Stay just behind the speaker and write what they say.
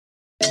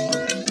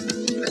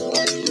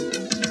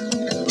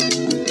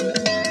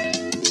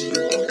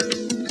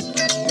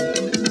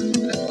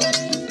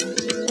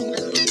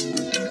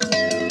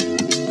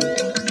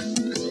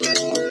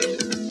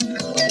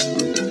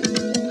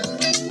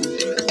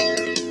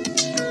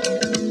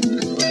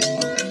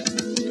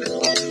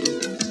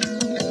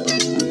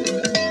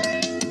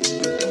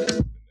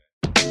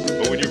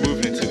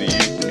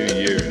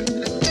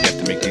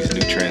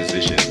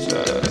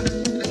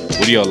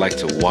do y'all like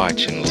to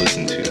watch and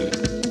listen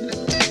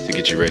to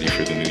get you ready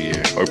for the new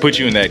year, or put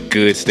you in that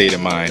good state of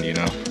mind? You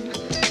know.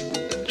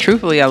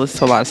 Truthfully, I listen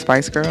to a lot of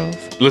Spice Girls.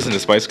 Listen to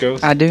Spice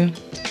Girls. I do.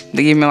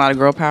 They give me a lot of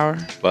girl power.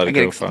 A lot of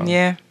girl power.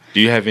 Yeah.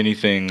 Do you have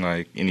anything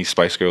like any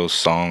Spice Girls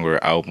song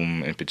or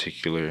album in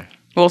particular?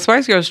 Well,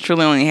 Spice Girls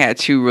truly only had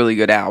 2 really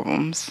good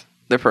albums.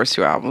 Their first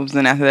 2 albums.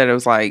 Then after that, it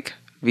was like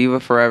Viva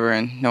Forever,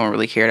 and no one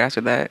really cared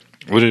after that.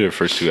 What are their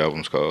first 2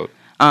 albums called?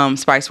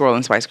 Spice World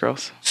and Spice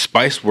Girls.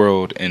 Spice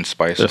World and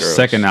Spice Girls. Their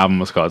second album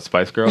was called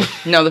Spice Girls.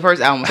 No, the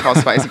first album was called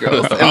Spice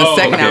Girls, and the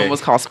second album was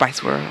called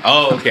Spice World.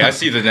 Oh, okay. I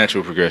see the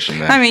natural progression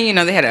there. I mean,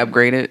 they had to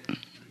upgrade it.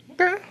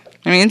 Okay.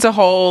 I mean, it's a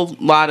whole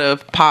lot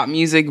of pop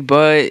music,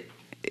 but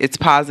it's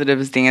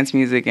positive, it's dance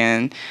music,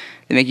 and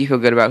they make you feel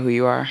good about who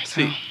you are.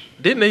 So. See,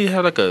 didn't they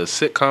have like a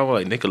sitcom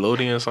like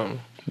Nickelodeon or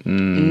something?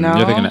 No.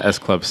 You're thinking of S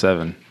Club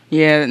 7.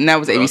 Yeah, and that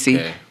was ABC.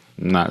 Okay.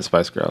 Not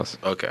Spice Girls.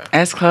 Okay.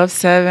 S Club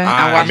 7.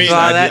 I watched a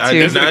lot of that too.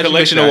 Is it a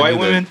collection of white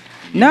women?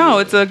 No,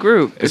 it's a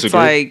group. It's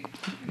like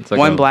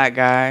one black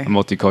guy, a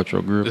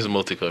multicultural group. This is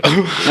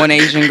multicultural. One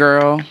Asian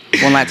girl,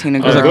 one Latina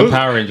girl. Like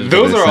Power Rangers.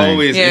 Those are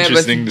always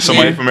interesting.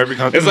 Somebody from every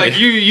country. It's like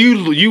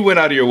you went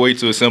out of your way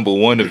to assemble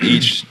one of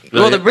each.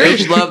 Well, the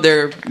British love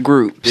their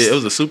groups. Yeah, it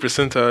was a Super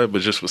Sentai,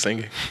 but just for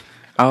singing.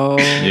 Oh.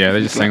 Yeah,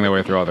 they just sang their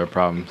way through all their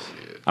problems.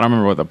 I don't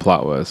remember what the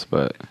plot was,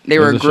 but they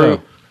were a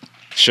group.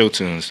 Show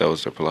tunes, that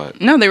was their plot.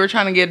 No, they were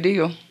trying to get a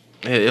deal.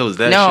 Yeah, it was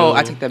that No, show.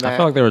 I take that back. I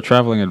felt like they were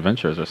traveling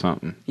adventures or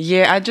something.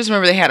 Yeah, I just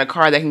remember they had a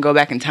car that can go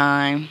back in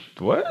time.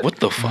 What? What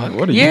the fuck?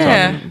 What are you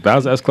talking about? That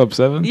was S Club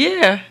 7?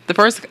 Yeah, the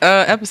first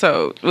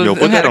episode. Was, Yo,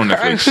 put that on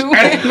Netflix. Netflix.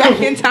 Went back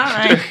in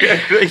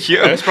time.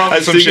 Yeah, that's probably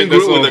some shit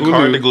group that's with on a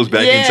car Hulu. that goes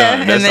back Yeah, in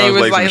time. That and they sounds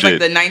was like like, some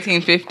it's like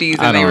shit. the 1950s,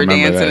 I and they don't were remember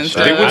dancing that and shit.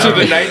 stuff. They went to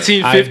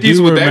the I 1950s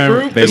do with that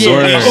remember group? they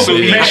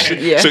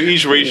Yeah. were. So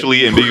each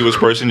racially ambiguous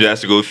person just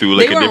has to go through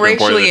like They a weren't different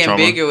part of racially the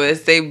trauma. ambiguous.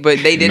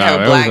 But they did No, have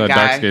a it black was a guy.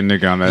 dark-skinned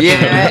nigga on that show.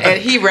 Yeah,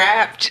 and he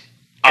rapped.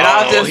 And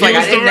I was just like,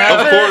 I didn't know.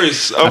 Of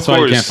course, That's why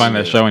you can't find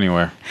that show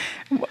anywhere.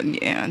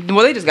 Yeah.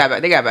 Well, they just got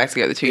back. They got back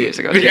together 2 years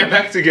ago. They got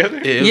back together?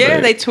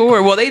 Yeah, they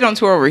toured. Well, they don't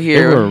tour over They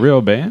here. were a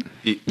real band.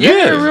 Yeah,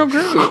 they're a real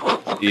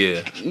group.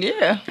 Yeah.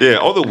 Yeah. Yeah,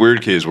 all the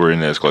weird kids were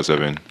in S Club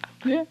 7.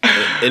 Yeah.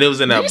 And it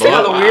was in that You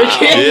all the blog. weird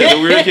kids. Yeah,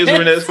 the weird kids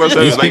were in S Club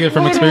 7. You speaking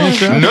from experience,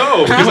 John?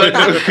 No, because I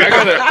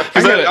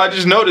just noticed. I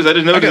just noticed that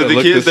the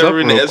look kids this that up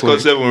were in the real S Club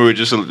quick. 7 were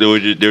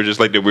they were just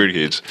like the weird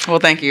kids. Well,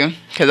 thank you,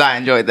 because I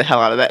enjoyed the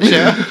hell out of that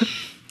show.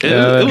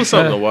 It was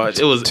something to watch.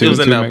 It was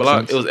in that makes block.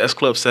 sense. It was S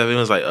Club 7. It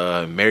was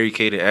like Mary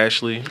Kate and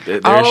Ashley.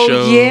 Their Oh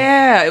show.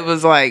 yeah, it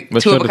was like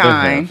What two show of a did they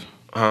kind. have?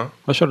 Huh?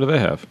 What show do they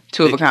have?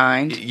 Two of a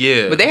kind.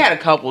 Yeah. But they had a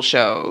couple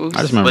shows.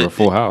 I just remember But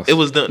Full House. It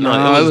was done. No,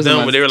 No, it it was was done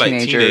when when they were like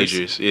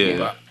teenagers. teenagers.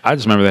 Yeah. I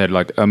just remember they had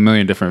like a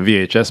million different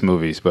VHS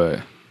movies,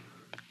 but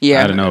Yeah,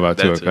 I didn't know about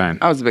that Two of a too. Kind.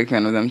 I was a big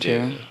fan of them too.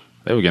 Yeah.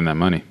 They were getting that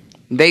money.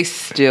 They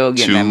still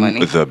getting that money.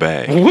 To the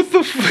bag. What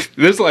the fuck?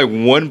 There's like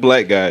one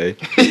black guy.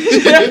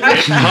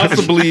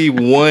 Possibly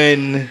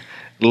one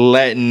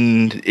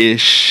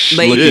Latin-ish.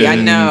 Lady, looking- I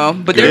know,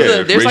 but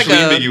there's there's like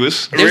racially a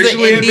ambiguous. there's an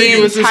Racially Indian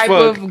ambiguous as type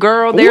fuck. of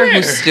girl there who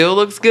Where? still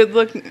looks good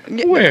looking.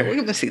 Where? We're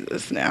gonna see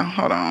this now.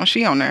 Hold on,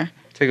 she on there.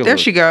 Take a There look.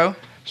 she go.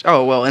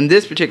 Oh well, in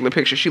this particular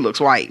picture, she looks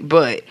white,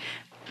 but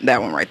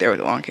that one right there with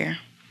the long hair.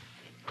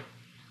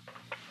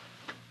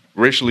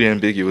 Racially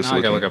ambiguous Now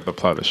I gotta looking. look up the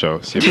plot of the show.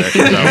 See if it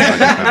actually sounds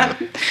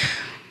like it.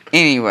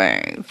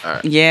 Anyways,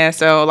 Alright. yeah.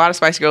 So a lot of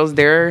Spice Girls,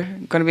 they're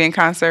gonna be in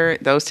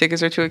concert. Those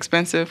tickets are too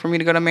expensive for me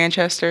to go to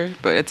Manchester,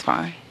 but it's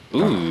fine.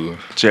 Ooh.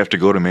 So you have to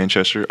go to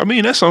Manchester. I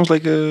mean, that sounds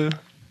like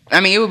I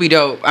mean, it would be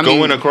dope. I mean,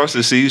 going across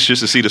the seas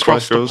just to see the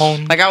Spice Girls.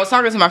 like I was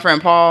talking to my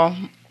friend Paul,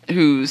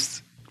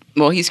 who's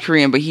he's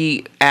Korean, but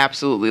he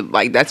absolutely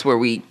like that's where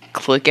we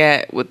click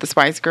at with the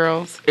Spice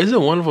Girls. Isn't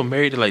one of them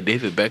married to like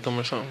David Beckham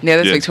or something? Yeah,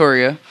 that's Yeah.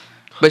 Victoria.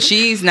 But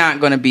she's not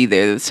going to be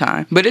there this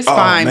time. But it's Oh,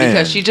 fine man.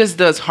 because she just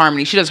does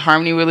harmony. She does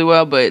harmony really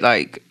well, but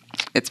like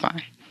it's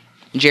fine.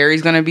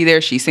 Jerry's going to be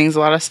there. She sings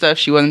a lot of stuff.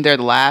 She wasn't there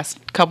the last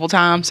couple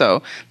times,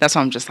 so that's why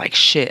I'm just like,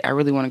 shit, I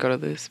really want to go to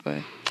this, but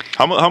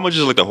How much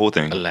is like the whole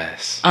thing?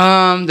 Alas.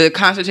 the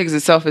concert tickets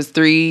itself is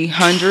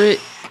 $300.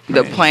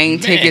 The plane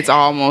tickets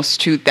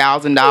almost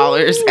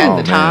 $2,000 at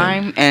the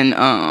time,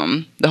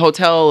 and the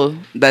hotel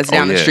that's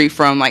down the yeah. street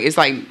from like it's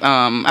like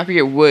I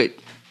forget what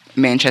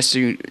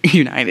Manchester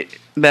United.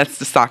 That's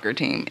the soccer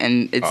team,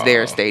 and it's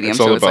their stadium, it's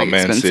all so it's about like Man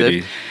expensive.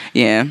 City.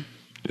 Yeah,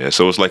 Yeah,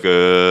 so it's like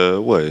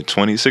a what,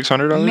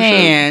 $2,600?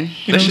 man.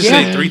 Let's just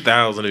yeah. say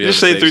 3,000. Just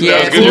say 3,000.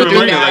 Yeah, Because you're cool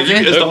remembering, like,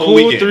 3,000. it's the A whole cool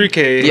weekend.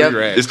 3K. Yep.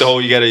 It's the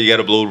whole you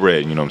gotta blow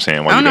red. You know what I'm saying?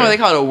 I don't know what they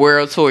call it, a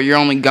world tour. You're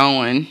only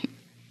going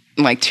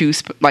like two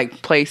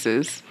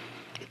places.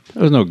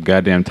 There was no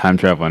goddamn time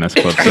travel on S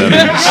Club 7. They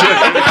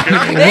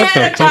What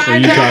had the a fuck are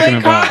you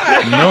time-traveling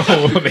talking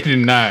about? No, they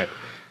did not.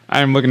 I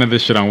am looking at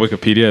this shit on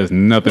Wikipedia. It has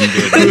nothing to do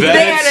with it. They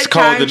had That's a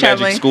called the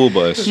time-traveling- Magic School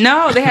Bus.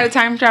 No, they had a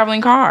time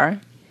traveling car.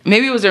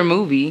 Maybe it was their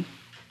movie.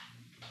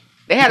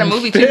 They had a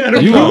movie too.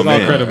 You lost all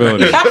man.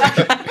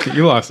 credibility.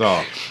 You lost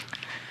all.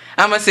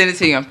 I'm gonna send it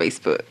to you on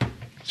Facebook.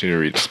 So you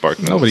read the Spark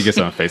Notes. Nobody gets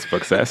on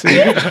Facebook, Sassy.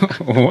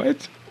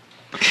 What?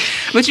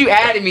 But you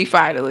added me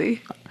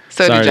finally.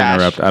 So Sorry did to Josh.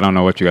 interrupt. I don't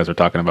know what you guys were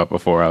talking about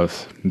before. I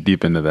was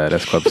deep into that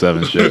S Club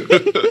 7 shit.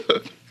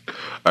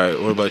 All right,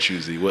 what about you,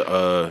 Z? What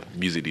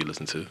music do you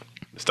listen to?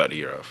 Start the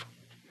year off.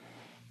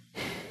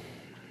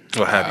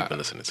 What have you been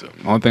listening to?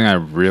 One thing I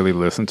really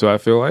listen to, I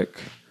feel like,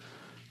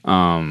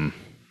 I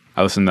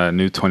listened to that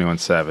new 21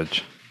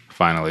 Savage,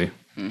 finally.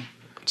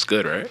 It's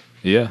good, right?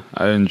 Yeah,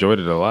 I enjoyed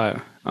it a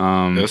lot.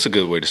 That's a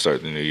good way to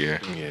start the new year.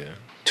 Yeah.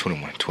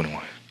 21.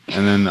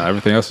 And then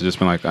everything else has just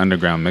been like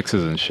underground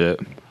mixes and shit.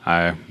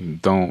 I'm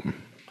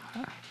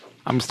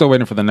still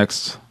waiting for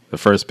the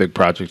first big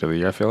project of the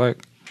year, I feel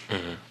like.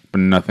 But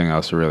nothing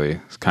else really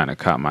has kind of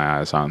caught my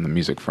eyes on the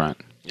music front.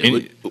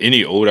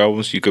 Any old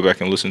albums you go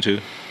back and listen to?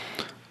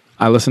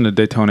 I listen to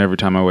Daytona every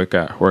time I work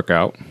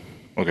out.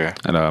 Okay.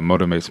 It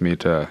motivates me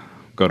to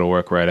go to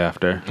work right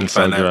after and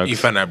sell You drugs.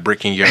 find that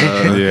brick in your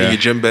in your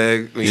gym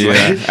bag.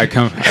 Yeah, I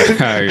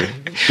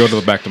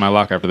go back to my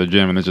locker after the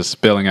gym and it's just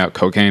spilling out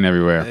cocaine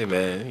everywhere. Hey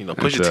man,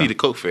 push your T to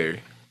Coke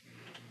Fairy.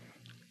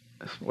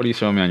 What are you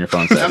showing me on your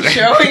phone, Sam? I'm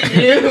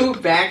showing you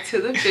Back to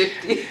the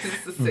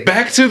 50s.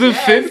 Back to the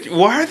 50s?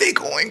 Why are they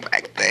going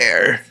back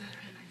there?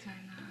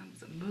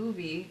 It's a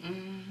movie.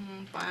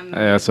 Yeah,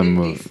 that's a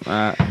move.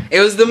 It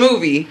was the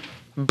movie,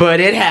 but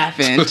it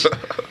happened.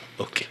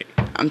 Okay.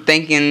 I'm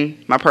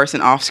thanking my person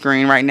off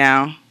screen right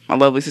now, my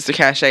lovely sister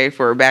Cache,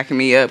 for backing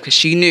me up because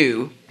she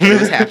knew it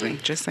was happening.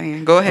 Just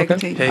saying. Go ahead,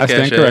 continue. Hey, I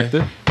stand Cache.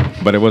 corrected,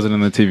 but it wasn't in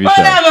the TV show.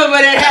 Whatever,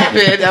 but it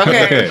happened.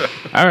 Okay. Okay,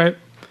 all right.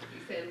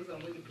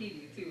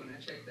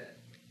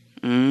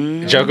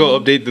 Did y'all go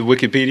update the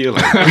Wikipedia?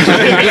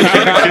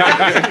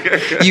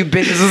 You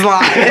bitches is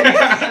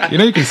lying. You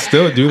know you can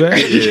still do that.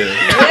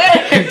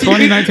 In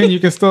 2019, you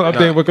can still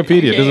update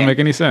Wikipedia. It doesn't make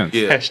any sense.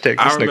 Yeah. Hashtag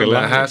I this nigga remember in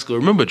lying. high school.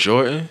 Remember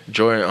Jordan?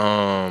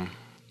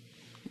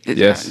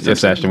 Yes,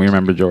 Ashton. We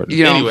remember Jordan.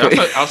 You know,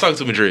 Anyway, I was talking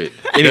to Madrid.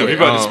 Anyway, Anyway, you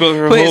about to spill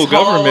her put whole his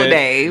whole government.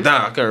 Dave.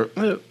 Nah, I can't.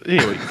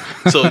 Anyway,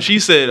 so she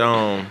said,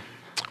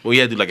 we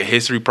had to do like a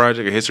history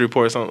project, a history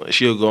report or something.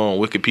 She'll go on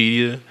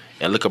Wikipedia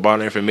and look up all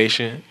the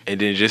information, and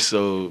then just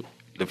so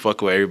to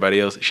fuck with everybody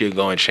else, she'll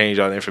go and change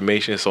all the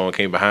information. Someone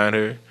came behind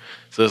her,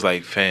 so it's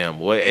like, fam,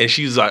 what? And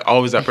she's like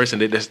always that person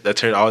that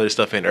turned all this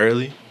stuff in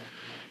early.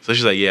 So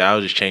she's like, yeah,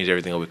 I'll just change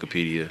everything on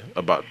Wikipedia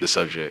about the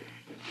subject.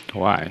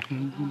 Why?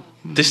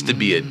 Just to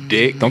be a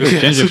dick. Don't they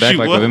change it back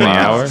like within the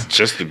hour?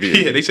 Just to be.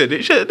 Yeah, they said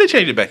they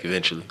changed it back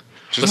eventually.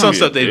 But to some be a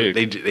stuff dick.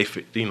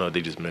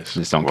 they just miss.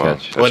 Just don't Wow.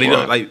 catch. Well, they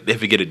wild. don't they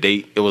forget a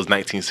date. It was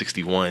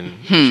 1961.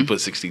 She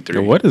put 63.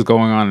 Yo, what is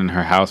going on in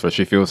her house where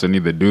she feels the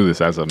need to do this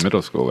as a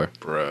middle schooler?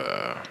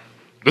 Bruh.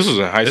 This was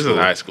in high This school. is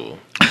high school.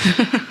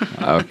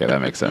 Okay,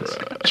 that makes sense.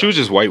 She was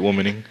just white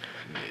womaning.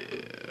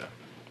 Yeah.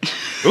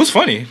 It was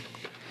funny.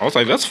 I was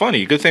like, that's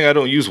funny. Good thing I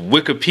don't use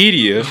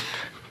Wikipedia.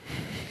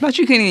 But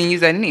you couldn't even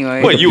use that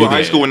anyway. Wait, you were in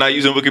high school and not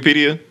using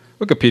Wikipedia?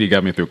 Wikipedia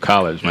got me through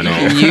college, my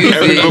nigga. Use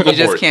Every it, book you just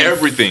report, can't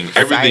everything.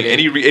 cite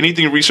it.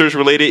 Anything research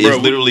related Bro, is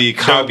literally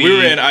copy. We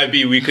were in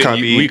IB. We couldn't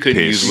copy, use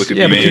paste. Wikipedia.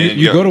 Yeah, but Man,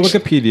 you go to yeah.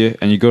 Wikipedia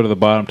and you go to the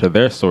bottom to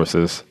their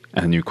sources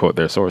and you quote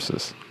their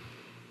sources.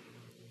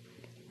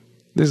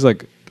 This is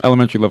like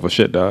elementary level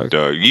shit, dog.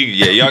 Dog,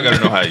 y'all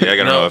gotta know how. Y'all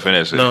gotta know how to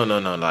finesse it. No.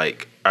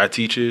 Like our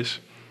teachers,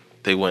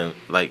 they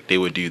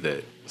would do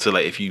that. So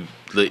like if you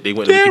they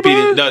went to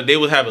Wikipedia, no, they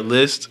would have a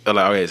list of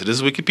like, okay, so this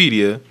is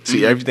Wikipedia.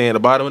 See everything at the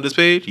bottom of this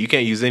page. You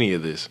can't use any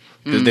of this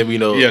because then we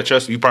know. Yeah,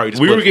 trust me. You probably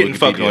just we put were getting Wikipedia.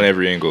 fucked on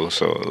every angle.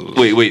 So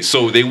Wait.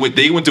 So they went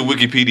to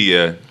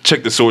Wikipedia,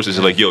 checked the sources,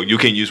 and like, yo, you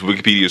can't use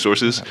Wikipedia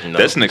sources. No.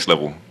 That's next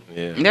level.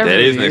 Yeah. That That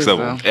really is next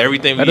level. though.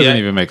 Everything That we doesn't had,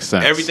 even make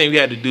sense. everything we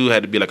had to do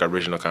had to be like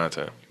original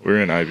content. we're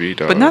in IB,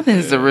 dog. But nothing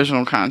is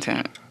original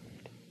content.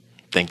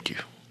 Thank you.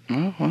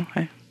 Oh, well,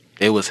 hey.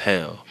 It was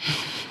hell.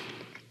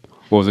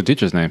 What was the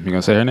teacher's name? You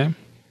gonna say her name?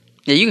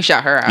 Yeah, you can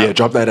shout her out. Yeah,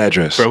 drop that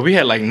address. Bro, we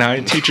had like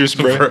 9 teachers,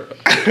 bro.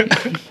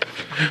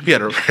 We had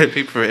to write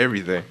paper for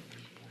everything.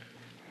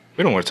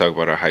 We don't want to talk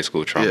about our high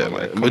school trauma. Yeah, like,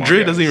 man. come on, Madrid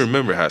guys. doesn't even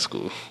remember high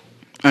school.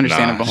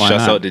 Understandable. Why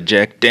Shouts not? out to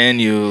Jack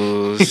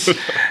Daniels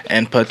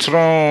and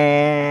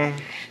Patron.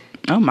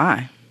 Oh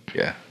my.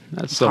 Yeah.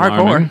 That's Hardcore.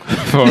 alarming.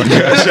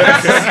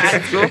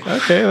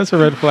 Okay, that's a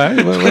red flag.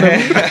 But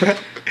whatever.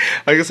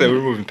 Like I said,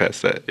 we're moving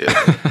past that.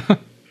 Yeah.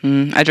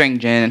 I drank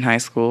gin in high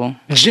school.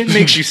 Gin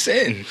makes you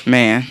sin.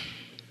 Man.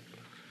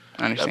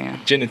 I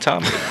understand. Gin and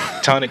tonic.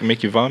 Tonic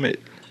make you vomit.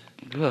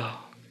 Ugh.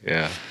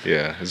 Yeah.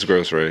 It's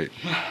gross, right?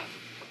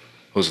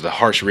 Those are the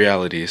harsh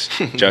realities.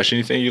 Josh,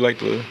 anything you like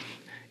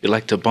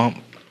to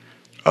bump?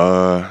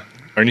 Or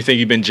anything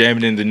you've been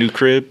jamming in the new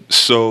crib?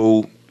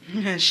 So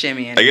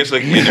Shimmy. I guess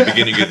like in the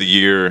beginning of the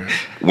year,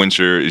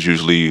 winter is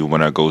usually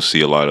when I go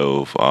see a lot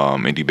of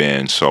indie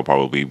bands. So I'll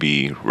probably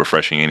be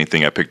refreshing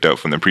anything I picked up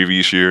from the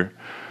previous year.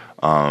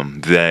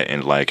 That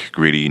and like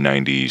gritty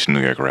 '90s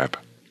New York rap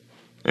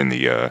in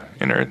the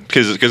inner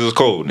because it's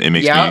cold. It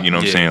makes Yeah. me, you know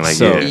what I'm saying? Like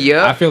So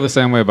Yeah. I feel the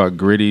same way about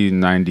gritty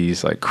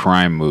 '90s like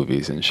crime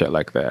movies and shit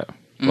like that.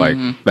 Like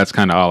that's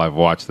kind of all I've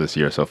watched this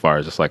year so far.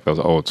 Is just like those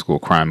old school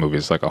crime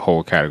movies, like a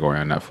whole category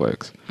on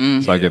Netflix.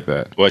 So I get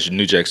that. Watched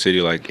New Jack City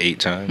like 8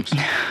 times.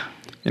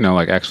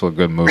 like actual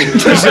good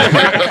movies.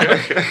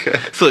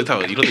 So you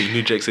don't think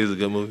New Jack City is a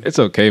good movie? It's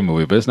an okay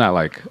movie, but it's not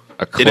like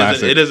a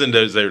classic. It doesn't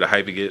deserve the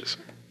hype it gets.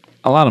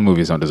 A lot of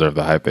movies don't deserve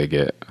the hype they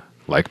get,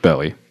 like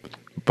Belly.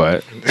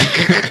 But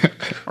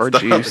Or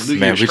Juice.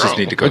 Man, we just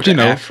need to go But you to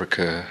know.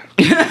 Africa.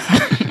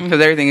 Because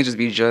everything would just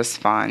be just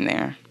fine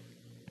there.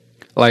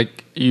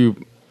 like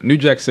New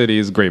Jack City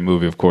is a great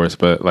movie, of course.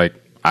 But like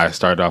I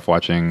started off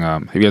watching.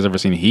 Have you guys ever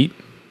seen Heat?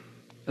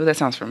 Oh, that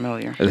sounds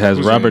familiar. It has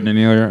Robert De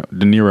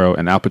Niro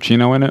and Al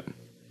Pacino in it.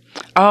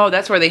 Oh,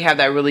 that's where they have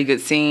that really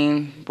good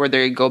scene where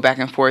they go back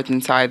and forth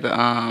inside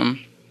the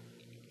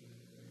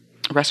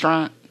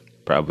restaurant.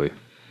 Probably.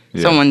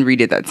 Yeah. Someone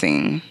redid that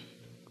scene.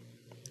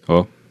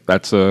 Well,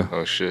 that's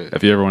Oh shit!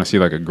 if you ever want to see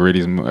like a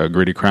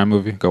gritty crime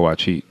movie, go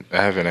watch Heat. I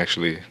haven't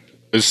actually.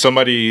 Is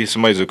somebody's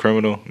a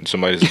criminal and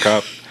somebody's a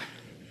cop?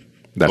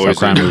 That's Or how is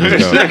crime it- movies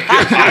go.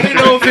 I didn't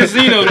know if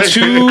it's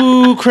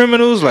two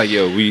criminals. Like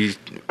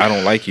I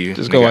don't like you.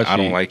 Just go Nigga, watch I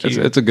don't Heat. like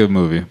you. It's a good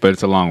movie, but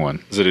it's a long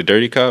one. Is it a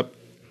dirty cop?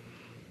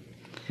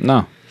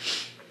 No,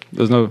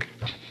 there's no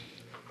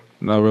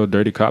real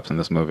dirty cops in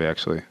this movie.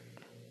 Actually,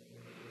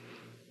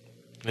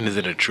 And is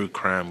it a true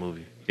crime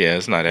movie? Yeah,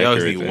 it's not They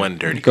always accurate. need then. one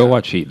dirty. go cop.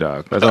 watch Heat,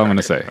 dog. That's all I'm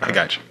gonna say. I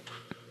got you.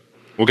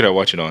 What could I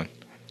watch it on?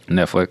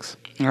 Netflix.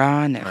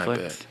 Ah, I Netflix.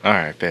 bet. All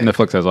right, bet.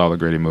 Netflix has all the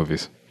gritty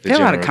movies. The They have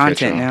a lot of general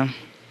content catch-all. now.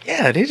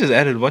 Yeah, they just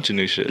added a bunch of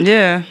new shit.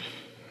 Yeah.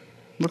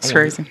 Looks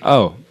crazy.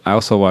 Oh, I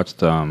also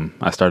watched.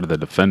 I started The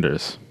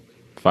Defenders.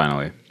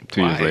 Finally,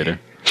 2 years Why? later,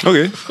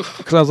 Okay.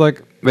 because I was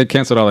like, they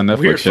canceled all the Netflix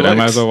Weird shit. I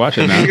might flex. as well watch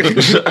it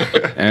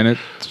now. And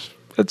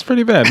it's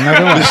pretty bad. I'm not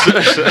gonna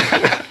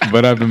lie.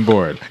 But I've been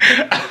bored.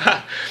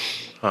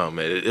 Oh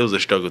man, it was a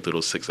struggle through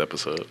those 6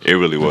 episodes. It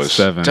really was.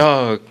 7.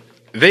 Dog,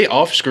 they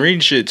off-screen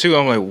shit too.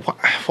 I'm like,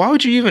 why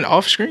would you even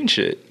off-screen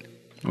shit?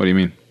 What do you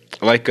mean?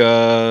 Like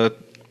that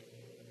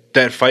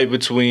fight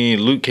between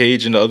Luke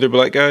Cage and the other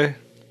black guy.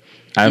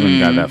 I haven't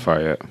got that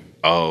far yet.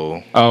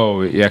 Oh,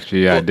 Oh,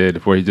 actually, yeah, I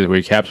did. Where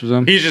he captures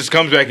him. he just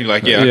comes back and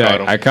like, yeah, Yeah, I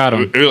caught him. I caught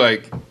him. You're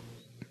like,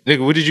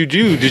 nigga, what did you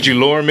do? Did you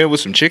lure him in with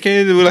some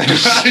chicken? We're like,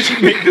 did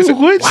you make this?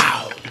 What?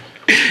 Wow.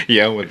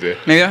 Yeah, I went there.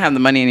 Maybe I don't have the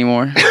money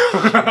anymore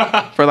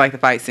for like the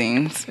fight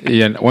scenes.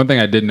 Yeah, and one thing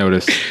I did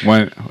notice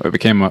when it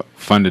became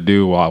fun to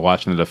do while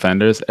watching The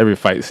Defenders, every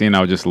fight scene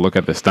I would just look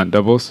at the stunt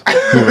doubles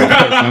who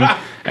replace them,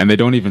 and they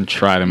don't even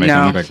try to make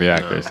them No. look like the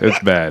actors. It's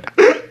bad.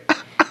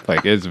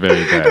 Like, it's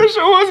very bad.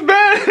 Show was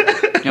bad.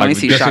 You only Like,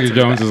 see shots Jessica of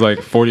Jones that. is like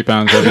 40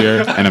 pounds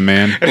heavier and a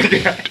man,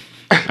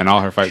 and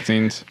all her fight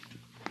scenes.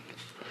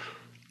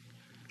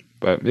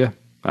 But yeah,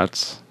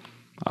 that's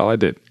all I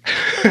did.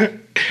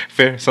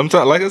 Fair.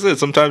 Sometimes, like I said,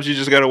 sometimes you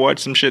just gotta watch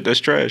some shit that's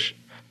trash.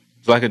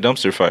 It's like a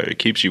dumpster fire. It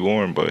keeps you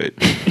warm, but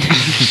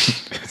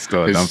It's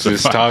still a it's dumpster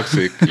just fire.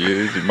 toxic.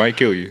 It might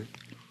kill you.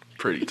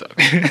 Pretty tough.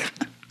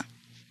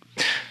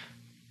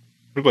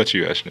 What about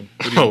you, Ashton?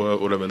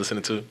 What I've been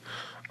listening to?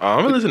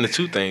 I've been listening to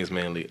 2 things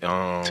mainly.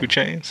 2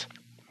 Chains.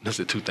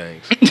 Listen to 2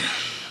 things.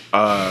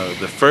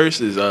 The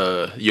first is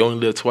 "You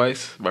Only Live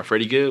Twice" by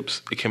Freddie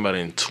Gibbs. It came out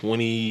in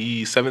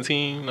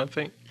 2017, I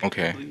think.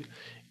 Okay.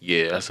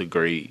 Yeah, that's a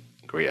great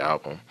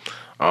album.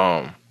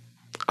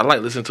 I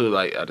like listening to it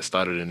like at the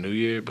start of the new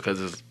year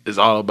because it's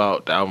all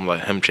about the album,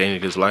 like him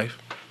changing his life.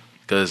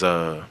 Because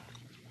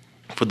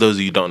for those of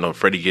you who don't know,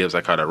 Freddie Gibbs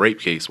caught a rape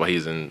case while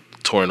he's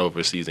touring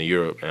overseas in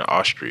Europe and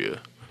Austria,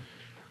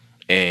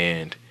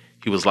 and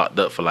he was locked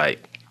up for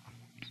like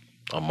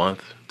a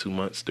month, 2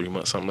 months, 3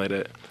 months, something like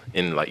that,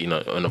 in in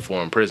a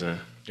foreign prison.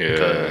 Yeah.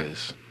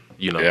 Because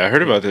Yeah, I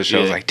heard about this show.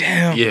 I was like,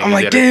 damn. Yeah, I'm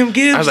like, yeah, damn,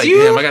 Gibbs, I was like, you?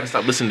 damn, I got to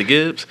stop listening to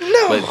Gibbs.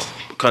 No. But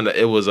kind of,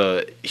 it was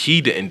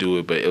he didn't do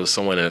it, but it was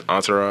someone in his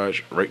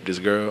entourage raped this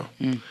girl.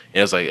 And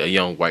it was like a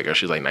young white girl.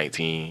 She was like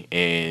 19.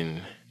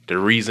 And the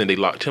reason they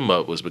locked him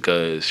up was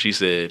because she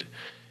said,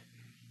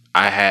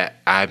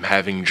 I'm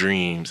having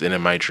dreams, and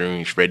in my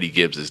dreams, Freddie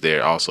Gibbs is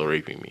there also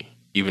raping me,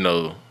 even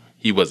though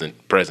he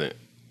wasn't present.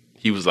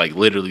 He was like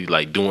literally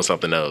like doing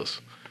something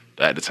else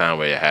at the time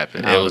where it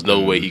happened. There was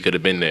no way he could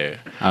have been there.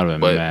 I'd have been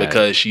But mad.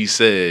 because she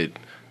said,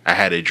 I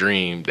had a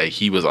dream that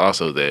he was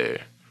also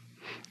there,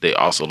 they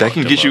also That locked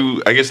can him get up.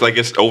 you. I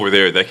guess over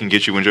there. That can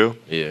get you in jail.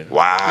 Yeah.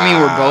 Wow. I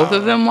mean, were both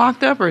of them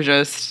locked up or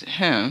just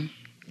him?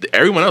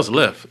 Everyone else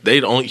left.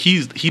 They only he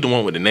the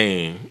one with the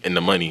name and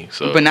the money.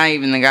 So But not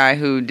even the guy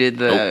who did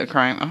the Nope.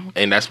 crime. Oh.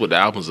 and that's what the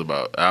album's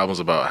about. The album's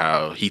about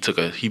how he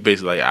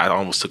basically like, I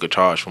almost took a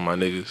charge from my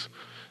niggas.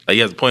 Like, he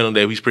has a point on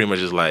there. He's pretty much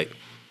just like,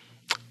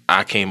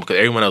 I came because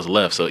everyone else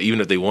left. So even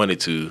if they wanted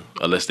to,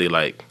 unless they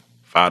like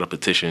filed a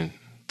petition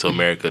to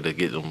America to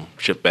get them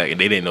shipped back, and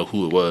they didn't know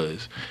who it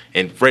was.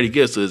 And Freddie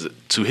Gibbs is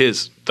to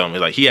his thumb,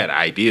 like he had an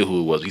idea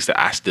who it was. He said,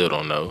 I still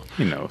don't know.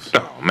 He knows.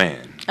 Oh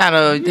man. How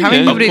many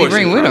people did he course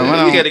bring it's with him? right. I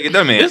don't- You gotta get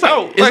that man. It's like-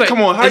 Oh, it's like, like-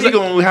 come on, how it's you like-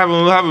 gonna have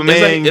a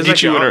man it's get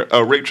like you in your-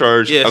 a rape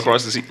charge Yes.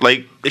 across the sea?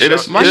 Like, It's it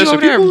is- your- Why it you is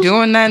over there people's-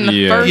 doing that in the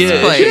Yeah. first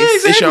Yeah, place? Yeah,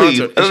 It's your exactly.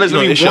 entourage. Unless No,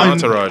 we it's your one-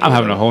 entourage. I'm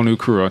having a whole new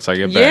crew once I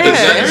get back. Yeah,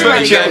 Exactly.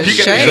 everybody Yeah, got he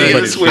got shade.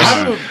 the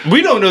switch.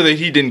 We don't know that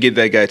he didn't get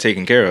that guy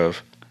taken care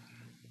of.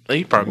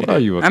 He probably What are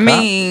did. you? A I cop?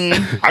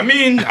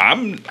 mean,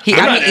 I'm not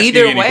asking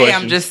either any way,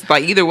 questions. I'm just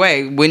like either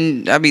way.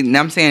 When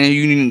I'm saying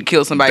you need to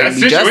kill somebody That to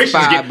be situation's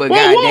justified, but whoa,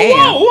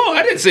 goddamn, whoa!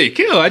 I didn't say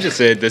kill. I just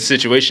said the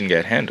situation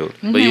got handled.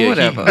 But yeah,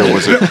 whatever.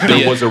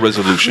 There was a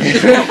resolution.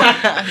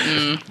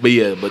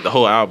 But the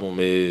whole album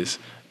is,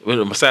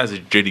 well, besides the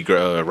gritty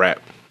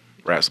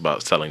raps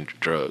about selling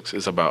drugs.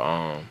 It's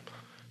about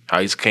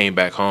how he came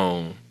back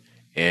home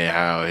and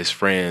how his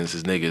friends,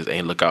 his niggas,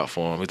 ain't look out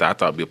for him. He thought, I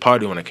thought it'd be a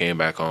party when I came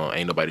back home.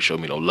 Ain't nobody showed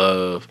me no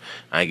love.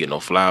 I ain't get no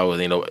flowers.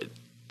 Ain't no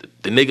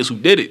the niggas who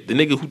did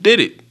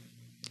it.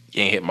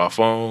 He ain't hit my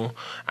phone.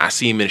 I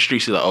see him in the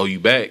streets. He's like, "Oh, you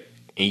back?"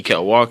 And he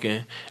kept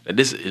walking. And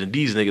these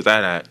niggas,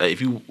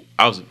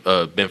 I was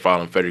been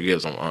following Frederick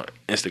Gibbs on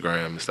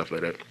Instagram and stuff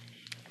like that,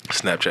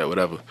 Snapchat,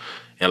 whatever.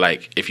 And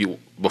like,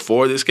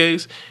 before this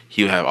case,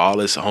 he would have all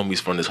his homies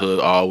from his hood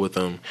all with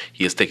him.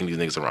 He was taking these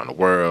niggas around the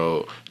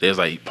world. There's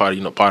like part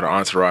of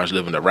entourage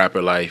living the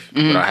rapper life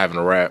without having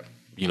to rap.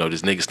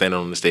 This nigga standing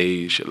on the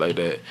stage, shit like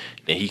that.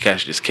 Then he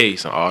catch this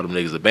case and all them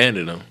niggas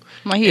abandoned him.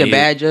 Like he a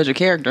bad judge of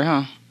character,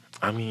 huh?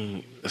 I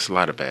mean, there's a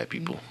lot of bad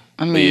people.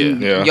 I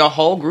mean, Yeah. your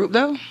whole group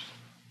though.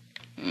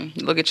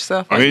 Look at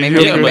yourself. Like, maybe you're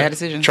you're making like bad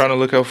decisions. Trying to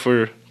look out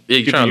for Yeah,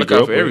 you people trying to you look grew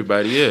out up for with.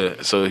 everybody.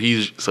 Yeah. So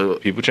he's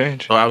People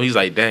change. he's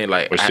like, dang,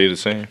 like Or stay the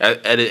same.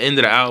 At the end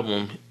of the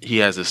album, he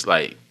has this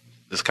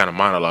kind of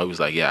monologue. He was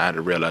like, yeah, I had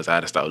to realize I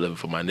had to stop living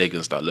for my niggas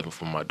and start living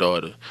for my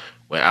daughter.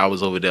 When I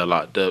was over there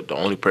locked up, the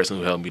only person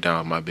who held me down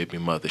was my baby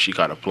mother. She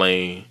caught a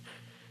plane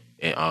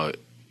and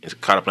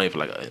for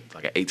like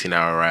an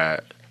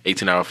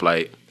 18-hour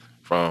flight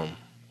from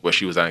where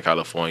she was at in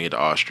California to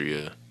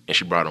Austria. And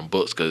she brought him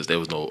books because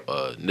there's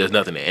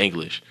nothing in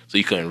English. So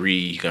he couldn't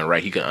read, he couldn't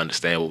write, he couldn't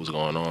understand what was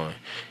going on.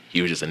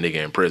 He was just a nigga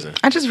in prison.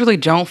 I just really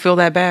don't feel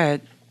that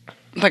bad.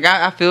 Like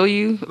I feel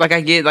you. Like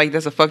I get like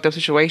that's a fucked up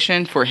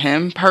situation for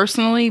him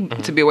personally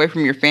to be away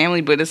from your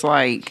family, but it's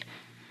like,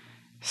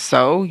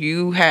 so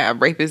you have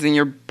rapists in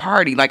your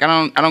party. Like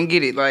I don't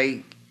get it.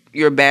 Like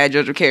you're a bad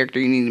judge of character.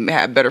 You need to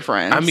have better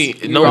friends. I mean,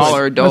 you no, all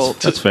are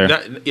adults. That's fair.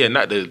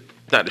 Not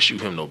to shoot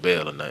him no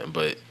bail or nothing,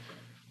 but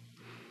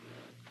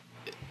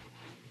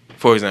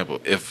for example,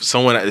 if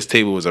someone at this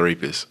table was a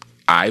rapist,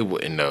 I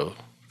wouldn't know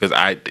because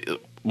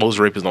most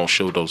rapists don't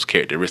show those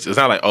characteristics. It's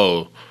not like,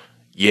 oh,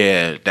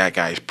 yeah, that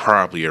guy's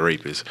probably a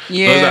rapist.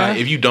 Yeah. So it's like,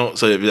 if you don't,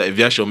 so if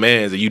that's your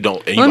man's and you don't,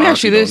 and Let me ask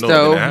honestly you this don't know,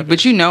 then it though, happens.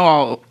 but you know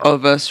all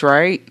of us,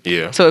 right?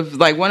 Yeah. So if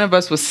like one of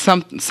us was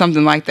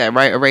something like that,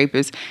 right, a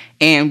rapist,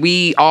 and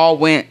we all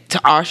went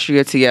to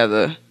Austria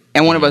together,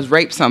 and one of us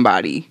raped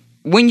somebody,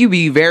 wouldn't you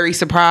be very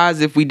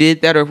surprised if we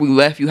did that or if we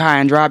left you high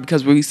and dry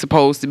because we're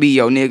supposed to be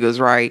your niggas,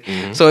 right?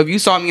 So if you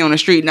saw me on the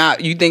street,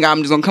 you think I'm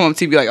just gonna come up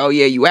to you and be like, oh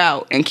yeah, you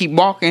out, and keep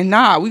walking?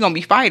 Nah, we gonna be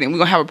fighting. We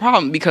gonna have a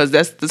problem because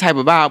that's the type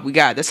of vibe we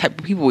got. That's the type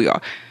of people we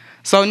are.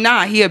 So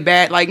he a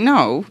bad, like,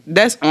 no,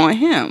 that's on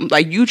him.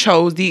 Like, you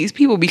chose these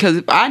people because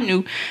if I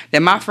knew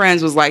that my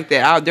friends was like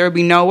that, there would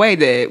be no way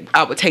that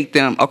I would take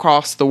them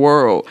across the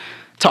world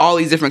to all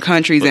these different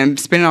countries and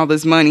spending all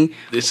this money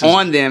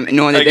on them and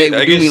knowing that they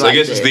would do me like I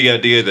guess that. it's the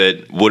idea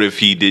that what if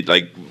he did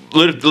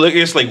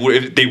what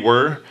if they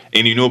were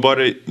and you knew about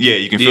it? Yeah,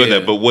 you can feel Yeah.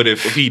 that. But what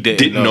if he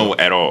didn't know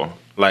at all?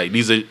 Like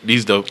these the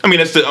I mean,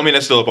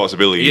 that's still a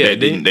possibility. yeah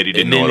that he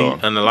didn't know at all.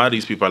 And a lot of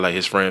these people are like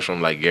his friends from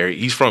like Gary.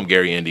 He's from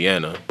Gary,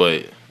 Indiana,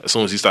 but as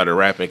soon as he started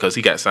rapping, because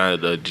he got signed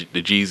to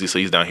the Jeezy, so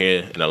he's down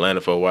here in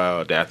Atlanta for a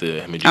while. After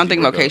him and Jeezy I don't think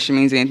broke up. location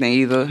means anything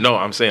either. No,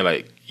 I'm saying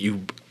like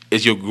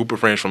it's your group of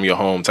friends from your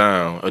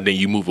hometown, and then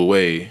you move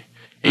away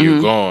and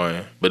you're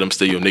gone, but them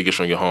still your niggas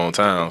from your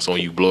hometown. So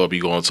when you blow up, you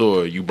go on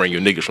tour, you bring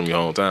your niggas from your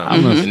hometown.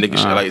 And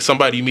niggas, like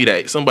somebody you meet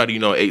at somebody you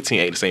know at 18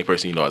 ain't the same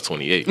person you know at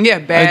 28. Yeah, I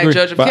bad agree,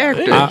 judge of but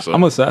character. I'm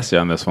gonna sass you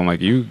on this one.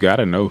 Like you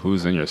gotta know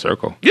who's in your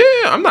circle. Yeah,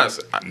 I'm not.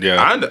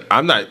 Yeah.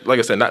 I'm not. Like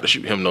I said, not to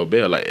shoot him no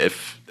bail. Like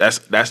if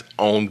that's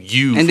on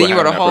you. And for then you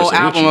wrote a having that whole person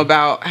with album you.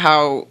 about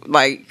how,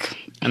 like,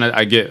 And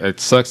I get it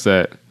sucks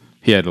that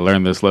he had to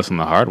learn this lesson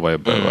the hard way,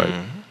 but like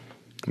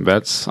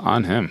that's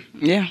on him.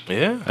 yeah.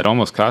 Yeah. It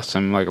almost cost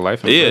him like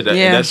life. In Yeah, prison.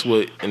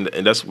 Yeah.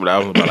 and that's what I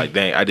was about. Like,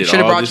 dang, I did Should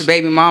have all brought this. your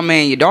baby mama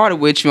and your daughter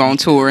with you on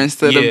tour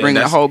instead of Yeah, bringing a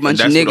that's- whole bunch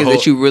of and that's what niggas the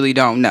that you really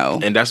don't know.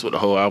 And that's what the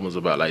whole album's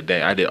about. Like,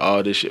 dang, I did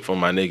all this shit for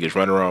my niggas,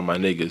 running around my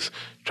niggas,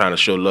 trying to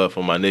show love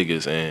for my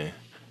niggas. And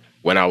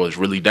when I was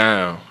really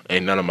down,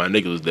 ain't none of my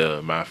niggas was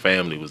there. My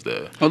family was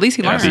there. Well, at least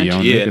he And I learned. said,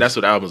 Young yeah, niggas. and that's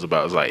what the album's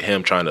about. It's like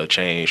him trying to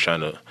change,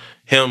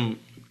 him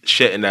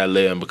shedding that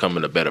layer and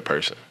becoming a better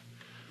person.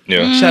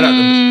 Yeah. Shout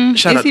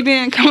out Is he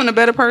becoming a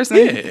better person?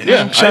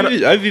 Yeah,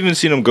 I've even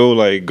seen him go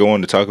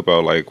on to talk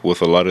about like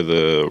with a lot of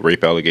the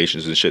rape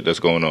allegations and shit that's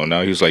going on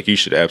now. He was like, you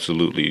should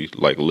absolutely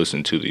like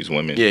listen to these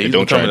women. Yeah, and he's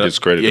don't try and becoming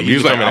discredit yeah, them. he's He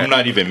was like, becoming I'm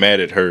not even mad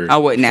at her. Oh,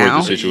 what,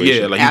 now? For the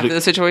situation. Yeah, like After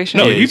the situation?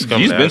 no, Yeah, he's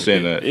becoming been an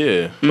saying advocate.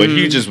 that. Yeah. But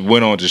he just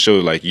went on to show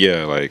like,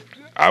 yeah, like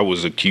I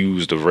was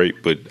accused of rape,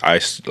 but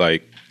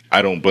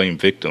I don't blame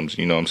victims.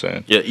 You know what I'm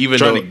saying? Yeah, even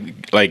trying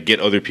to like get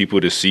other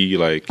people to see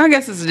like. I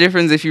guess it's a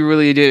difference if you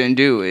really didn't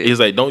do it. He's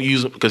like, don't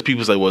use because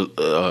people say, well,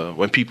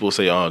 when people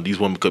say, oh, these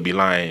women could be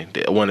lying,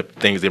 one of the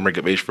things they bring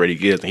up is Freddie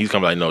Gibbs, and he's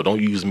coming like, no,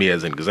 don't use me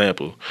as an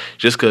example.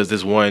 Just because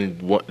just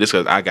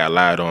because I got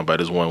lied on by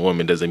this one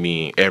woman doesn't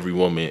mean every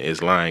woman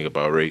is lying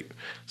about rape.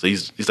 So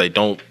he's like,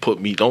 don't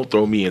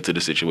throw me into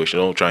the situation.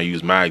 Don't try and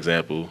use my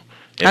example.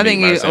 I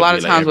think a lot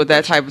of times with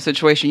that type of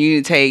situation, you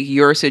need to take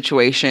your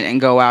situation and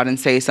go out and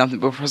say something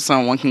before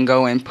someone can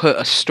go and put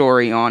a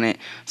story on it.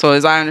 So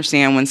as I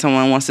understand, when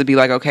someone wants to be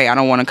like, okay, I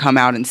don't want to come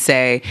out and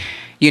say,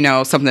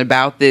 something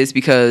about this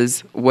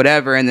because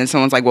whatever, and then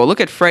someone's like, well, look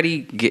at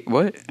Freddie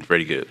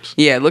Gibbs.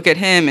 Yeah, look at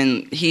him,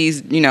 and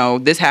he's,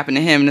 this happened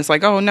to him, and it's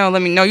like, oh, no,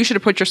 you should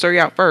have put your story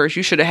out first.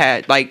 You should have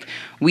had,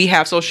 we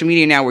have social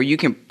media now where you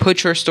can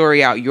put your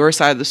story out, your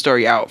side of the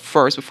story out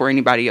first before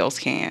anybody else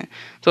can.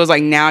 So it's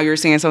like now you're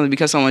saying something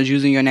because someone's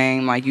using your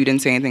name, like you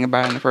didn't say anything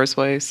about it in the first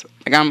place.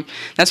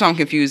 That's what I'm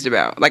confused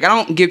about. Like, I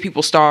don't give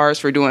people stars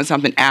for doing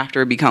something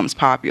after it becomes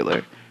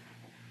popular.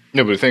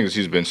 No, but the thing is,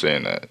 he's been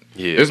saying that.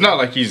 Yeah. It's not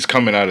like he's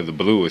coming out of the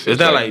blue with it. It's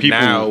not like people,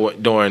 now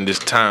during this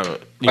time,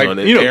 people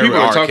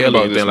are talking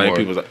about this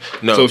more.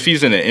 No. So if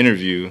he's in an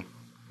interview,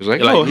 it's like,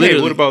 oh, hey,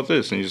 what about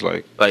this? And he's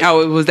like,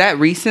 was that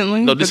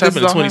recently? No, this happened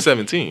in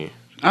 2017.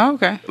 Oh,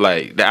 okay.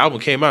 Like, the album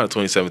came out in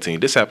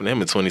 2017. This happened to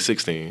him in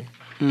 2016.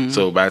 Mm-hmm.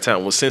 So by the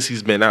time, since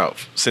he's been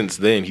out, since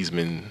then he's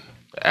been an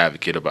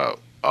advocate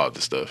about all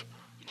this stuff.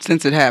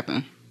 Since it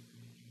happened?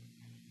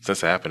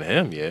 Since it happened to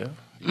him, yeah.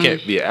 You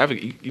can't be an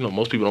advocate.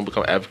 Most people don't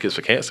become advocates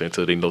for cancer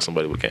until they know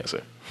somebody with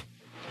cancer.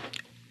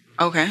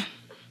 Okay.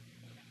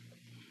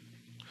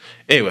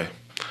 Anyway,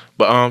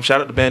 but shout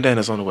out to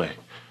Bandanas on the way.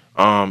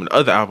 The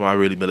other album I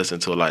really been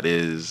listening to a lot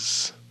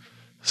is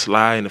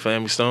Sly and the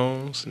Family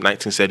Stones,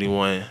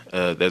 1971.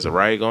 There's a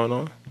riot going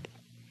on,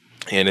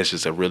 and it's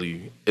just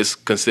it's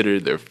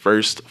considered their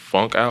first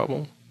funk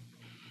album.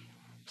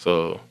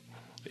 So,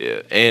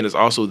 yeah, and it's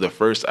also the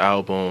first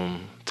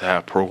album to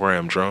have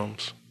programmed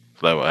drums.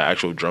 Like an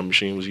actual drum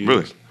machine was used.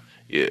 Really?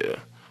 Yeah.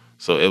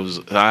 So it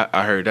was.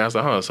 I heard that. I was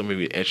like, so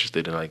maybe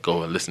interested in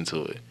go and listen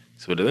to it.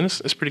 So then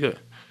it's pretty good.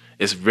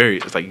 It's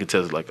like you can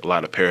tell it's like a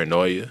lot of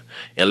paranoia.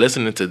 And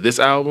listening to this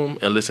album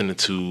and listening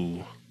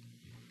to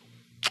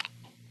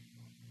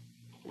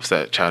what's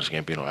that Childish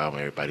Gambino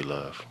album everybody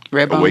love?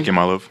 Redbone? Awaken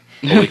My Love.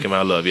 Awaken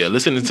My Love. Yeah.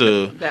 Listening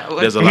to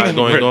There's a Lot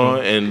Going On,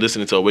 and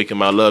listening to Awaken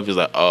My Love is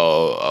like,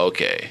 oh,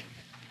 okay.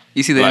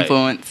 You see the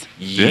influence?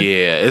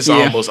 Yeah, it's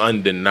almost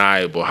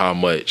undeniable how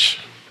much,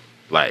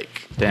 damn,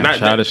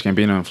 Childish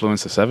Gambino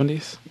influenced the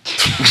 70s.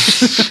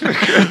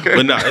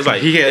 But no, it's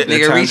like he had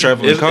the time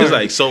traveling car. It's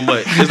like so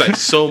much. It's like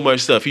so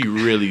much stuff. He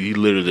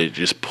literally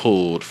just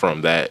pulled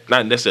from that.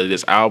 Not necessarily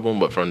this album,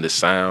 but from the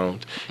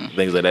sound,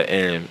 things like that.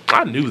 And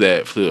I knew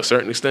that to a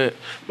certain extent,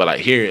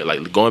 but hearing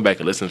going back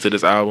and listening to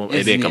this album,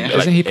 and then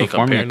isn't he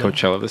performing at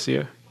Coachella this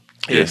year?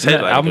 Yeah, didn't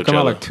that album come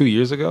out 2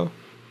 years ago?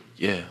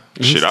 Yeah.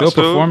 He's still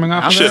performing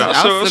off of that?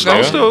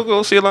 I'll still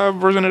go see a live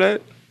version of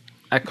that.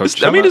 At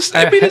Coachella? I mean,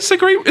 it's a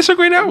great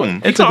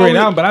album. It's a great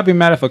album, but I'd be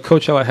mad if a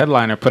Coachella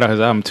headliner put out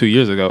his album 2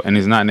 years ago and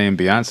he's not named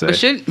Beyonce.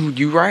 But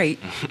you right.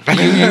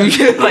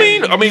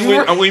 I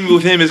mean,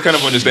 with him, it's kind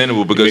of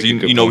understandable because he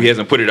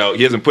hasn't put it out.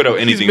 He hasn't put out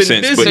anything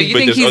since. So you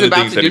think he's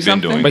about to do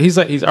something? But he's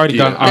already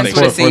done. That's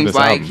what it seems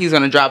like. He's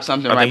gonna drop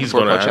something right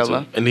before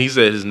Coachella. And he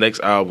said his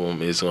next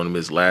album is going to be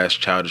his last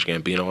Childish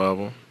Gambino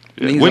album.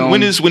 Yeah.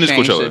 When is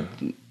Coachella?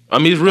 I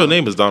mean, his real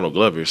name is Donald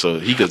Glover, so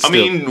he could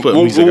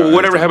still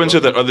whatever happened to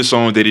the other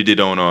song that he did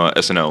on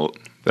SNL?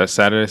 That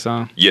Saturday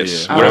song?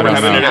 Yes. Yeah. Whatever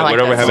happened to that?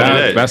 Whatever happened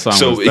to that?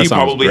 So he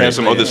probably has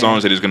some other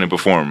songs that he's going to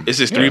perform. It's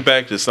his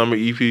 3-pack, the summer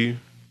EP.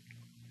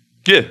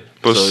 Yeah.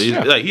 So he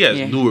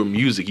has newer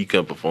music he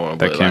can perform.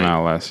 That came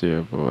out last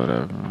year, but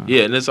whatever.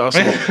 Yeah, and it's also,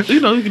 you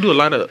can do a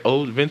lot of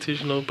old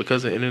vintage,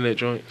 because of internet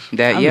joints.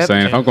 I'm just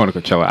saying, if I'm going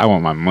to Coachella, I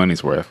want my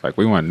money's worth.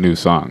 We want new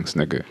songs,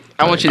 nigga.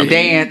 I want you to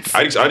dance.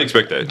 I'd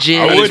expect that.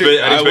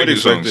 I would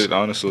expect it,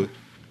 honestly.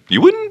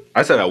 You wouldn't?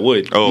 I said I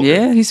would. Oh, okay.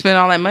 Yeah, he spent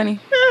all that money.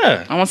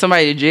 Yeah. I want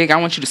somebody to jig. I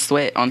want you to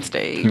sweat on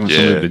stage.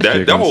 Yeah,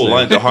 that whole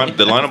line, the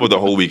lineup of the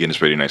whole weekend is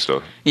pretty nice,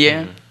 though.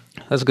 Yeah.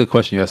 That's a good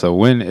question. Yeah, so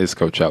when is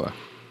Coachella?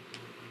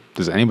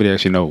 Does anybody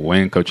actually know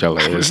when Coachella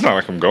is? It's not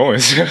like I'm going.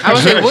 I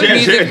was like, what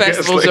music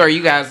festivals are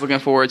you guys looking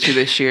forward to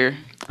this year?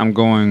 I'm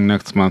going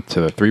next month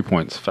to the 3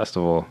 Points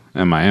Festival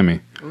in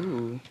Miami.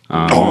 Ooh.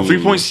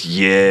 3 Points?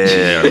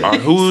 Yeah.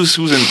 Who's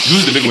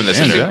the big one that's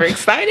in there? Super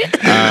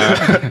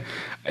excited.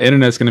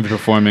 Internet's going to be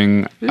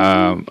performing.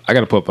 I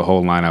got to pull up the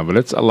whole lineup, but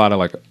it's a lot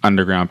of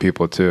underground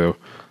people too.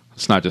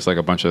 It's not just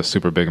a bunch of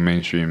super big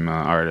mainstream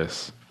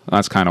artists.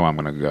 That's kind of why I'm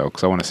going to go,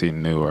 because I want to see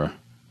newer,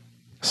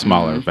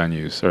 smaller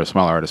venues or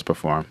smaller artists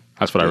perform.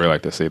 That's what I really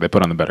like to see. They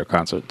put on the better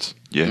concerts.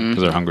 Yeah.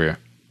 Because they're hungrier.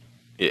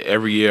 Yeah,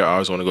 every year I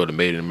always want to go to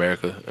Made in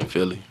America in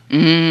Philly.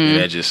 And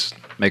that just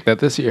Make that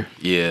this year.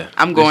 Yeah,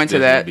 I'm going to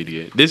that.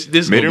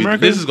 This Made America?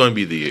 This is going to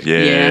be the year.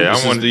 Yeah,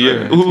 This I want the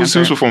year. Who's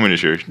performing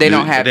this year? They Is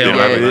don't it- have They it don't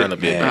have a yet.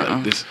 lineup yet. Uh-uh.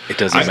 Like, this, It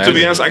doesn't matter. To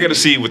be honest, I got to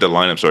see what the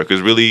lineups are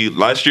because really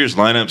last year's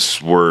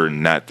lineups were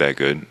not that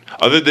good.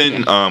 Other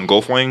than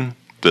Goldwing,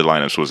 the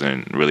lineups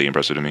wasn't really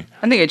impressive to me.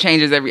 I think it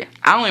changes every.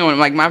 I only want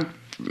like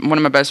one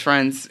of my best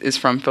friends is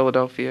from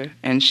Philadelphia,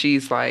 and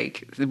she's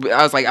like,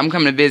 I was like, I'm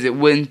coming to visit.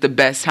 When's the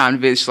best time to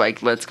visit? She's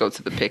like, let's go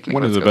to the picnic.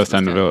 When is Let's the go best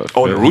time to this visit?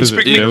 Oh, the Roots Visit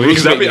picnic? Philly?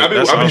 Because I've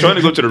been trying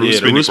to go to the Roots yeah,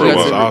 the picnic Roots for a Picnic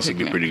while. is while. also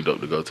get pretty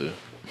dope to go to.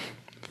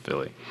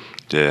 Philly.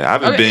 Yeah, I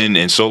haven't Okay. been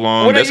in so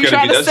long. What are That's you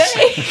gotta trying be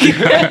to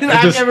say?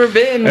 I've never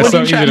been. It's What so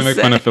are you easy trying to to make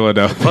say? fun of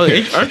Philadelphia. Oh,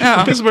 aren't you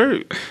from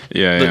Pittsburgh?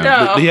 Yeah, yeah.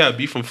 No. They have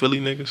beef from Philly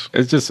niggas.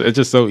 It's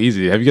just so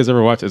easy. Have you guys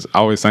ever watched It's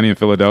Always Sunny in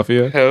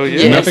Philadelphia? Hell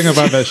yeah. Yes. Nothing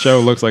about that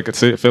show looks like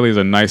Philly is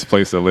a nice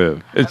place to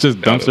live. It's just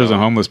dumpsters and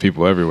homeless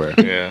people everywhere.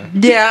 Yeah.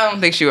 Yeah, I don't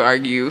think she would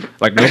argue.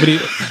 Like nobody,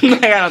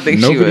 Like, I don't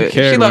think she nobody would.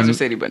 cared She loves when her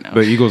city, but no.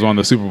 the Eagles won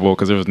the Super Bowl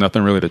because there was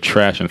nothing really to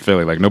trash in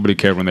Philly. Like nobody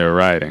cared when they were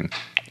rioting.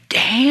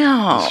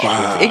 Damn,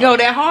 it go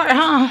that hard,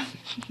 huh?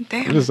 I'm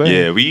Damn. just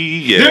saying.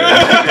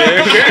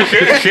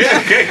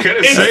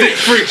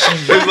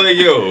 It's like,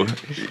 yo,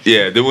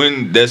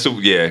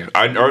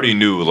 I already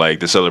knew like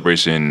the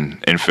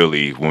celebration in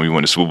Philly when we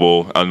won the Super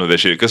Bowl. I know that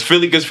shit because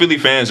Philly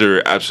fans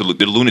are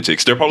they're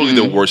lunatics. They're probably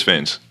the worst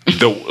fans.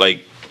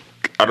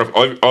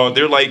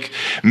 They're like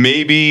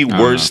maybe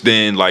worse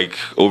than like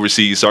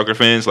overseas soccer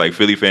fans. Like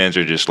Philly fans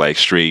are just like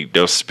straight.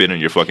 They'll spit on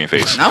your fucking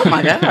face Oh my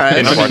in the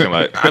god. parking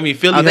lot. I mean,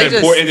 Philly Oh, they has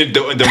just-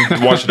 And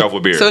then wash it off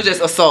with beer. So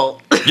just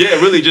assault. Yeah,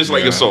 really, just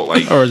like assault.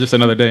 Like Or just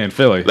another day in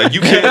Philly. you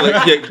can't.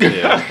 Have you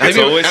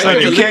It's ever-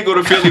 you can't go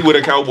to Philly with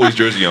a Cowboys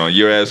jersey on.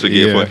 Your ass will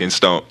get Yeah. fucking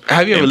stomped.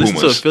 Have you ever in listened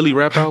to a Pumas. Philly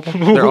rap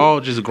album? They're all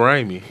just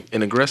grimy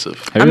and aggressive.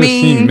 Have you I ever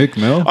mean- seen Mick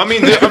Mill?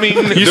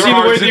 You see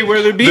the way they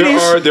wear their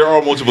beanies? There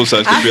are multiple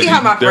sides to I see Philly.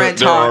 how my friend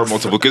there are talks.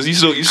 multiple because you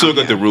still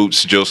got the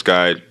Roots, Jill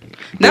Scott,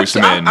 That's, Boyz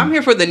II Men. I'm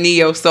here for the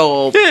neo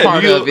soul Yeah,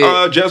 part of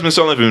it. Jasmine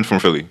Sullivan from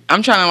Philly.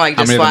 I'm trying to like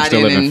How just many of them slide still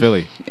in live in and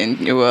Philly?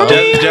 and well,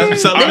 Jasmine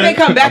Sullivan. They may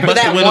come back to Bust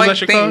the that windows one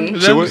at your car? thing.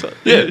 Say what?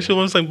 Yeah, she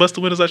wants like bust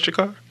the windows at your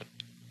car.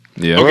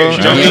 Yeah. Okay, Well,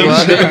 John- Yeah,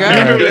 well, there you I go.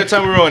 remember that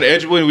time we were on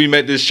Edgewood. We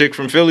met this chick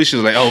from Philly. She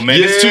was like, "Oh man,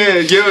 it's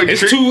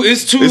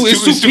too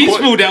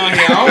peaceful down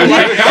here."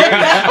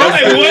 I was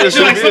like, "What?"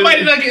 She's like,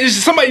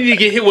 "Somebody need to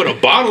get hit with a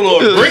bottle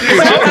or a brick."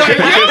 Or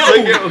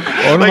something.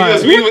 one of my-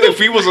 If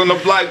we was on the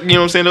block, you know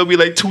what I'm saying, there'll be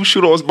like 2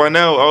 shoot-offs by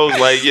now. I was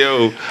like,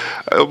 yo,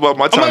 about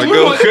my time I'm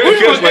to like, go.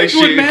 we're on Like,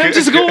 Edgewood, shit. man.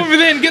 Just go over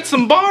there and get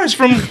some bars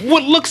from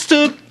what looks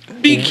to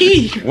be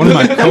key. One of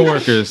my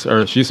coworkers,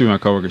 or she used to be my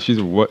coworker,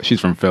 she's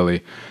from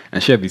Philly,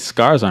 and she had these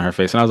scars on her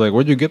face, and I was like,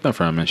 "Where'd you get them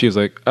from?" And she was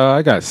like,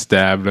 "I got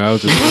stabbed." And I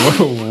was just,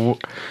 whoa.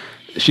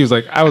 She was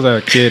like, "I was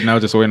a kid, and I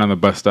was just waiting on the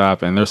bus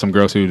stop, and there's some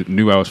girls who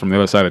knew I was from the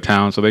other side of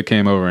town, so they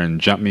came over and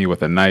jumped me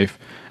with a knife."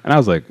 And I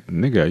was like,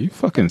 "Nigga, are you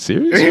fucking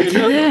serious?"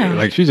 Yeah.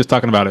 Like she's just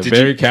talking about it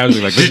very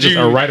casually, like this is just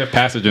a rite of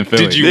passage in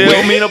Philly. you- Yeah,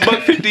 I mean,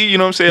 $1.50, you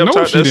know what I'm saying? No, Up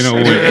top, she didn't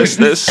win. that's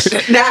Now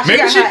she Maybe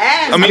got she- her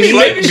ass. I mean, beat.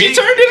 like, Maybe she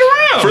turned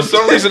it around. for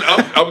some reason,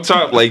 up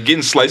top, like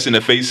getting sliced in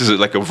the face is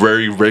like a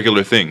very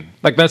regular thing.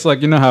 Like that's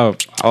like, you know how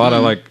a lot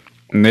of like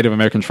Native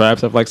American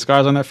tribes have like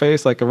scars on their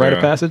face, like a rite of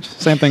Yeah. passage.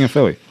 Same thing in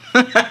Philly.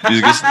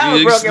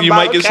 Broken You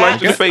might get bottle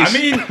sliced in the face. I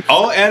mean,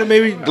 all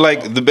anime,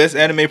 like the best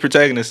anime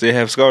protagonists, they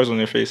have scars on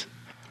their face.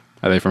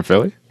 Are they from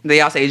Philly? They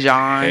all say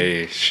John.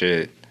 Hey,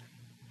 shit.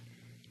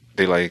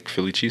 They like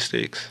Philly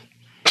cheesesteaks.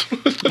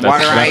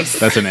 Water ice.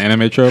 That's an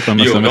anime trope. I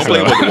must Yo, have don't missed play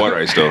that about one. the water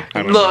ice though.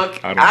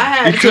 Look, I don't I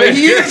had to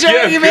use your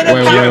argument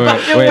Wait, about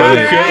fucking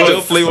water ice.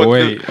 Don't play with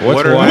Wait, what's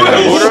Water- water?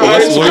 Water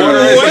ice. Water Water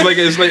ice.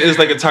 ice is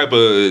like a type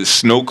of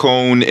snow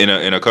cone in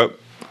a cup.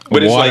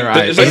 But it's Water like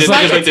ice. the It's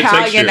like the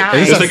Italian texture.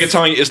 ice. It's like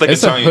Italian. It's like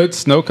It's a Italian. hood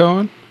snow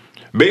cone.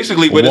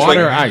 Basically, but it's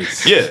Water like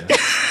ice. Yeah.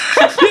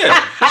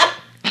 Yeah.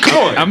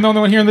 Come on. I'm the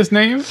only one hearing this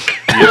name.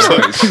 No.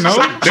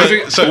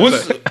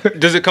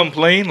 Does it come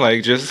plain?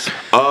 Like just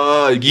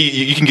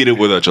You can get it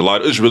with a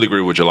gelato. It's really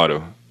great with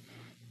gelato.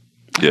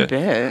 Yeah,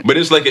 bet. but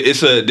it's like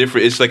it's a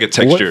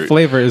texture. What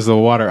flavor is the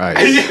water ice?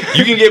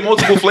 You can get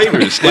multiple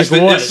flavors. Like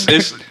what?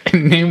 It's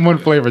Name one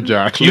flavor,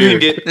 Josh. you can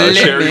get a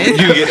cherry. Lemon. You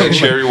can get a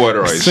cherry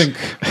water ice.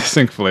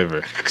 Sink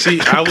flavor.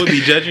 See, I would be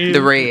judging you.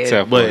 The red.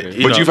 tap But water.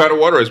 you But know, you've had a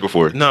water ice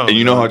before, no, and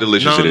you know how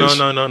delicious it is.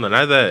 No,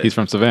 not that. He's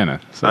from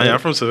Savannah. So I'm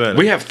from Savannah.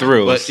 We have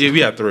thrills. but yeah, we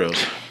have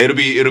thrills. It'll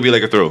be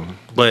like a thrill.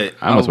 But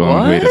I almost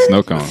want What? to eat a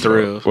snow cone.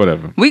 Thrills.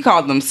 Whatever. We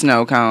called them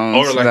snow cones.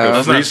 Or like though. a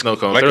that's not freeze- snow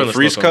cone. like a Thrill is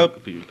freeze snow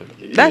cup? cone.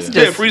 That's Yeah.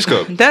 just Yeah, freeze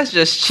cup. That's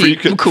just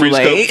cheap Freeze Kool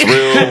Aid. cup,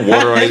 thrill,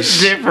 water It's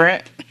ice.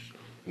 different.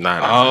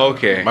 Nah. Oh,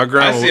 okay. My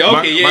grandma. I see.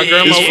 Okay, my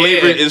grandma.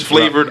 It's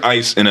flavored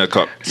ice in a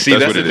cup. See,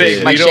 that's what the it thing.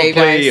 is. Like We don't shaved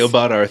play ice.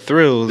 about our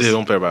thrills. They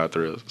don't play about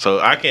thrills, so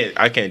I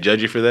can't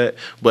judge you for that.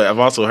 But I've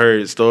also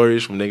heard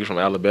stories from niggas from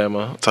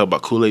Alabama talk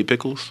about Kool-Aid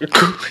pickles. All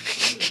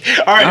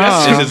right,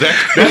 Oh.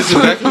 That's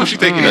exactly what she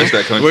thinking. That's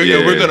that country. We're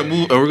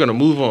yeah. gonna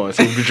move on.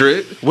 So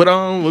Madrid, what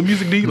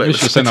music do you like? We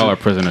should send all our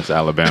prisoners to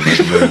Alabama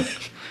to live.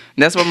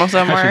 That's what most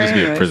of them That are. should just be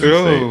a anyways. prison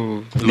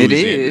Oh, It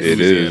is. it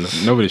is.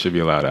 state. Nobody should be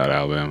allowed out of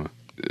Alabama.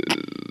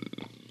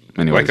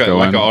 Anyways,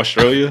 like a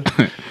Australia,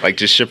 like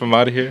just ship them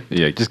out of here.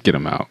 Yeah, just get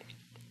them out.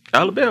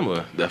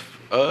 Alabama,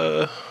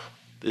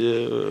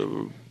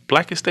 the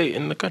blackest state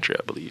in the country,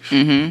 I believe.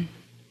 Mm-hmm.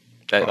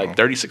 At like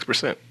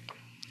 36%.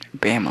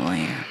 Bama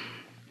land.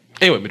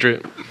 Anyway,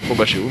 Madrid, what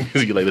about you?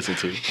 What you like listen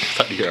to?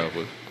 Start the year off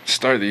with.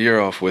 Start the year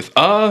off with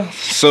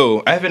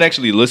so I haven't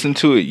actually listened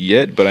to it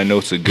yet, but I know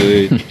it's a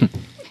good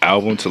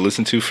album to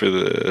listen to for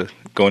the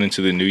going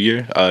into the new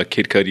year.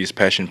 Kid Cudi's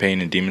Passion, Pain,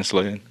 and Demon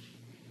Slaying.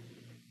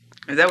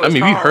 Is that what I it's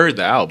mean, we called? heard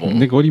the album.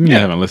 Nick, what do you mean I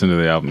haven't listened to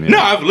the album yet? No,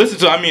 I've listened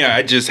to it. I mean,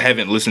 I just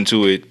haven't listened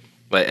to it.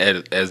 Like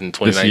as in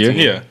This year? 2019.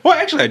 Yeah. Well,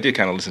 actually, I did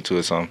kind of listen to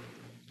it some.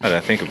 Now that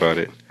I think about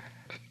it.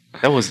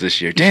 That was this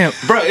year. Damn,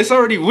 bro,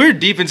 we're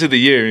deep into the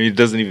year and it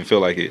doesn't even feel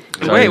like it.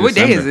 Wait, what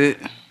day is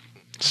December. it?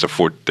 It's the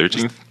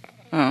 13th.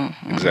 Oh,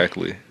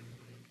 Exactly.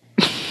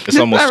 It's it's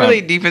almost not time. really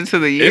deep into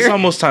the year. It's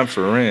almost time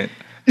for rent.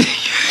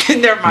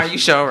 Never mind, you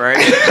show right.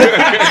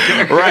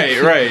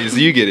 right. So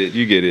you get it.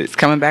 It's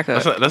coming back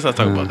up. Let's not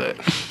talk about that.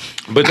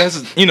 But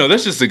that's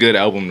just a good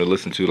album to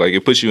listen to. Like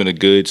it puts you in a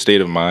good state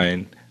of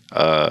mind.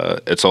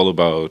 It's all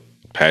about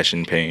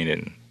passion, pain,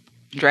 and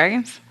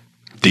Dragons?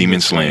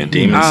 Demon Slaying.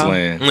 demon Oh.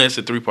 slaying. It's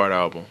a 3-part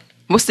album.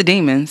 What's the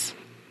demons?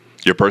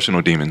 Your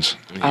personal demons.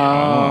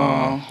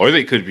 Oh. Or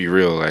they could be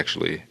real,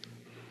 actually.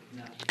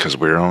 Because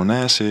we're on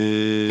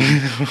acid.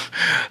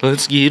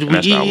 Let's get And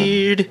that's the album.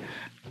 weird.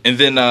 And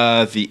then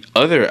the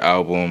other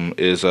album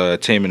is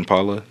Tame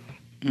Impala,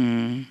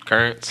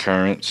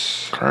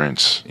 Currents.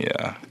 Currents.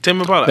 Yeah. Tim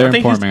Impala. They're I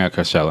think he's, performing at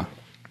Coachella.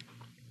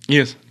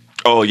 Yes.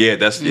 Oh, yeah.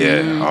 That's, yeah.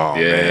 Oh,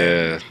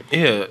 man. Yeah.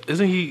 yeah,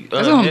 isn't he?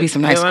 There's gonna be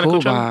some nice headlining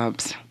cool Coachella?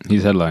 vibes.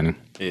 He's headlining.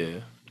 Yeah.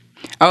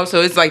 Oh,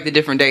 so it's like the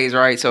different days,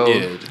 right? So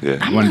Yeah. Yeah.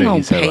 I'm One not day gonna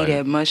he's pay headlining.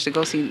 that much to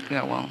go see.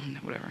 Yeah, well,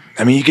 whatever.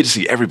 I mean, you get to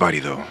see everybody,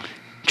 though.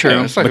 True.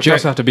 Yeah, it's like But a you pack-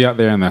 also have to be out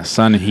there in the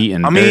sun, heat,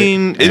 and I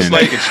mean, dirt, it's and-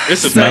 like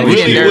it's a Smelly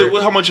package. and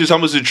dirt. how much is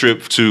the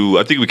trip to?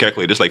 I think we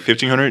calculated it's like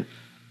 $1,500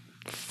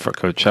 for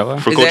Coachella.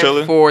 for Is Coachella.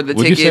 that for the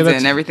Would you say tickets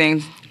that's- and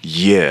everything?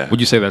 Yeah,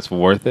 Would you say that's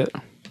worth it?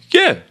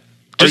 yeah.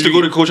 Just Are to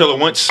you- go to Coachella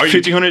once, Are you-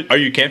 $1,500. Are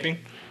you camping?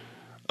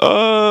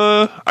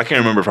 I can't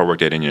remember if I worked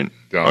that in yet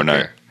or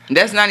not.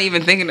 That's not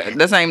even thinking.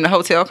 That's not even the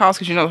hotel cost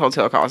because you know the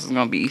hotel cost is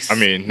gonna be. I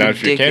mean, not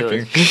if you're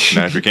ridiculous. camping.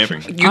 Not if you're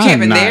camping. You I am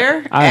camping not-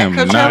 there? I at am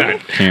Coachella?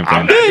 not camping.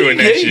 I'm not doing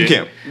that Yeah, shit. you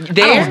camp.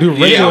 There? I don't do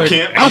Yeah, regular. I'll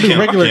camp. I'll do I'll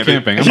regular camp it.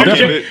 camping. I'll I'm camp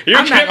definitely- it.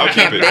 I'm not I'll gonna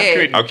camp it.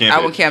 there. I'll camp I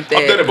it. will camp I've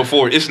there. done it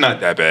before. It's not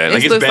that bad. Like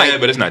It it's looks bad, like-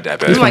 but it's not that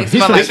bad. It's like He's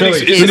smell from like Philly.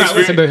 it's He's an not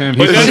listening to him.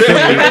 But He's from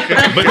Philly.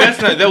 but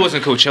that's not. That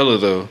wasn't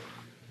Coachella though.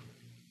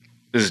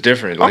 This is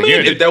different. I Like, mean, you're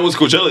in if that was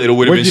Coachella, it would have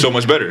Where'd been you- so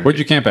much better. Where'd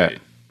you camp at?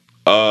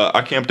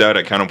 I camped out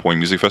at Counterpoint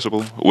Music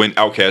Festival when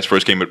Outkast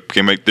first came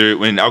back there.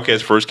 When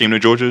Outkast first came to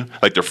Georgia,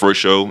 like their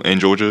first show in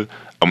Georgia,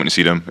 I went to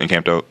see them and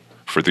camped out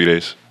for 3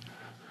 days.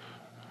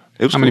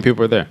 It was How many people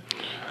were there?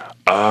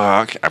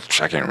 I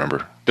can't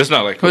remember. that's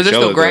not like Coachella. Was there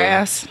still though.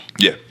 grass?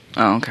 Yeah,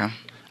 Oh, okay. I feel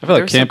like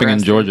There's some camping in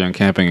grass Georgia and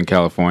camping in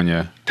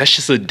California, That's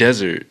just a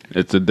desert.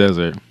 it's a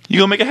desert. you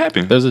gonna make it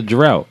happen. There's a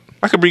drought.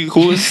 I could bring you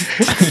coolers.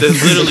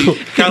 There's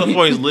literally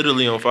California's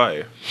literally on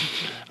fire.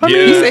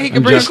 Yeah. He said he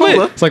could bring a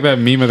cooler. It's like that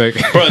meme of that.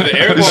 Bro, the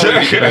air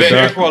quality. The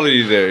air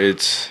quality there.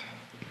 It's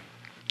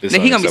He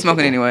gonna be unacceptable.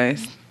 smoking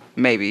anyways.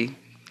 Maybe.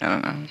 I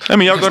don't know. I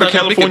mean, y'all go to not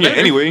gonna make it California better.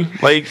 anyway.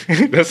 Like,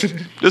 That's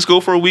just go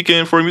for a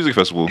weekend for a music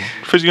festival.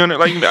 $1,500.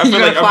 Like, I feel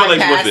like it's fly worth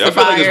past it. the I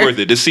feel like it's fire. worth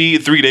it to see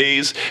 3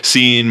 days,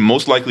 seeing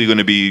most likely going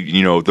to be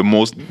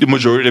the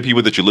majority of the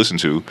people that you listen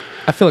to.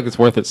 I feel like it's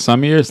worth it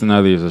some years, and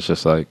other years it's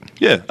just like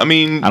Yeah, I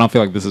mean, I don't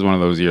feel like this is one of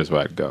those years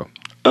where I'd go.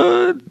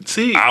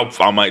 See,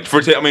 I might for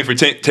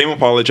Tame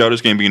Impala,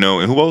 Childish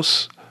Gambino, and who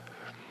else?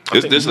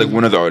 There's like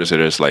one other artist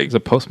that is like Is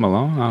it Post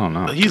Malone? I don't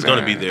know. he's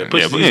gonna be there.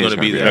 Push Yeah, C's but he's gonna be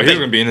gonna be there. No, I he's think,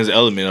 gonna be in his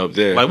element up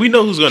there. like we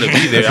know who's gonna be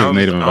there. That's his I don't,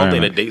 native I don't think the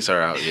environment. dates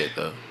are out yet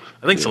though.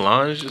 I think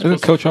Solange is Isn't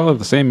supposed to- Coachella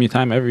the same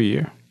time every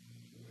year?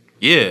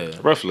 Yeah,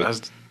 Roughly.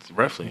 That's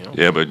roughly. You know?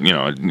 yeah, but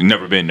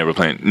never been, never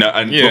planned. No,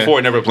 Yeah. Before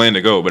I never planned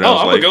to go, but I oh,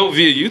 was I like, would go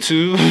via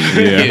YouTube.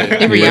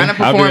 If Rihanna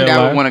performed,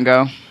 I would want to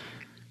go.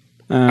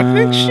 I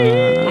think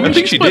I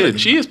think she did.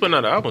 She is putting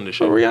out an album this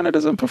year. Rihanna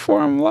doesn't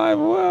perform live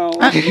well.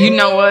 You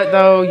know what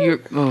though? You're.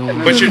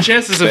 Oh. But your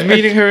chances of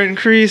meeting her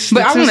increase.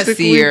 But I want to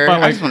see her.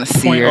 I just want to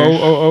see her.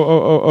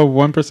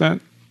 0.00001%.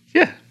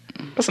 Yeah,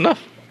 that's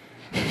enough.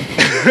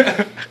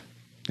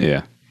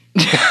 Yeah.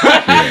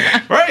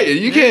 Right?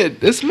 You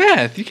can't. It's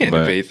math. You can't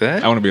But debate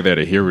that. I want to be there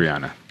to hear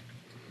Rihanna.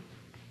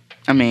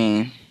 I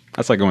mean,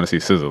 That's like going to see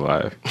SZA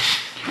live.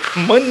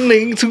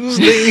 Monday,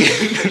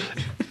 Tuesday.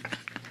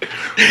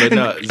 But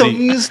no,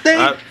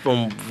 Thursday.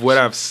 from what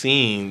I've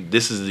seen,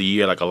 this is the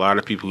year like a lot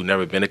of people who've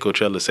never been to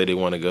Coachella say they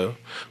want to go.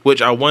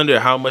 Which I wonder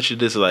how much of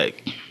this is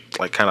like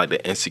kind of like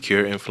the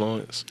Insecure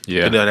influence.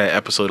 Yeah. You know that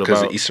episode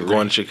 'Cause about of Issa going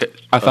Rae. to Chicago.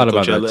 I thought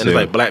about that And too. it's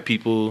like black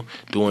people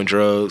doing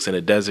drugs in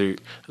the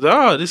desert. I was like,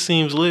 oh, this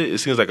seems lit. It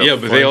seems like a Yeah,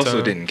 but fun they also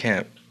time. didn't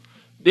camp.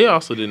 They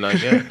also did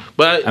not, yeah.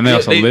 But And they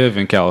also live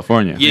in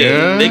California.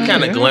 Yeah, they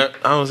kind of Yeah.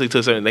 I don't say to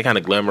a certain. They kind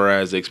of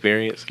glamorize the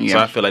experience. So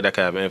Yeah. I feel like that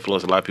kind of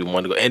influence a lot of people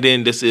want to go. And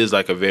then this is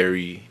like a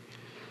very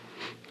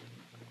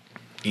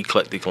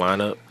eclectic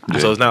lineup. Yeah.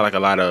 So it's not like a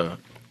lot of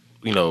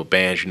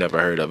bands you never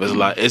heard of. It's a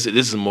lot. This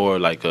is more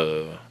like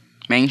a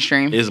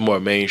mainstream. It's more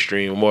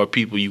mainstream. More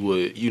people you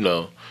would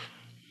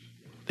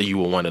that you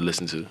would want to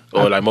listen to,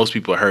 or like most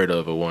people heard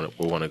of or would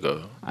want to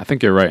go. I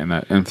think you're right in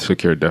that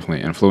Insecure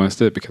definitely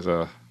influenced it because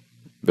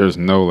there's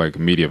no like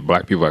media of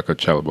black people at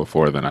Coachella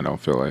before then. I don't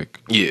feel like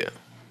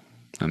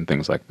and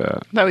things like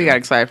that. But we got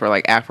excited for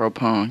like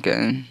Afropunk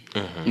and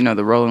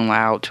the Rolling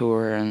Loud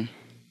tour and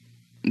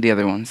the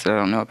other ones that I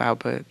don't know about,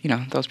 but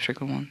those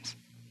particular ones.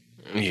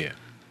 Yeah.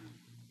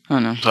 I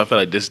don't know. So I feel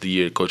like this is the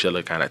year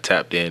Coachella kind of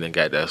tapped in and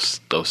got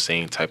those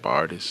same type of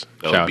artists.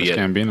 Childish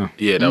Gambino.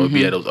 Yeah, that would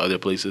be at those other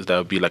places. That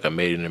would be like a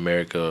Made in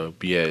America.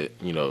 Be at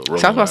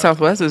South by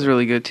Southwest is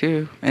really good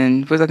too,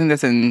 and I think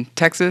that's in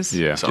Texas.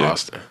 Yeah, it's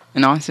Austin.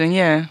 In Austin,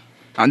 yeah.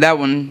 On that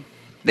one,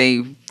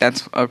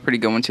 that's a pretty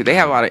good one too. They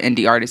have a lot of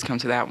indie artists come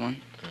to that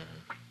one.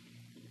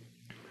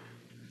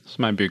 This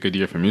might be a good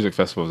year for music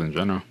festivals in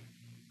general.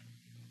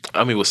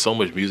 I mean, with so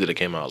much music that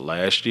came out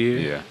last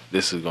year,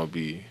 this is gonna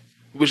be.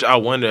 Which I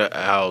wonder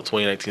how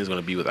 2019 is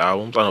going to be with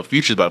albums. I know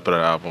Future's about to put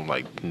out an album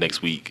like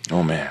next week.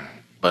 Oh man!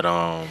 But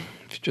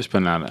Future's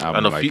putting out an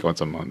album like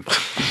once a month.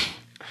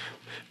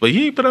 But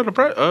he put out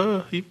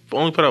he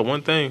only put out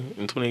one thing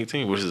in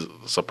 2018, which is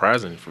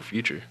surprising for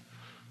Future.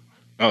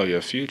 Oh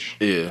yeah, Future.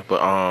 Yeah,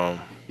 but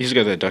he's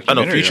got that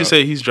documentary. I know Future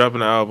said he's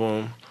dropping an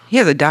album. He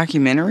has a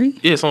documentary.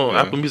 Yeah, it's on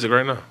Apple Music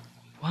right now.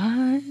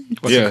 What?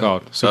 What's it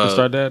called?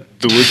 Superstar Dad?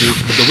 The Wizard.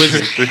 The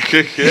Wizard.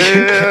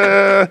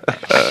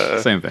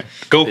 Same thing.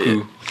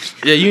 Goku.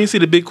 Yeah, you didn't see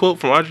the big quote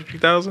from Andre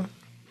 3000?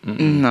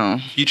 No.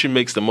 Future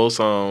makes the most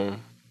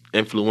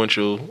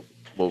influential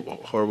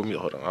horrible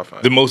music. Hold on, I'll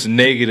find the most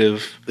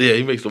negative. Yeah,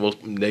 he makes the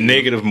most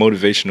negative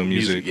motivational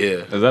music.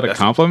 Yeah. Is that a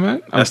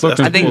compliment? I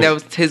think that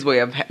was his way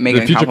of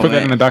making a compliment. Did Future put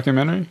that in the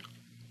documentary?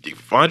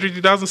 Andre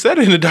 3000 said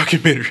it in the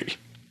documentary.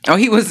 Oh,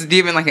 he was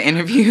giving like an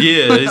interview?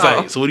 Yeah, he's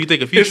like, so what do you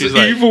think of Future? It's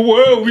an evil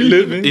world we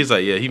live in. He's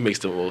like, yeah, he makes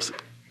the most.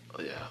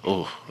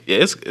 Yeah,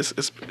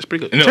 it's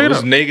pretty good. No, it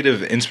was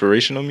negative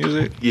inspirational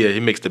music. Yeah,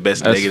 he makes the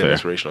best negative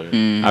inspirational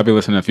music. I'll be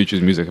listening to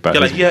Future's music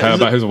about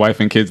his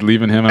wife and kids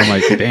leaving him. I'm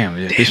like, damn,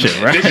 this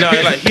shit right. No,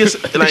 this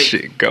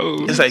shit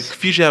goes. It's like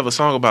Future have a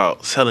song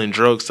about selling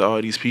drugs to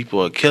all these people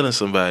or killing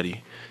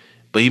somebody.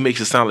 But he makes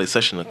it sound like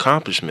such an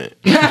accomplishment,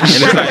 and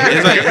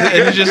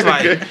it's just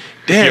like,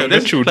 damn.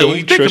 That's true. Like, when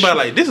you think about it,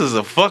 like this is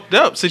a fucked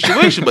up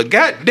situation, but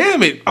god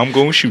damn it, I'm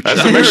going to shoot.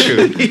 That's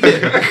America.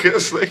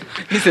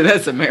 He said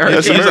that's America.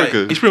 That's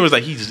America. He's pretty much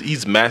like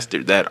he's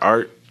mastered that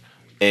art,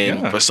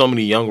 and for so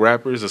many young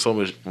rappers and so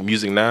much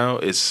music now,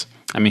 it's.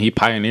 I mean, he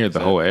pioneered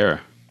the whole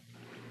era.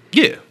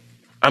 Yeah.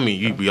 I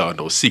mean, we all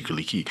know it's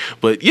secretly key,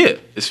 but yeah,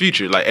 it's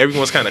Future. Like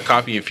everyone's kind of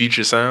copying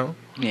Future sound.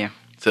 Yeah.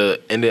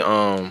 And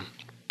then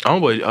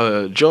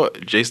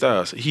Jay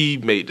Styles, he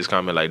made this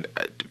comment like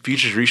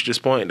Future's reached this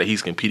point that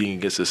he's competing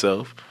against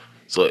himself.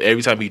 So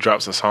every time he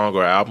drops a song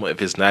or album, if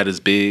it's not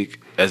as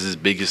big as his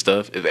biggest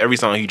stuff, if every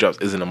song he drops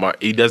isn't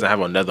he doesn't have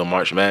another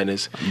March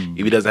Madness,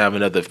 if he doesn't have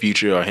another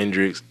Future or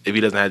Hendrix, if he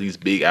doesn't have these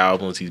big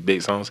albums, these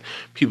big songs,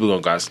 people are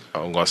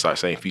gonna start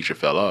saying Future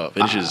fell off.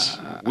 And it's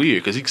just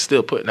weird because he's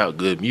still putting out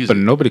good music.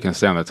 But nobody can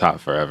stay on the top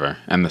forever,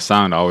 and the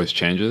sound always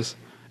changes.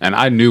 And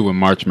I knew when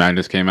March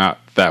Madness came out,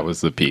 that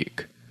was the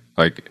peak.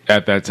 Like,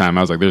 at that time,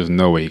 I was like, there's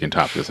no way he can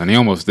top this. And he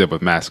almost did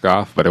with Mask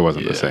Off, but it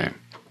wasn't the same.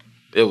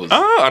 It was.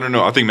 I don't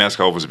know. I think Mask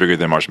Off was bigger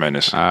than March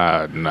Madness.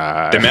 Nah.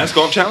 The Mask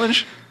Off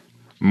challenge?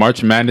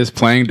 March Madness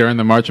playing during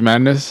the March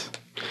Madness?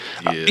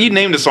 Yeah. He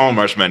named the song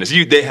March Madness.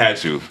 They had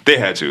to.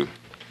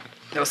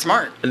 That was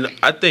smart. And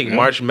I think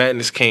March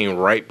Madness came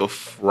right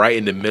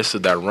in the midst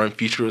of that run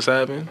Future was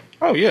having.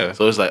 Oh yeah.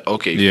 So it's like,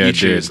 okay,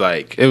 Future is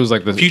like it was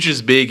like the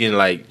Future's big and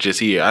like just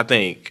here. I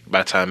think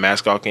by the time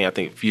Mask Off came, I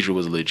think Future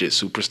was a legit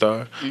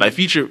superstar. Like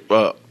Future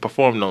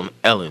performed on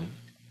Ellen.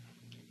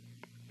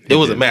 It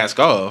was a Mask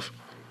Off.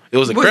 It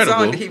was incredible.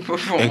 What song did he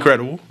perform?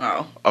 Incredible.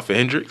 Oh. Off of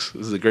Hendrix.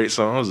 This is a great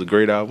song. This is a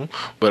great album.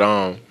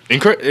 But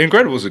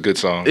Incredible is a good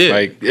song. Yeah.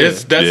 Like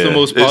that's the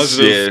most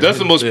positive. That's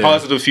the most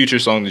positive Future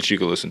song that you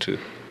could listen to.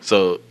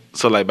 So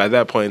like by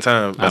that point in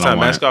time, by the time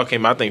Mask Off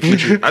came out,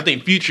 I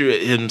think Future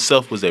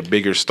himself was a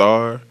bigger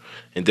star,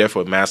 and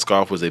therefore Mask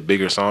Off was a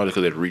bigger song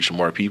because it reached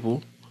more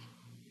people.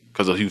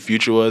 Because of who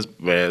Future was,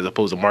 as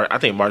opposed to March. I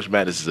think March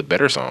Madness is a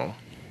better song.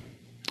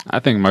 I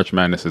think March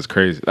Madness is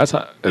crazy. That's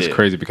how it's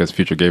crazy because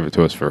Future gave it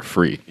to us for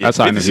free. That's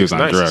how I knew he was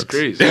on drugs.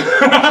 Crazy.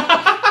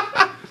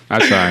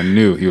 That's how I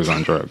knew he was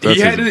on drugs. That's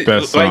his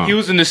best song. Like he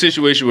was in a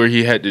situation where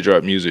he had to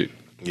drop music.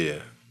 Yeah.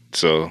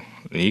 So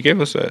he gave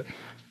us that.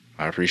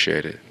 I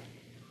appreciate it.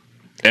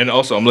 And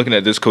also, I'm looking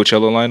at this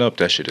Coachella lineup.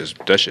 That shit's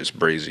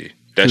brazy.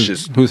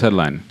 Who's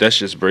headlining? That's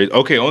just brazy.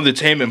 Okay, on the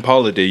Tame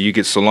Impala day, you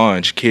get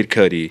Solange, Kid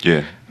Cudi.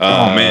 Yeah.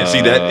 Oh man,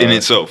 see that in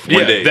itself.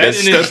 One day.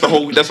 That's the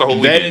whole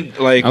weekend.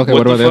 Like, okay,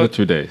 what about the other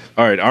 2 days?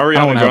 All right,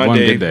 Ariana Grande. One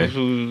good day.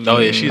 Oh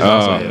yeah, she's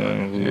also.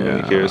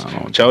 Who cares?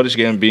 Childish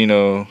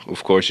Gambino.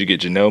 Of course, you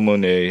get Janelle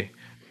Monáe,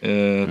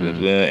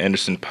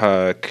 Anderson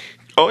 .Paak.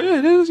 Oh yeah,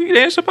 it is.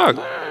 Anderson .Paak.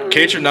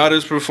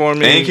 Kaytranada's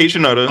performing. And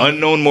Kaytranada.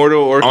 Unknown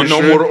Mortal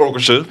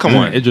Orchestra. Come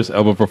on. Idris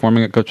Elba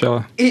performing at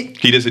Coachella.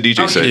 He does a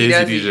DJ set. He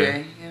does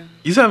DJ.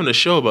 He's having a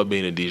show about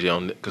being a DJ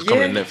on because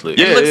coming to Netflix.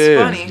 Yeah, it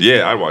looks funny.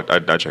 Yeah,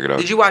 I'd check it out.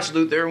 Did you watch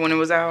Luther when it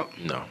was out?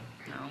 No.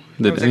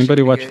 Did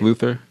anybody watch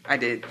Luther? I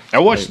did. I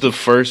watched the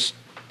first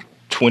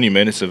 20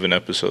 minutes of an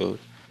episode.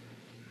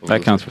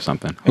 That counts for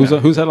something. Who's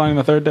headlining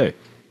the third day?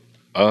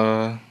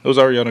 It was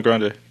Ariana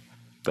Grande.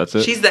 That's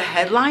it. She's the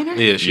headliner?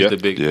 Yeah, she's the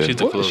big. Yeah. She's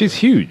the closer. She's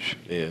huge.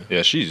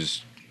 Yeah,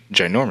 she's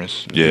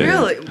ginormous. Yeah.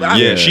 Really? Wow.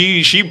 Yeah,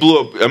 she blew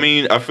up. I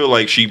mean, I feel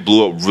like she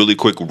blew up really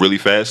quick, really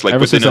fast. Like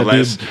Ever within since the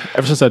last.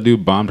 ever since that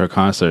dude bombed her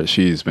concert,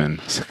 she's been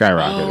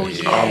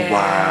skyrocketing. Oh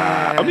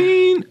wow! I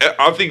mean,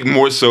 I think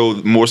more so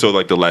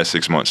like the last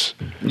 6 months.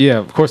 Yeah,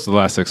 of course the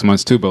last 6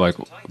 months too, but like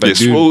that Yeah,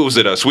 dude, what was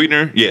it?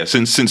 Sweetener? Yeah,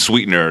 since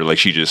Sweetener, like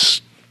she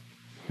just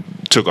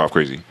took off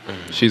crazy.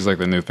 she's like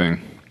the new thing.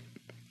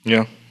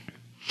 Yeah.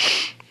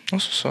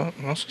 That's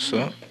what's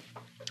up.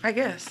 I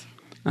guess.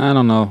 I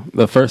don't know.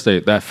 That first day,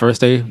 that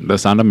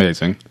sounded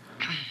amazing,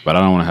 but I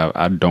don't want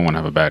to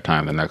have a bad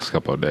time the next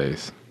couple of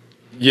days.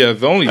 Yeah,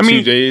 the only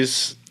 2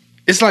 days.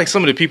 It's like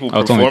some of the people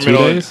Oh, it's only performing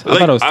 2 on. days? I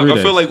thought it was 3 days.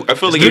 I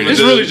feel like It's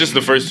really just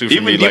the first two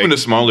for me. even Like, the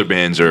smaller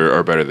bands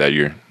are better that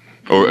year,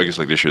 or I guess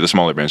like this year, the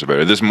smaller bands are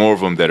better. There's more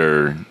of them that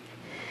are.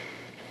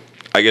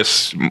 I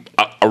guess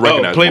I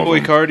recognize Playboy more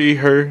of them. Cardi,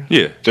 her.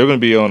 Yeah. They're going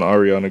to be on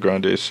Ariana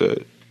Grande's set.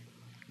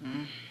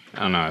 I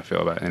don't know how I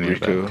feel about any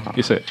Rico. of that.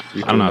 You said I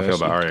don't know how I feel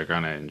about Ariana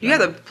Grande. in You have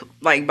general. to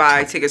like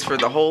buy tickets for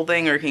the whole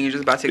thing, or can you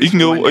just buy tickets? You can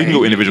for go. one You can day?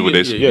 go individual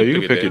days. Yeah, you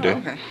can pick your Oh,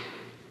 day. okay.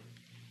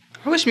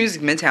 I wish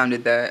Music Midtown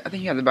did that. I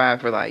think you have to buy it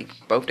for like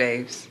both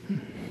days.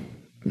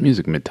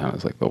 Music Midtown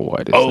is like the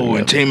whitest. Oh, thing and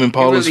ever. Tame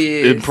Impala's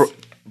really is.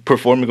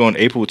 performing on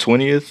April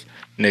 20th.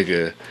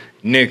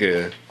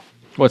 Nigga.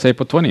 What's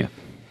April 20th?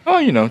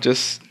 Oh,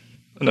 just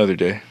another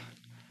day.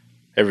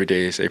 Every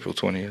day is April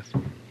 20th.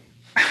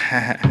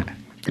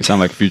 You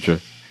sound like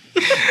Future.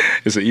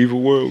 It's an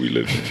evil world we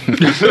live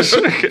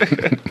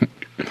in.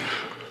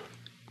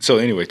 So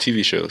anyway,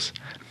 TV shows.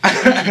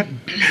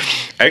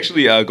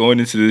 Actually, going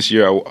into this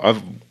year,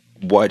 I've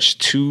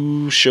watched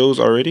 2 shows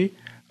already.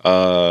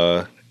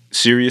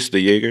 Sirius the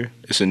Jaeger.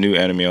 It's a new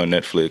anime on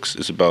Netflix.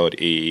 It's about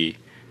he's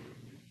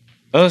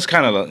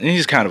kind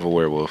of a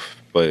werewolf,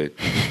 but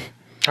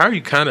How are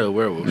you kind of a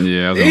werewolf?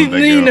 Yeah, I was he going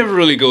with that girl. never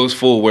really goes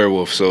full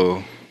werewolf.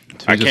 So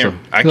I just can't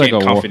he's like a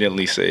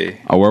confidently say.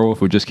 A werewolf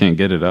who just can't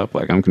get it up.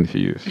 Like I'm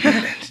confused.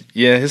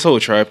 Yeah, his whole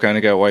tribe kind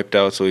of got wiped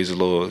out, so he's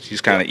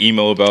kind of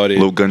emo about it. A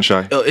little gun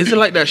shy. Is it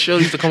like that show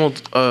used to come on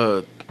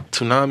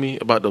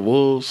Toonami about the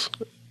wolves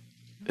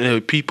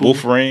and people?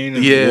 Wolf Rain.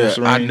 and Yeah, Wolf's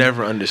I Rain.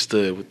 never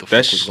understood what the fuck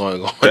was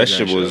going on.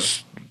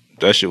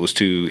 That shit was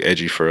too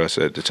edgy for us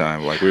at the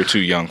time. Like we were too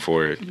young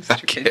for it.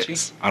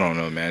 I don't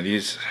know, man.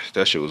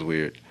 That shit was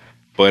weird.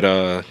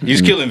 But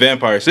he's killing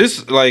vampires.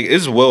 It's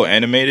well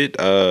animated.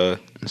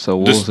 So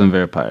wolves and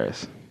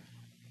vampires.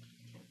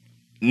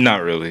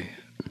 Not really.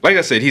 Like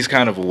I said, he's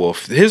kind of a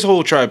wolf. His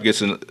whole tribe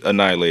gets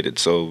annihilated,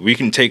 so we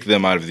can take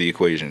them out of the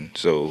equation.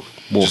 So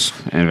Wolves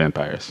and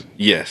vampires.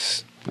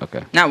 yes,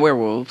 Okay. Not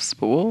werewolves,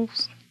 but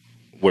wolves.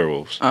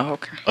 werewolves. Oh,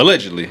 okay.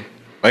 Allegedly.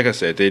 Like I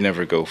said, they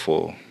never go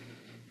full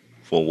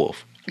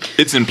wolf.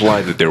 It's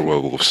implied that they're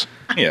werewolves.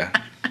 Yeah.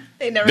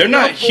 They're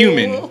not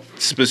human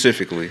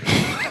specifically.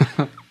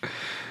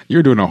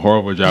 You're doing a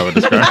horrible job of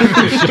describing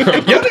this show.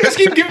 Y'all niggas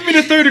keep giving me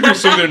the third degree,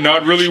 so they're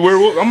not really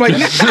werewolves. I'm like,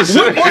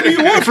 what more do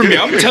you want from me?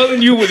 I'm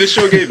telling you what this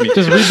show gave me.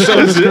 Just read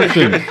the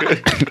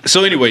description.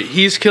 So anyway,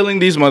 he's killing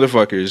these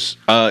motherfuckers.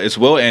 It's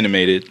well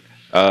animated.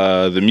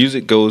 The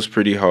music goes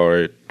pretty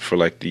hard for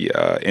like the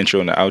intro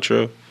and the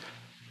outro.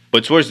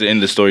 But towards the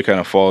end, the story kind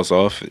of falls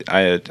off.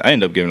 I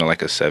end up giving it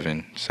like a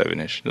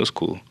 7-ish. It was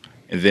cool.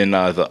 And then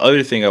the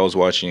other thing I was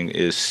watching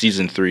is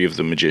season 3 of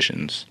The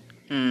Magicians.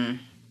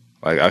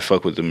 Like I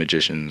fuck with The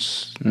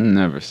Magicians.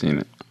 Never seen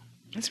it.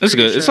 It's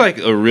good. It's like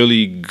a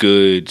really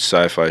good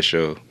sci-fi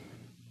show.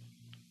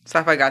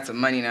 Sci-fi got some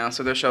money now,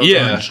 so their shows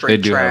Yeah, are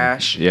straight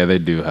trash. They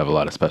do have a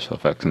lot of special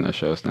effects in their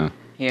shows now.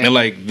 Yeah. And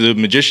like The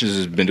Magicians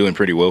has been doing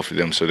pretty well for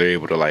them, so they're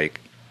able to like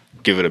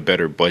give it a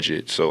better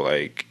budget. So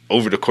like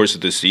over the course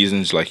of the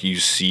seasons, like you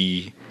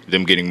see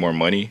them getting more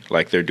money.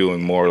 Like they're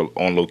doing more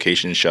on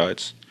location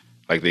shots.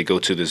 Like they go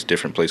to this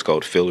different place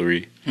called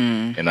Fillory,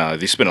 and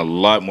they spend a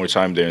lot more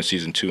time there in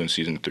season 2 and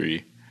season 3.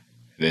 And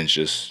then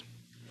it's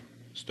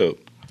dope.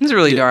 It's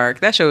really dark.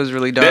 That show is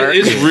really dark.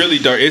 It's really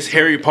dark. It's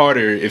Harry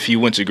Potter if he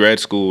went to grad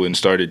school and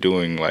started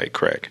doing like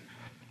crack.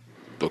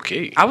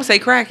 Okay. I would say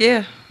crack,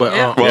 yeah. But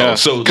Yeah. Well, Yeah.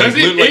 so like, 'Cause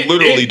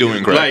literally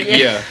doing crack. Like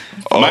yeah.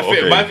 Oh, My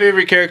okay.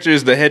 favorite character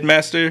is the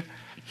headmaster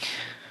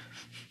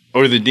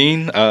or the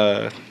dean.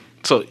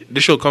 So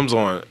this show comes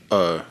on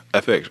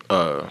FX,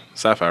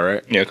 Sci-Fi,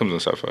 right? Yeah, it comes on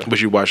Sci-Fi. But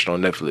you watched it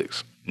on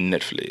Netflix.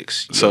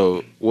 Netflix.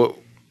 So what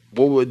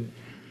would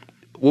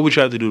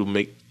you have to do to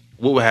make?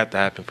 What would have to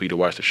happen for you to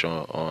watch the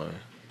show on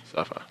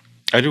Sci-Fi?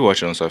 I do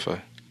watch it on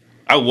Sci-Fi.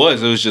 It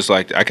was just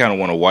like I kind of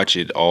want to watch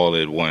it all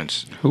at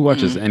once. Who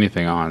watches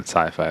anything on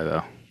sci-fi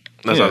though?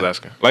 That's what I was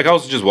asking. Like I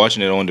was just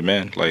watching it on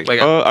demand. Like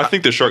I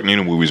think the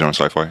Sharknado movies are on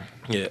Sci-Fi,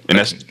 yeah, and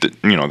that's the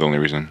only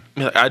reson.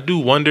 I do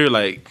wonder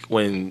like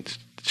when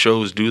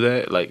shows do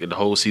that, like the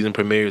whole season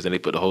premieres and they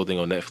put the whole thing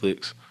on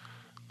Netflix.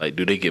 Like,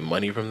 do they get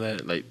money from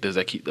that? Like, does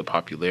that keep the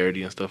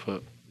popularity and stuff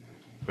up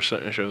for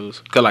certain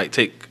shows? Cause like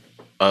take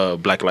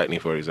Black Lightning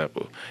for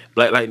example.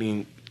 Black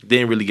Lightning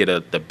didn't really get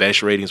the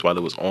best ratings while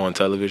it was on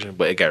television,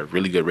 but it got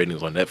really good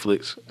ratings on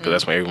Netflix because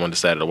that's when everyone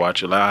decided to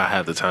watch it. Like, I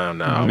have the time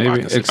now. Maybe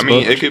I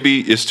mean, it could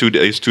be it's two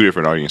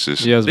different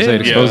audiences. Yeah, I was gonna say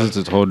it exposes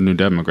it to a whole new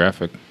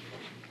demographic.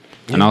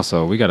 And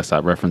also, we got to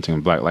stop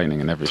referencing Black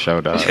Lightning in every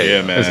show, dog.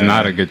 Yeah, man. It's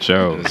not a good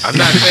show. I'm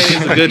not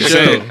saying it's a good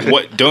show.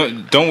 What?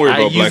 Don't worry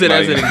about Black Lightning. I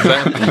use it as an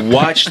example.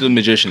 Watch The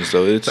Magicians,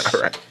 though. It's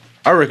all right.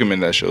 I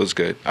recommend that show. It's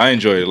good. I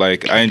enjoy it.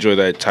 Like, I enjoy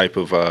that type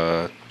of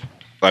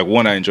I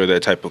enjoy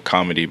that type of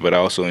comedy, but I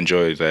also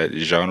enjoy that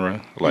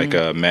genre, like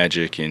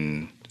magic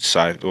and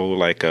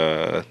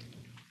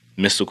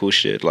mystical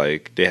shit.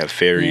 Like, they have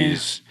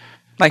fairies,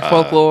 like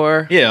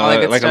folklore. Yeah,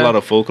 like a lot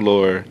of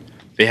folklore.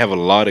 They have a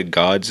lot of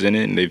gods in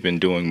it, and they've been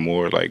doing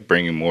more, like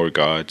bringing more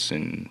gods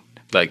and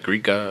like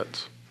Greek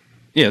gods.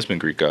 Yeah, it's been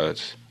Greek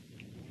gods.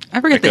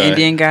 I forget the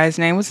Indian guy's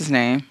name. What's his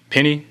name?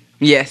 Penny.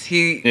 Yes,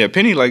 he. Yeah,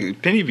 Penny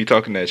be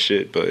talking that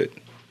shit, but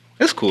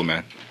it's cool,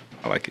 man.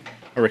 I like it.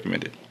 I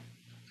recommend it.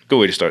 Good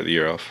way to start the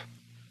year off.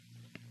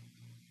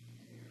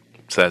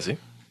 Sassy.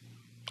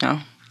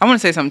 Oh. I want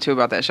to say something too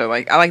about that show.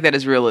 Like, I like that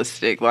it's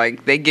realistic.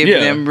 Like, they give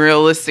them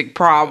realistic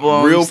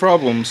problems. Real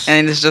problems.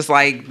 And it's just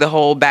like the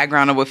whole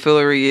background of what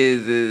Fillory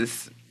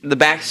is the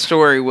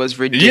backstory was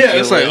ridiculous. Yeah,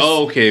 it's like,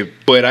 oh, okay,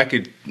 but I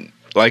could,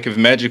 like, if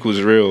magic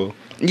was real.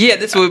 Yeah,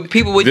 this would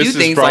people would do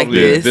things like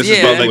this. This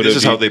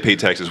is how they pay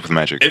taxes with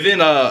magic. And then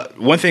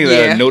one thing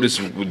that I noticed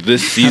with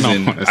this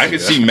season, I could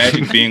see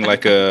magic being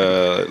like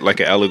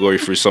an allegory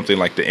for something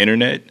like the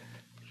internet.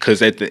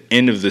 Because at the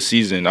end of the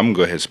season, I'm going to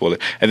go ahead and spoil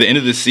it. At the end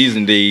of the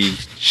season, they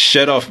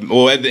shut off,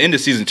 at the end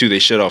of season 2, they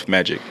shut off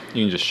magic.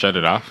 You can just shut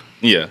it off?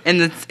 Yeah.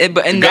 And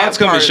God's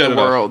come to shut it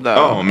off. Though.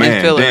 Oh,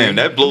 man. Damn,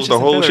 that blows the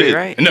whole shit.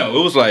 Right? No,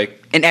 it was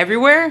like. And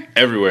everywhere?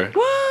 Everywhere.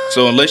 What?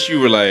 So unless you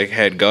were like,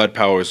 had God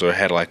powers or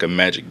had like a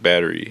magic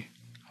battery.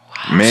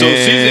 Man. So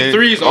season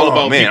 3 is all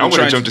about people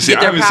trying to jump to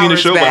I haven't seen the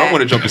show, but I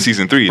want to jump to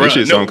season 3. This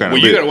shit sound kind of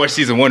you gotta watch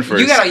season 1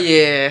 first. You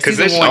gotta,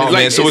 season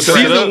 1. So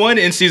season 1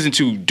 and season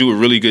 2 do a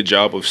really good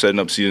job of setting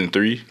up season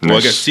 3. Well,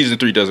 I guess season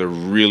 3 does a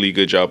really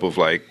good job of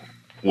like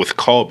with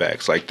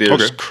callbacks. Like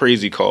there's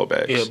crazy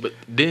callbacks. Yeah, but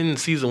then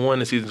season 1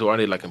 and season 2 are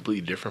they like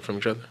completely different from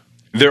each other?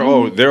 They're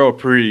all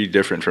pretty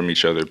different from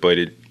each other, but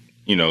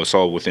it's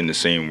all within the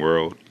same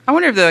world. I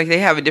wonder if they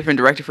have a different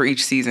director for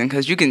each season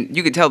because you can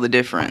tell the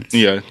difference.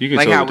 Yeah, you can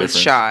like tell how the difference.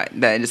 It's shot.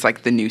 That it's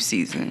like the new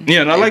season.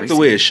 Yeah, and I like the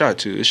way it's shot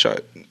too. It's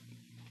shot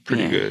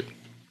pretty good.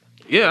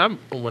 Yeah,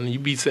 when you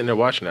be sitting there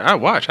watching it, I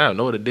don't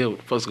know what to deal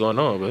with what's going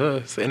on, but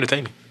it's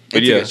entertaining.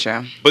 But it's a good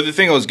show. But the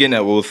thing I was getting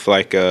at with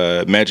like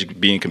magic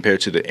being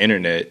compared to the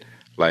internet,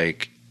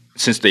 like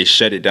since they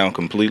shut it down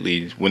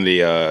completely, when they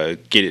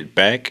get it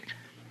back,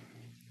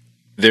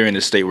 they're in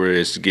a state where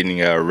it's getting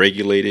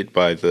regulated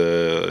by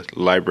the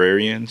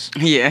librarians.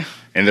 Yeah.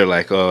 And they're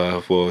like,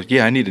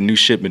 I need a new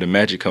shipment of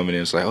magic coming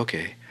in. It's like,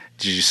 okay,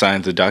 did you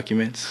sign the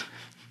documents?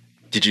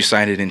 Did you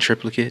sign it in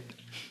triplicate?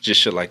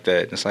 Just shit like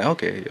that. And it's like,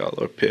 okay, y'all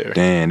are paired.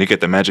 Damn, they get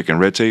the magic in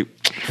red tape.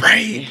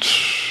 Right.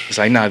 It's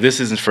like, nah,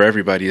 this isn't for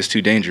everybody. It's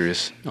too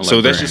dangerous.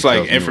 So that's just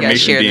like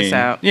information being,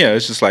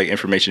 it's just like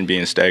information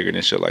being staggered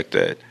and shit like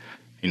that.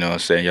 You know what I'm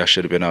saying? Y'all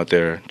should have been out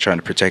there trying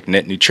to protect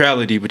net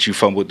neutrality, but you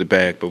fumbled the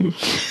bag. But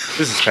this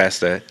is past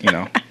that,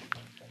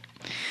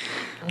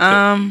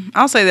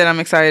 I'll say that I'm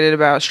excited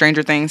about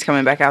Stranger Things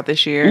coming back out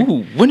this year.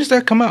 Ooh, when does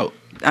that come out?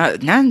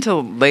 Not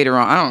until later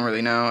on. I don't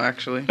really know,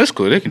 actually. That's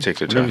cool. They can take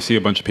their time. Whenever you see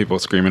a bunch of people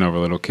screaming over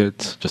little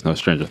kids, just know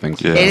Stranger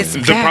Things. Yeah.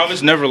 The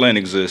Promised Neverland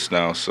exists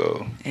now,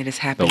 so. It is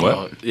happening. The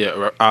what?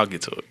 Yeah, I'll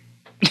get to it.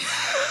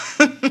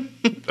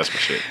 That's my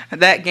shit.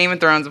 That Game of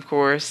Thrones, of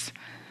course.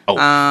 Oh,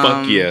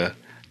 fuck yeah.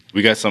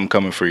 We got something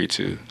coming for you,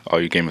 too,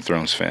 all you Game of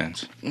Thrones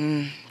fans.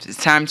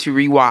 It's time to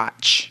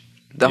rewatch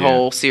the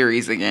whole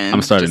series again.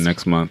 I'm starting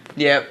next month.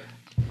 Yep.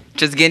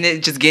 Just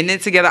getting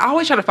it together. I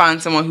always try to find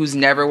someone who's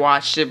never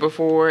watched it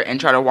before and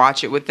try to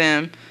watch it with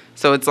them.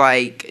 So it's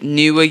like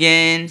new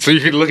again. So you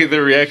can look at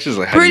their reactions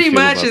like, how pretty do you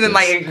feel much, and then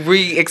like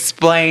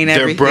re-explain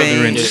everything. Their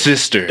brother and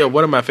sister. Yeah,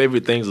 one of my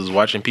favorite things is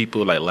watching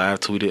people like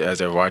live tweet it as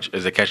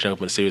they're catching up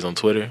on the series on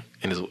Twitter.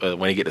 And it's, when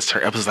they get to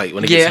certain episodes, like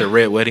when they get to the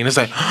Red Wedding, it's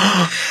like,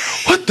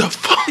 what the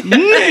fuck,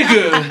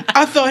 nigga?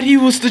 I thought he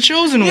was the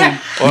chosen one.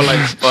 Or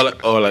like,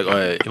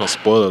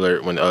 spoiler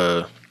alert, when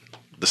the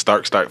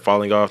Starks start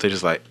falling off, they're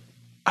just like,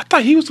 I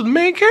thought he was the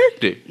main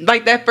character.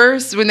 Like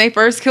when they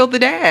first killed the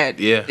dad.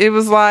 Yeah. It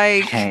was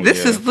like,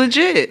 this is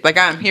legit. Like,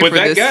 I'm here for this.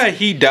 But that guy,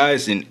 he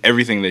dies in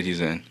everything that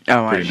he's in.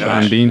 Oh, my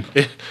Sean Bean?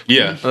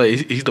 Yeah.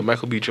 He's the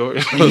Michael B.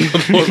 Jordan.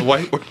 the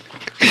white one.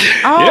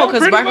 Oh,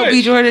 because Michael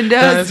B. Jordan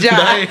does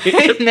die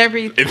and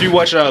everything. If you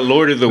watch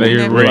Lord of the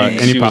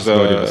Rings, any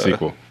possibility of a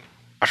sequel.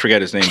 I forgot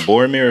his name.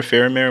 Boromir or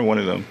Faramir, one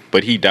of them.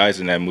 But he dies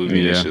in that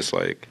movie. And it's just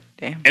like...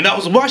 Damn. And I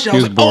was watching, I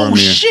was like, oh,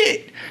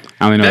 shit.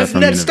 I only know that's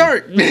Ned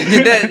Stark.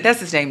 That's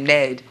his name,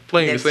 Ned.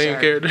 Playing Ned the same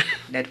Stark. character.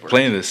 Ned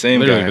Playing the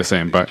same Literally guy.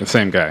 the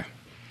same guy.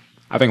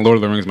 I think Lord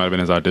of the Rings might have been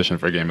his audition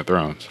for Game of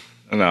Thrones.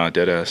 No,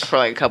 deadass. For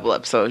like a couple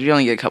episodes. You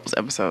only get a couple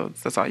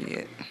episodes. That's all you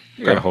get.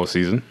 You got a whole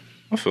season.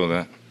 I feel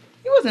that.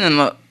 He wasn't in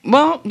the...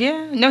 Well,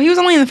 yeah. No, he was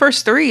only in the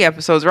first 3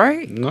 episodes,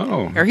 right?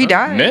 No. Or he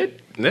died. Ned?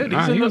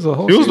 Nah, he was the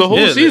whole He was the season.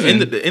 whole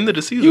season. The end of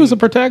the season. He was a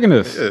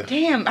protagonist. Yeah.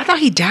 Damn, I thought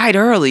he died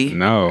early.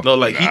 No. No,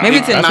 like he. Maybe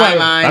it's in That's my why-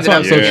 mind. That's why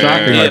I'm so Yeah.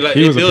 shocking. Yeah, Like, like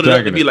he it was a built it up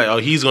to be protagonist. like, oh,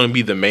 he's gonna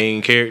be the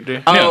main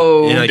character.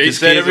 Oh. And, like, They his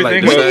said kids are, like,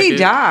 everything. the When did side he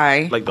kids.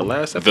 die? Like the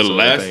last The episode. I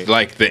last, think.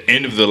 like the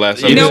end of the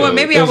last You know episode. what?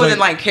 Maybe It I was wasn't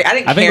like- I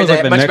didn't I think it care was like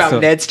that the much next-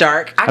 about Ned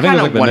Stark. I I think it kind was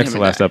of like the wanted next him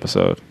to last to die.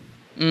 episode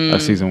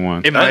of season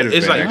 1. It might have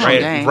It's been. like actually.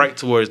 dang. right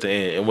towards the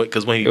end, and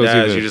because when he It was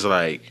dies, either- you're just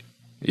like,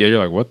 Yeah, you're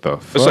like, what the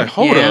fuck? It's like,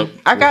 hold Yeah. up.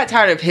 I got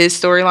tired of his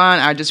storyline.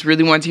 I just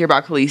really wanted to hear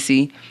about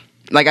Khaleesi.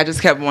 Like, I just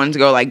kept wanting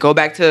to go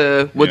back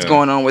to what's Yeah.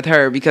 going on with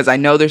her because I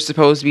know there's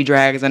supposed to be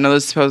dragons. I know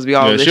there's supposed to be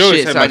all Yeah, this she always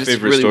shit. had So my I just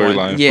favorite really storyline.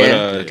 want,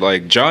 yeah. But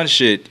like John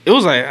shit, it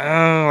was like,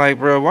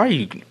 bro, why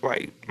you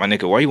like my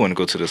nigga? Why you want to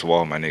go to this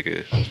wall, my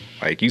nigga?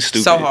 Like you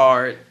stupid. So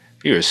hard.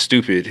 You're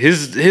stupid.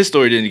 His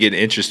story didn't get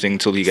interesting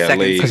until he got Second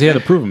laid. Because he had to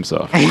prove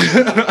himself.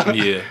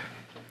 yeah.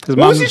 His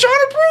What was he mom's- trying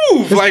to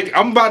prove? Like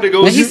I'm about to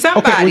go. He's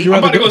somebody. would you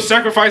I'm rather about to go- go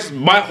sacrifice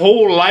my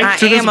whole life I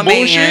to this am a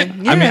bullshit.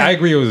 man. I mean, Yeah. I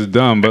agree it was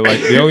dumb, but like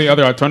the only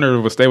other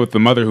alternative was stay with the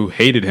mother who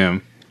hated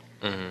him.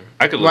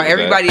 I could look While at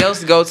everybody that.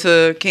 else go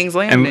to King's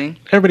Landing. And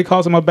everybody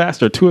calls him a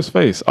bastard to his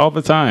face all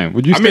the time.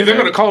 Would you I stay mean, they're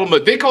there? gonna call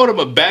him. They called him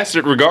a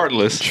bastard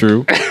regardless.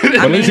 True. But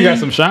at least he got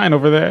some shine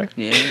over there.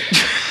 Yeah.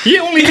 He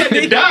only had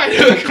to die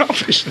to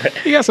accomplish that.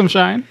 He got some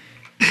shine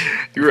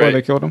You're before they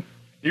right. killed him.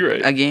 You're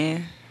right.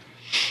 Again.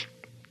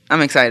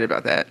 I'm excited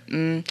about that.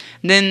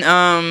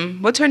 Then,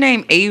 what's her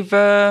name?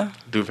 Ava.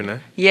 DuVernay.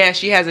 Yeah,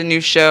 she has a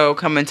new show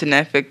coming to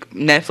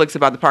Netflix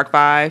about the Park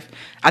Five.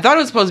 I thought it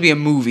was supposed to be a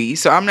movie,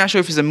 so I'm not sure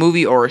if it's a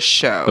movie or a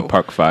show. The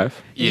Park 5.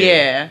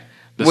 Yeah.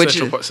 The Which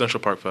Central, is, Central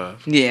Park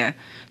 5. yeah.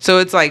 So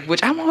it's like,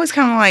 which I'm always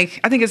kind of like,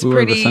 I think it's Who are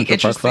the pretty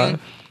Central Park interesting.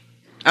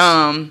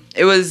 5?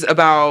 It was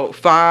about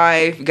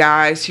 5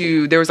 guys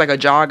who, there was like a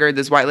jogger,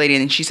 this white lady,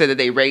 and she said that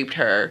they raped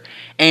her.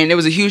 And it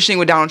was a huge thing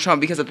with Donald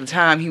Trump because at the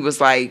time he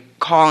was like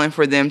calling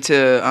for them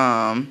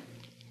to,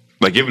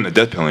 Like giving the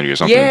death penalty or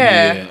something.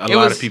 yeah. Yeah, it a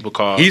lot was- of people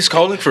call. He's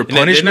calling for they're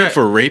punishment not-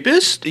 for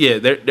rapists. Yeah,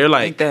 they're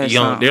like that's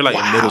young. They're like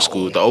in Wow. middle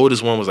school. The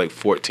oldest one was like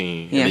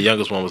 14, Yeah. and the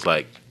youngest one was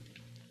like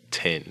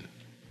 10.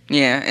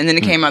 Yeah, and then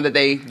it came out that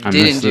they I didn't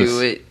missed do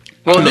this. it.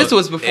 Well, No, this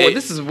was before.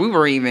 it- We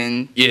were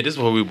even. Yeah, this is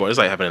before we were born. It's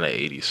like happening in the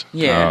 80s.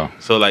 Yeah. Oh.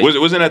 So like,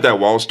 Wasn't that that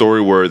wall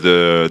story where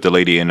the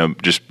lady ended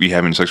up just be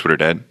having sex with her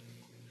dad?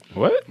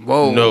 What?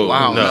 Whoa. no,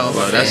 Wow. no,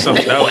 that's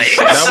something. That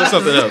was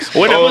something else.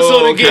 What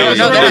episode again?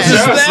 No, that's-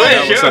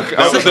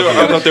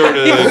 I thought they were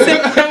the.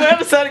 What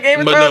episode of Game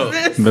of But Thrones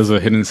no. this? There's a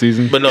hidden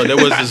season? But no, there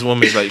was this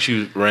woman like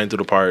she ran through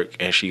the park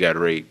and she got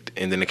raped,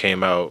 and then it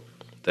came out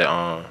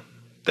that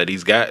that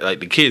these guys, like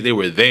the kids, they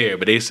were there,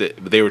 but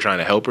they were trying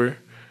to help her,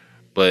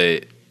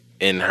 but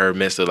in her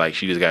midst of like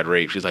she just got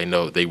raped, she's like,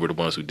 no, they were the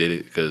ones who did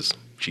it because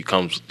she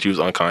was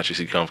unconscious,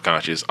 she comes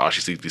conscious, all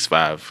she sees these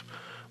 5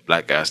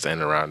 black guys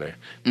standing around her.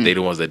 They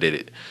the ones that did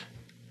it.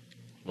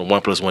 When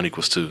 1 + 1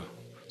 = 2.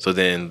 So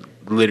then,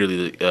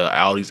 literally,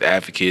 all these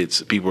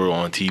advocates, people were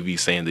on TV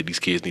saying that these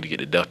kids need to get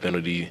the death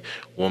penalty.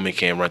 Woman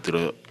can't run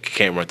through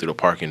the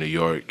park in New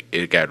York.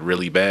 It got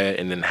really bad,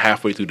 and then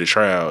halfway through the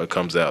trial, it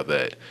comes out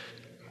that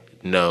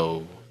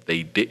no,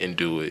 they didn't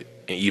do it.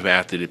 And even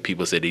after the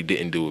people said they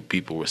didn't do it,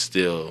 people were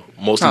still,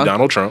 mostly Oh.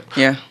 Donald Trump,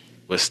 Yeah.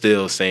 was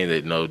still saying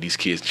that no, these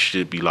kids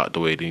should be locked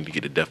away. They need to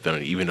get the death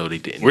penalty, even though they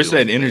didn't. Where's do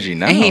that it. energy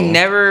now? And he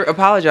never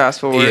apologized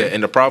for Yeah, it.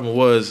 and the problem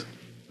was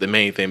the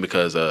main thing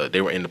because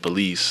they were in the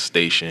police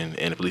station,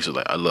 and the police was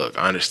like, "Look,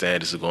 I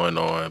understand this is going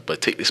on,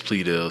 but take this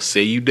plea deal.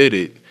 Say you did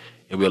it,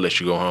 and we'll let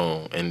you go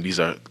home." And these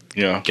are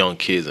Yeah. young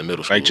kids in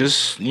middle school. Like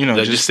just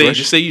Like,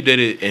 just say you did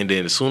it, and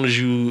then as soon as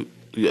you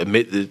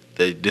admit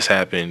that this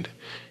happened,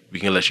 we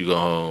can let you go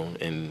home.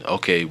 And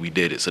okay, we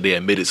did it. So they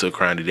admitted to a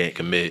crime they didn't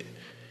commit.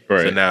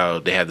 Right. So now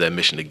they have that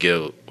admission of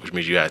guilt, which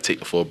means you gotta take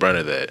the full brunt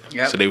of that.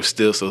 Yep. So they were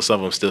still, so some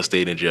of them still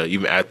stayed in jail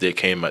even after it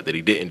came out that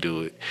he didn't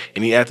do it.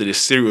 And he after this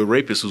serial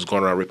rapist who's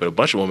going around raping a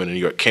bunch of women in New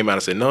York came out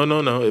and said, no,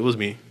 it was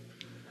me,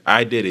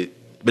 I did it.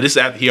 But this is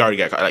after he already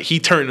got caught. Like he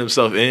turned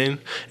himself in. It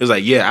was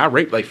like, yeah, I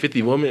raped like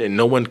 50 women and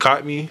no one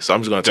caught me, so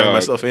I'm just gonna turn Dog.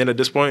 myself in at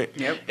this point.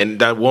 Yep. And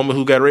that woman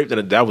who got raped,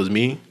 and that was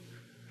me.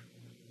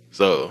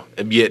 So,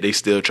 and yet they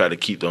still try to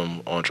keep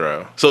them on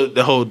trial. So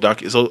the whole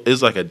so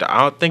it's like I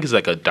don't think it's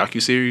like a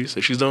docuseries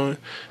that she's doing,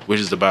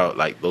 which is about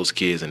like those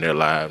kids and their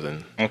lives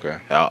and Okay.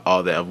 how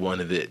all that one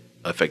of it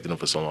affected them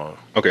for so long.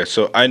 Okay,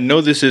 so I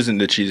know this isn't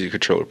the Cheesy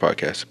Controller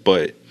podcast,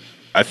 but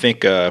I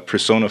think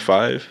Persona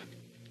 5,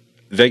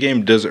 that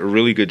game does a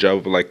really good job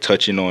of like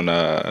touching on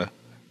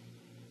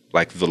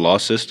like the law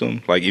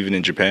system, like even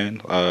in Japan,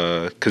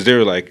 because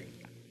they're like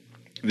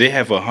they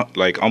have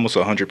like almost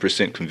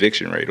 100%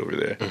 conviction rate over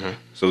there. Mm-hmm.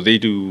 So they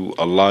do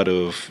a lot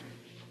of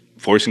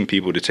forcing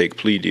people to take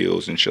plea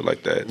deals and shit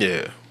like that.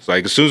 Yeah. It's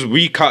like as soon as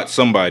we caught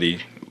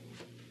somebody,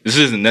 this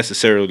isn't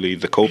necessarily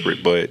the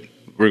culprit, but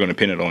we're gonna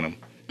pin it on them.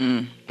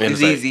 And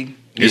It's like- easy.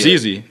 It's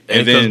easy, And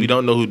and because then we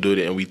don't know who did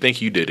it and we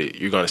think you did it,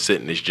 you're gonna sit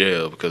in this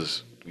jail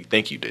because we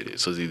think you did it.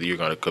 So it's either you're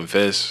going to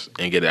confess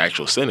and get an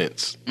actual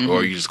sentence,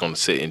 or you're just going to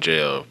sit in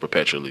jail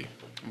perpetually.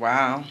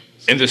 Wow.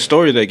 And the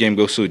story of that game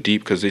goes so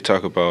deep because they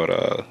talk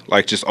about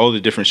like just all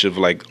the different shit of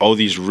like all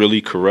these really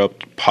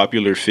corrupt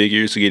popular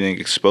figures getting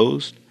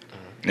exposed,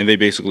 and they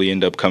basically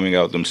end up coming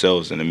out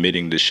themselves and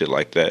admitting to shit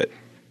like that.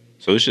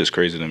 So it's just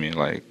crazy to me.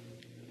 Like,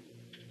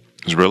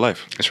 it's real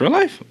life. It's real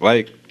life.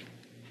 Like,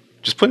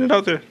 just putting it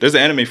out there. There's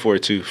an anime for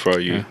it too for all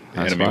you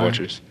anime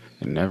watchers.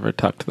 You never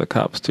talk to the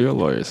cops, to your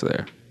lawyers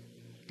there.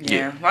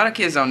 Yeah, a lot of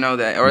kids don't know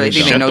that, or they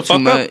think they know too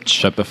much.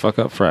 Shut the fuck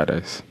up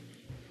Fridays.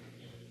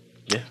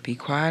 Yeah. Be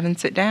quiet and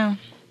sit down.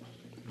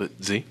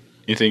 But Z,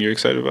 anything you're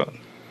excited about?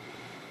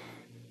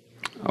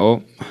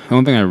 Oh, the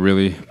only thing I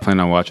really plan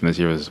on watching this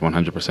year is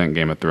 100%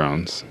 Game of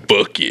Thrones.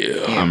 Fuck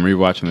yeah. I'm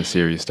rewatching the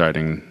series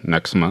starting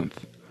next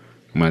month.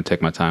 I'm going to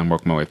take my time,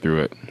 work my way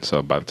through it.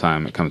 So by the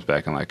time it comes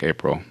back in like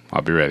April,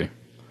 I'll be ready.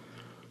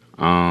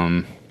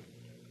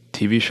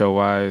 TV show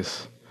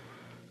wise,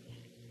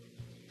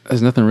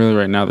 there's nothing really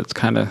right now that's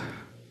kind of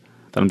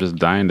that I'm just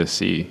dying to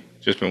see.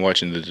 Just been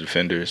watching The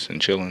Defenders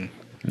and chilling.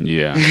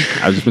 Yeah,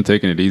 I've just been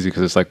taking it easy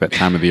because it's like that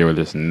time of the year where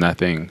there's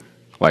nothing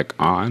like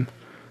on.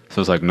 So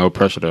it's like no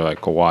pressure to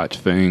like go watch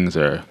things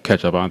or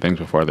catch up on things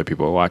before other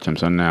people watch them.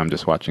 So now I'm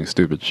just watching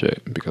stupid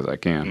shit because I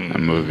can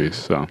and movies.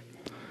 So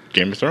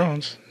Game of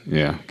Thrones.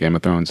 Yeah, Game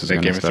of Thrones is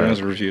going to start. Game of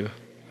Thrones review.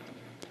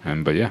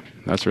 But yeah,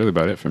 that's really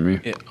about it for me.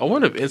 Yeah, I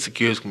wonder if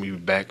Insecure is going to be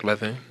back by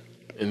then.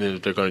 And then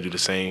if they're going to do the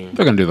same.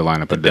 They're going to do the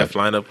lineup of death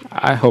lineup.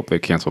 I hope they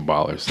cancel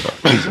Ballers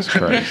though. Jesus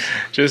Christ.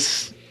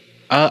 Just,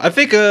 I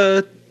think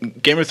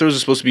Game of Thrones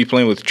is supposed to be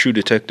playing with True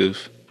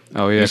Detective.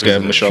 Oh yeah, it's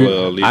got Michelle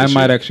Ali. I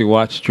might actually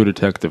watch True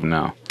Detective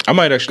now. I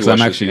might actually because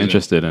I'm actually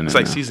interested in it. It's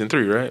like now. season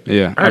 3, right?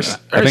 Yeah, I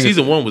heard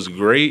season 1 was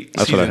great.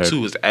 That's Season what I heard.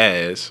 2 was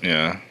ass.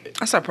 Yeah,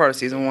 I saw part of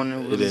season 1.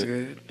 It was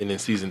good. And then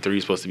season 3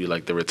 is supposed to be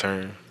like the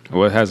return.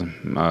 Well, it has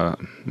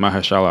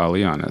Mahershala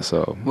Ali on it,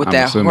 so with I'm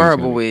that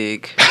horrible gonna...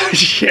 wig.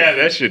 Yeah,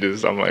 that shit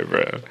is. I'm like,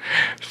 bro,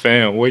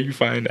 fam, where you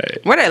find that?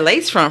 Where that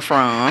lace from?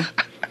 I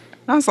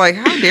was like,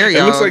 how dare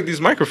y'all? It looks like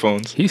these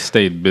microphones. He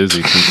stayed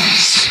busy.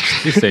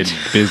 He stayed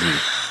busy.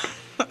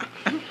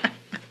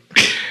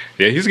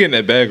 Yeah, he's getting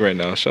that bag right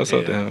now. Shouts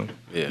out to him.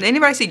 Yeah. Did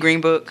anybody see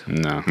Green Book?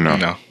 No.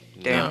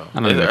 Damn. I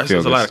don't know.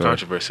 There's a lot of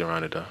controversy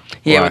around it though.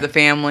 Yeah, Why? with the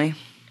family.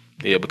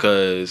 Yeah,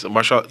 because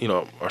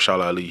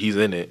Mahershala Ali, he's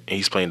in it and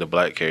he's playing the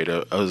black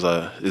character. I was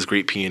this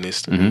great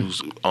pianist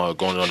who's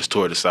going on this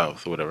tour of the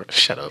South or whatever.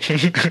 Shut up.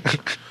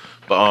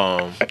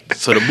 But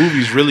so the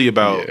movie's really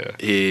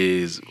about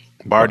his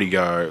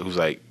bodyguard who's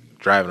like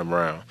driving him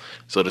around.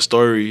 So the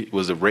story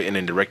was written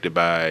and directed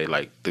by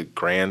like the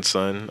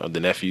grandson of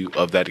the nephew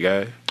of that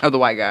guy. Oh, the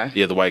white guy.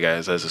 Yeah, the white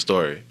guy says the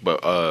story.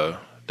 But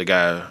the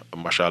guy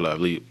Mahershala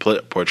Ali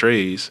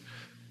portrays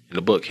in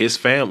the book, his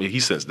family,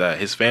 he since died.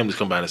 His family's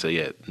come by and said,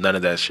 yeah, none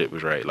of that shit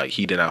was right. Like,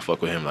 he did not fuck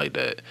with him like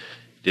that.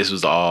 This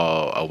was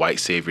all a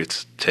white savior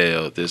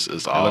tale. This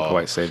is all... Look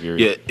white savior.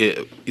 Yeah,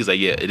 he's like,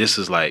 yeah, this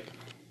is like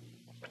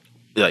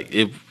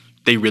if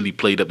they really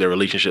played up their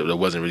relationship that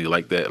wasn't really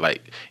like that.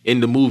 Like,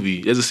 in the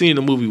movie, there's a scene in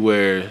the movie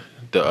where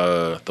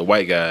the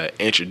white guy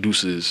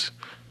introduces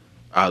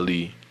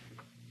Ali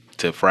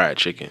to fried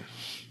chicken.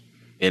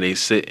 And they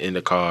sit in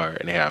the car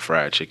and they have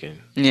fried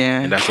chicken.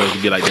 Yeah. And that's like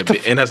to be like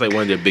and that's like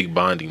one of their big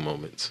bonding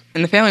moments.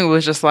 And the family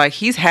was just like,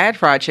 he's had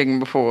fried chicken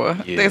before.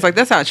 Yeah. They was like,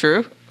 that's not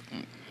true.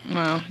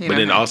 Well, but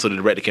then also the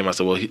director came out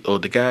and said, well,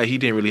 the guy, he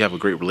didn't really have a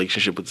great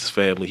relationship with his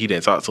family. He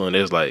didn't talk to him. It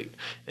was like,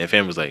 and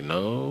family was like,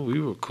 no, we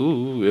were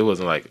cool. It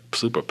wasn't like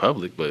super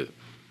public, but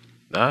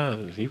nah,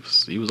 he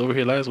was over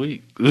here last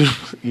week.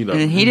 You know.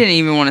 And he didn't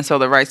even want to sell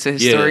the rights to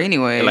his story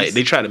anyway. Like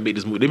they tried to make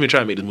this movie. They've been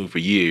trying to make this movie for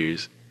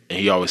years, and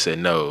he always said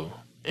no.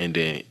 And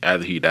then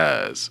after he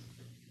dies,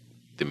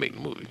 they make the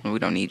movie. We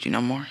don't need you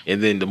no more.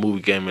 And then the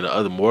movie came into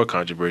other more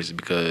controversy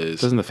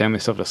because Doesn't the family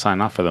still have to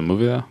sign off for the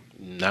movie though?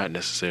 not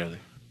necessarily.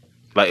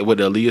 Like with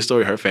the Aaliyah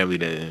story, her family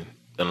didn't.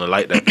 On the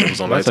light that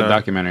was on That's Lifetime. a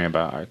documentary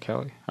about R.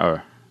 Kelly.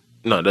 Or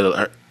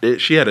No,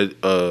 she had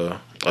a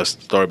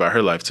story about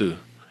her life too,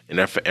 and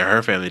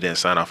her family didn't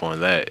sign off on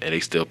that, and they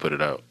still put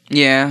it out.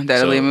 Yeah, that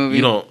So Aaliyah movie.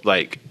 You don't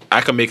like.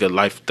 I can make a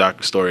life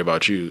doc story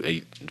about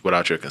you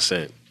without your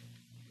consent.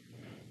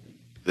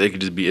 It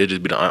just be the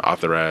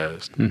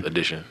unauthorized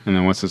edition. and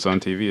then once it's on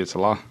TV, it's a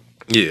law.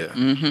 Yeah.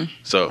 Mm-hmm.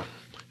 So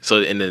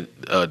and then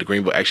the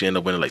Green Book actually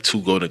ended up winning like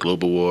 2 Golden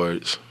Globe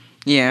Awards.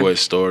 Yeah. For its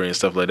story and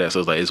stuff like that. So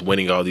it's like it's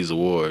winning all these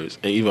awards.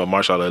 And even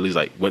Mahershala Ali's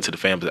like went to the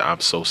family. I'm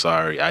so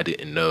sorry. I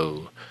didn't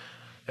know.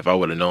 If I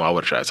would have known, I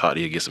would have tried to talk to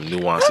you, get some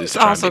nuances That's to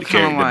try and also make the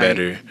character kinda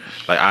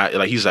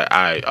better. He's like,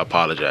 I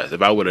apologize.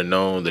 If I would have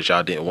known that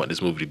y'all didn't want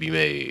this movie to be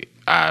made,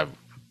 I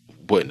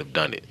wouldn't have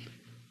done it.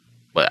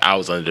 But I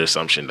was under the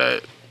assumption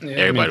that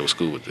everybody was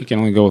cool with He it. can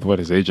only go with what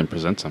his agent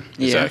presents him.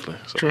 Yeah. Exactly.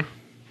 So. True.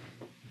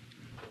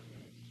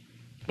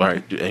 All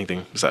right. Do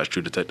anything besides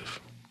True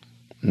Detective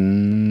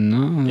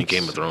No, and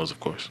Game of Thrones, of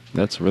course.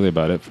 that's really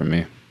about it for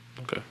me.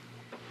 Okay.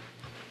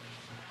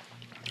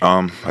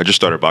 I just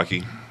started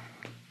Baki,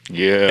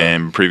 Yeah.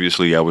 and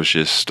previously I was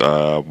just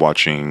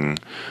watching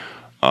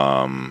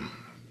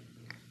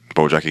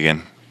BoJack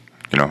again.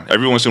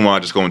 every once in a while I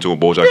just go into a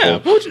BoJack hole.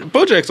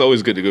 BoJack's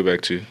always good to go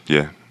back to.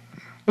 Yeah.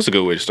 That's a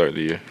good way to start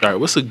the year. All right,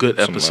 what's a good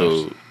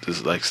episode to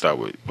like start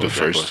with? The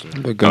first.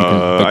 The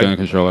gun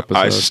control episode.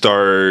 I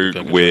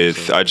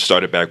just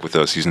started back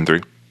with season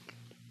 3.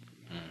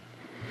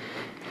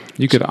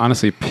 You could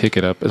honestly pick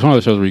it up. It's one of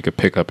those shows where you could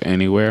pick up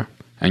anywhere,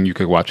 and you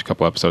could watch a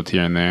couple episodes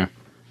here and there.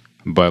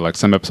 But like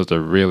some episodes are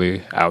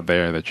really out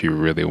there that you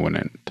really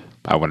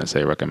I wouldn't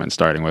say recommend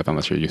starting with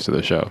unless you're used to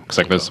the show. Because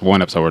like there's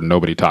one episode where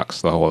nobody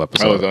talks the whole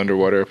episode. Oh, the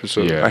underwater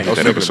episode. Yeah, I hate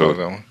that episode.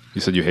 That one. You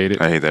said you hate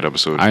it? I hate that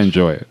episode. I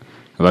enjoy it.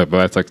 But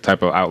that's like the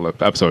type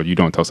of episode you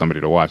don't tell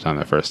somebody to watch on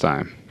their first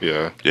time.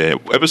 Yeah. Yeah,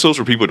 episodes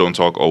where people don't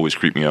talk always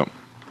creep me out.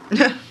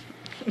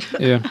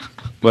 Yeah,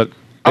 but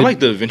I like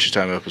the Adventure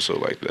Time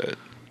episode like that.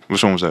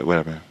 Which one was that? What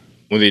happened?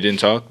 When they didn't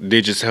talk, they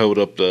just held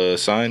up the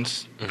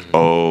signs.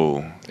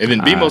 Oh. And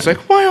then BMO's like,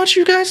 "Why aren't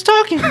you guys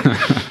talking?"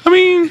 I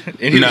mean,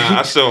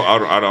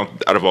 I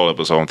don't. Out of all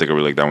episodes, I don't think I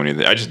really like that one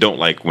either. I just don't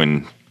like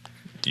when,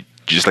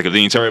 just like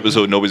the entire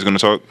episode, nobody's gonna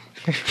talk.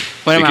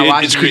 What am I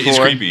watching It's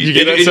before? creepy.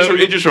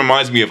 It just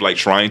reminds me of like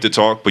trying to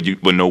talk, but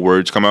when no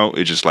words come out,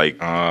 it's just like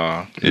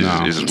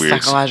it's just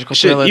weird. Psychological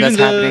thriller that's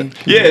happening.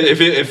 Yeah,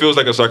 it feels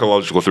like a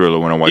psychological thriller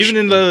when I watch. Even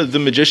in the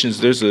Magicians,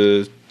 there's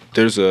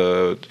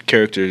a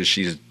character.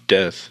 She's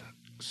deaf,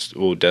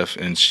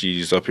 and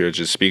she's up here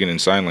just speaking in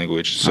sign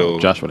language. So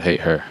Josh would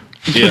hate her.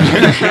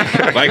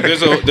 Yeah, like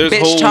there's Bitch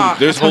whole talk.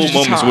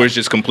 moments where it's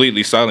just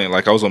completely silent.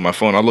 Like I was on my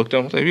phone, I looked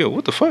up, I was like, "Yo,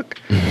 what the fuck?"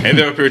 And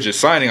they're up here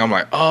just signing. I'm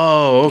like,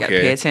 "Oh, You gotta pay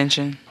okay."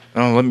 attention.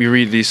 Oh, let me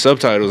read these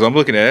subtitles. I'm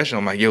looking at Ash, and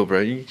I'm like, "Yo, bro,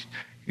 you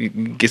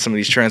get some of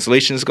these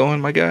translations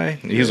going, my guy."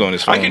 And he's on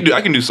his phone.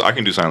 I can do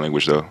sign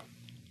language though.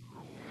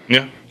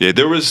 Yeah. Yeah,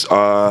 there was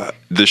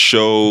the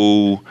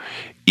show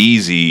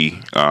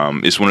Easy.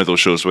 It's one of those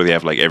shows where they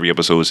have like every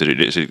episode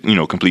is a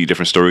completely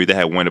different story. They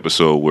had one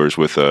episode where it's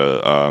with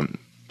a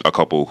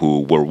couple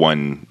who were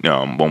one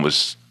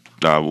was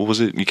what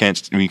was it? You can't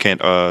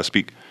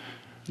speak.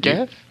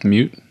 Jeff?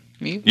 Mute.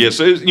 Yeah,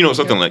 so it's,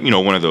 something like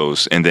one of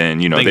those, and then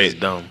they it's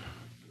dumb.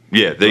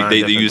 Yeah,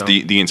 they used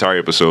the entire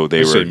episode. They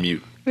were said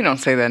mute. We don't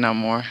say that no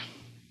more.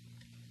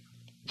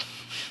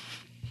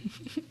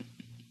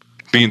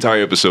 The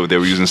entire episode they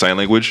were using sign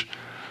language.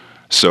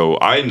 So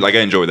I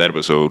enjoyed that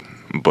episode,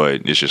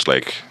 but it's just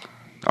like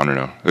I don't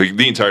know. Like,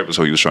 the entire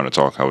episode he was trying to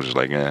talk. I was just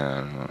like,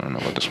 I don't know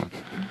about this one.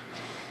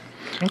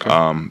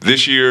 Okay.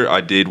 This year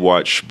I did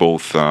watch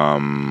both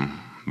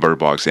Bird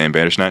Box and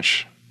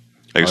Bandersnatch.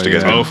 I guess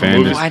together.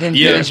 I didn't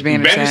finish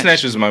Bandersnatch.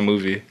 Bandersnatch is my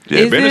movie.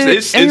 Yeah,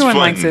 Bandersnatch. It's fun.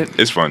 Likes it.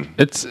 It's fun.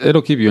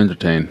 It'll keep you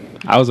entertained.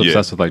 I was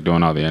obsessed with like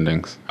doing all the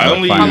endings. How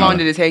long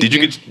did it take? Did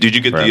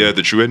you get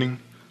the true ending?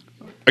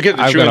 I get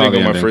the true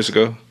ending on my first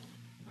go.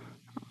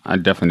 I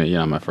definitely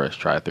on my first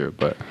try through,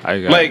 but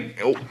I got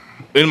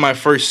in my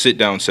first sit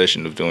down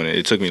session of doing it,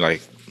 it took me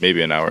like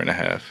maybe an hour and a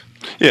half.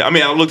 Yeah, I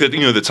mean, I looked at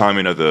the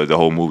timing of the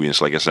whole movie. It's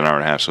like it's an hour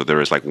and a half, so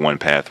there is like one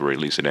path where at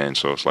least it ends.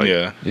 So it's like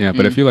yeah.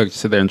 But if you like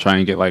sit there and try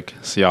and get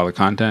see all the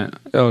content,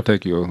 it'll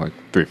take you like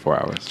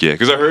 3-4 hours. Yeah,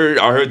 because I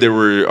heard there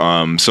were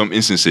some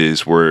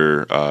instances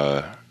where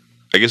I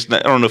guess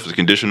I don't know if it's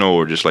conditional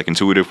or just like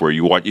intuitive, where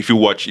if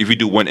you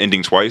do one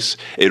ending twice,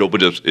 it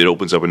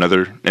opens up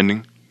another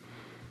ending.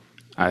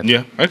 I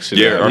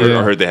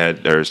heard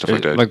there are stuff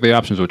like that. Like the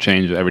options will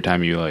change every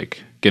time you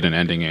like get an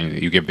ending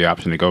and you give the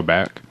option to go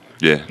back.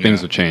 Yeah,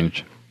 things will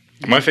change.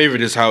 My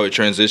favorite is how it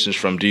transitions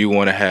from do you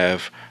want to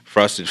have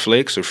Frosted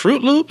Flakes or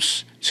Fruit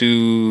Loops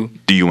to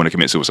do you want to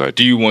commit suicide?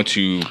 Do you want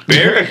to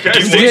bury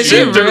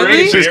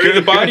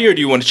the body or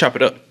do you want to chop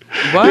it up?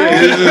 What?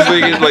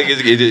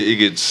 It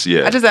gets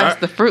I just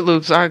asked the Fruit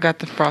Loops. I got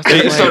the Frosted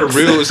Flakes.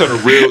 It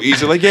started real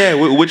easy. Like,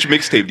 which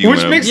mixtape do you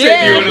want to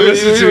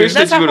listen to?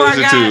 That's how I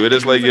got. And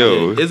it's like,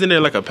 yo, isn't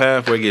there like a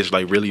path where it gets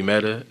like really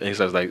meta and he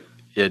starts like,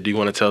 yeah, do you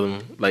want to tell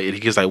them? Like, he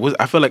gets like, what?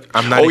 I feel like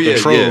I'm not in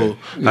control. Yeah.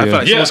 I feel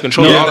like someone's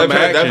controlling all of my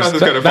actions.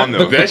 That's kind of fun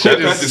though. That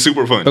is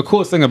super fun. The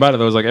coolest thing about it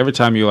though is like every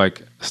time you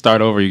like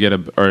start over, you get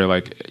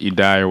you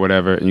die or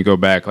whatever, and you go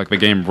back. Like the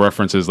game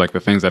references like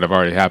the things that have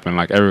already happened.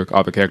 Like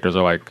all the characters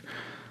are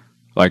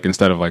like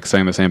instead of like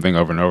saying the same thing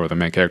over and over, the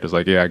main character's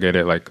like, yeah, I get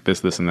it, like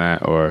this and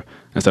that, or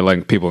instead of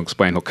letting people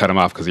explain, he'll cut him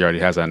off because he already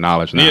has that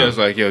knowledge now. Yeah, it's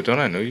like, yo, don't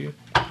I know you?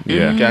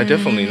 Yeah, I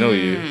definitely know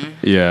you.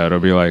 Yeah, it'll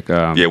be like,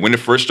 when it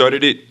first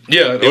started,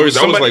 I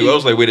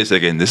was like, wait a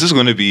second, this is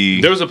going to be.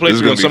 There was a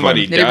place where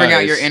somebody did it bring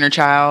out your inner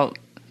child?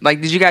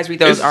 Like, did you guys read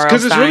those R.L.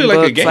 Stein really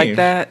like books like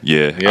that?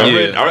 Yeah.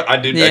 I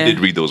did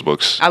read those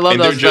books. I love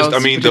those.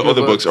 The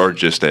other books are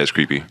just as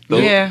creepy.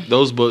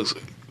 Those books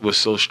were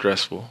so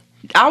stressful.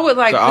 I would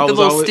put the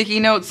little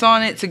sticky notes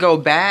on it to go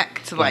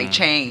back to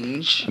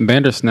change.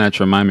 Bandersnatch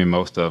remind me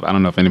most of, I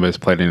don't know if anybody's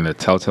played any of the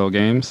Telltale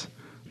games,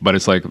 but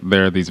it's like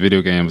there are these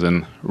video games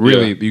and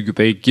really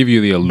they give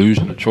you the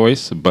illusion of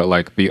choice, but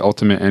like the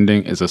ultimate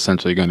ending is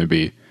essentially going to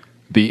be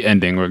the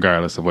ending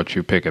regardless of what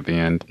you pick at the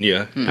end.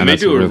 Yeah. And they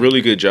do a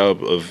really good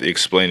job of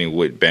explaining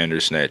what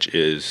Bandersnatch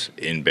is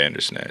in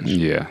Bandersnatch.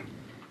 Yeah.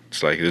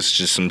 It's like, it's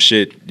just some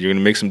shit. You're going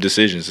to make some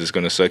decisions that's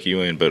going to suck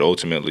you in, but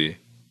ultimately,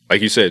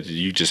 like you said,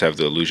 you just have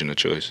the illusion of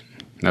choice.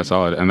 That's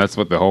all, and that's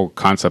what the whole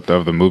concept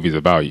of the movie's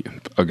about.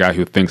 A guy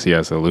who thinks he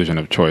has the illusion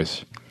of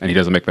choice, and he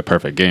doesn't make the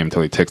perfect game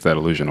until he takes that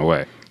illusion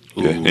away.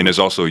 Yeah. And it's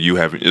also you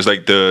having. It's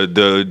like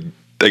the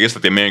I guess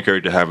like the main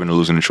character having an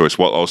illusion of choice,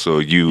 while also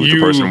you the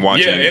person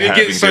watching, and it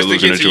having gets, the starts to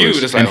illusion get of to you.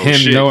 choice. It's like, And him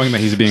shit. knowing that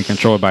he's being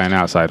controlled by an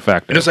outside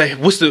factor. And it's like,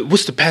 what's the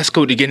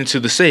passcode to get into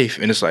the safe?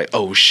 And it's like,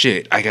 oh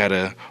shit,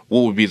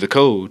 what would be the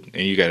code?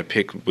 And you gotta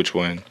pick which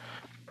one.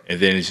 And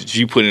then if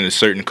you put in a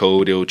certain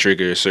code, it will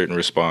trigger a certain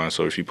response.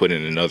 Or if you put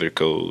in another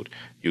code,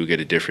 you'll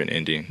get a different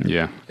ending.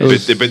 Yeah.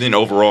 But then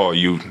overall,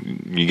 you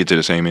get to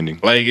the same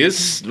ending. Like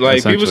it's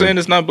like people saying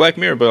it's not Black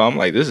Mirror, but I'm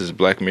like, this is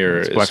Black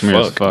Mirror. It's Black Mirror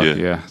as fuck. Yeah.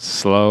 Yeah. It's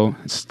slow,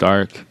 it's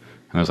dark, and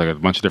there's like a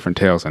bunch of different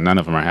tales, and none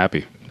of them are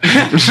happy.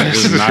 This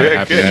is not a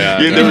happy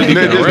ending.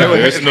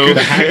 There's no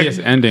The happiest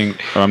ending.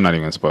 Oh, I'm not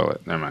even gonna spoil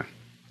it. Never mind.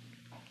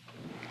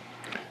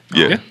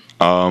 Yeah.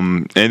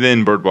 And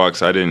then Bird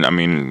Box,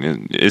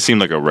 it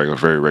seemed like a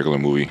very regular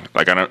movie.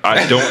 Like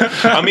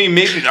I mean,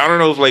 maybe I don't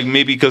know if like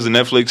maybe because of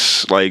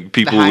Netflix, like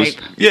people, hype.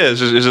 it's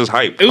just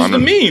hype. It was the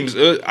memes.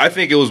 I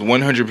think it was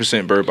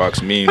 100% Bird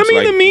Box memes. I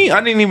mean, the meme.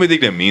 I didn't even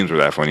think the memes were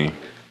that funny.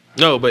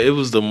 No, but it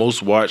was the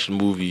most watched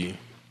movie,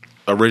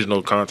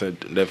 original content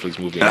Netflix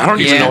movie. And I don't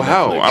even know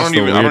how. I don't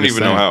even know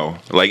thing. how.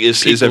 Like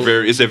it's a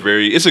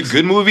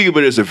good movie,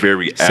 but it's a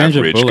very Sandra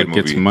average Bullock good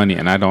movie. gets money,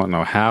 and I don't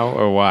know how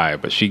or why,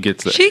 but she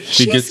gets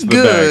She's gets the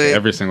good. bag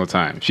every single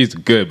time. She's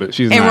good, but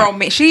she's And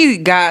not. she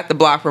got the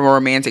block for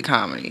romantic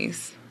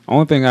comedies.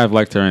 Only thing I've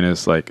liked her in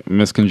is like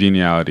Miss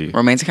Congeniality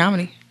Romantic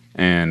comedy.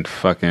 and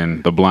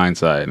fucking The Blind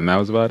Side, and that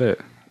was about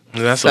it.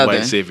 And that's a Southern.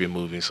 white savior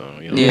movie, so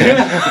you know.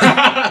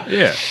 Yeah.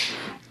 Yeah,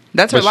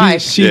 That's her but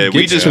life. she We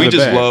gets just to the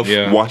bag.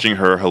 love watching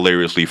her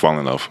hilariously fall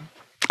in love.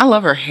 I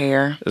love her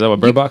hair. Is that what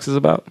Bird Box is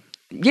about?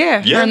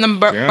 Yeah. Yeah. Her and the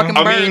fucking birds.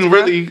 I mean,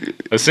 bro. really,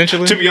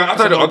 essentially. to be honest,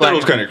 I thought it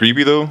was kind of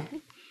creepy though.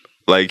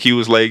 Like he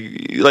was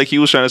he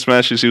was trying to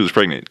smash her. She was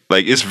pregnant.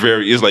 Like it's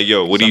like,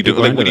 yo, what are you doing?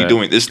 Like what are you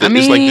doing? It's like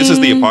this is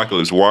the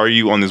apocalypse. Why are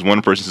you on this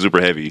one person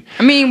super heavy?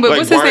 I mean, but Like,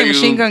 what's his why are name? you-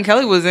 Machine Gun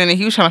Kelly was in it.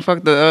 He was trying to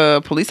fuck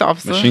the police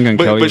officer. Machine Gun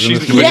Kelly But was in she's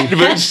this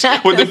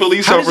movie. but the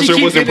police How does he officer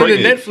keep wasn't getting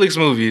into pregnant. Netflix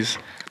movies?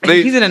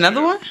 He's in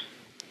another one?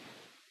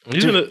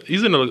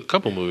 He's in a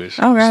couple movies.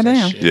 Oh,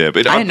 goddamn. Yeah,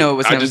 but I didn't know it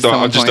was him. I just thought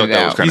Someone that pointed was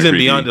out. kind He's of in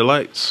creepy. Beyond the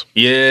Lights.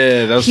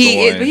 Yeah, that's the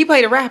one. But he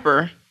played a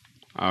rapper.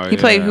 Oh, He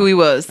played who he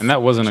was. and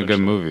that wasn't a good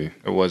movie.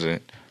 It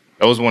wasn't.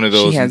 That was one of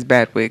those She has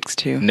bad wigs,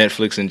 too.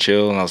 Netflix and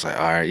chill, and I was like,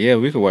 all right, yeah,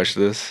 we could watch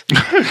this.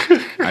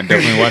 I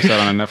definitely watched that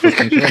on a Netflix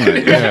and chill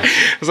night. Yeah,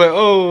 I was like,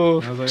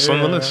 oh, I was like, It's on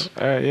the yeah, list.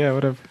 All right, yeah,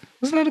 whatever.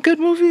 wasn't that a good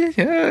movie?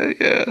 Yeah.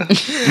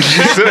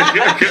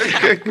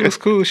 It was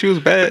cool. She was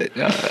bad.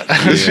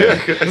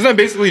 Isn't that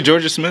basically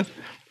Georgia Smith?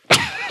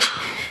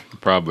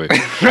 Probably. I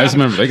just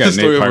remember they got The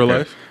story Nate of her Parker.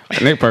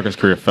 life. Nate Parker's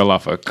career fell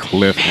off a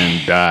cliff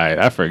and died.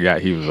 I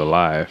forgot he was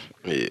alive.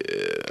 Yeah.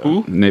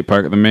 Who? Nate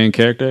Parker, the main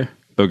character,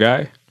 the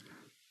guy.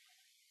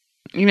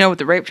 You know, with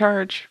the rape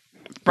charge?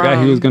 The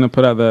guy he was gonna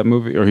put out that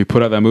movie, or he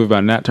put out that movie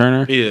about Nat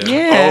Turner. Yeah.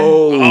 Yeah.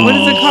 What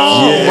is it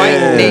called?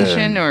 White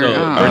Nation or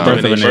Birth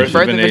of a Nation.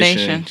 Birth of a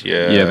Nation.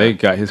 Yeah, they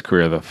got his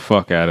career the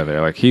fuck out of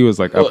there. Like he was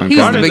like up and He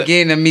was coming. the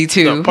beginning of Me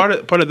Too. No, part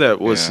of that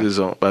was his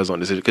own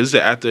decision because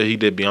after he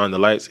did Beyond the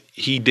Lights,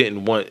 he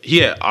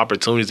had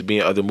opportunities to be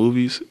in other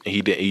movies, and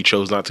he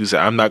chose not to. Say,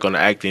 I'm not going to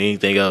act in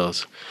anything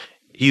else.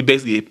 He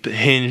basically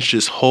hinged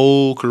his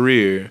whole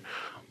career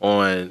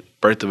on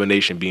Birth of a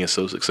Nation being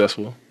so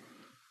successful.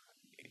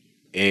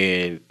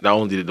 And not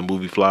only did the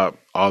movie flop,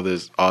 all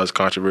this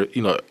controversy,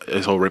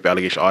 his whole rape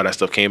allegation, all that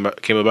stuff came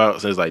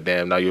about. So it's like,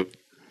 damn, now your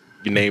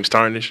name's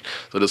tarnished.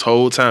 So this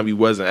whole time you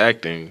wasn't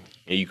acting,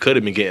 and you could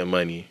have been getting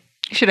money.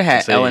 You should have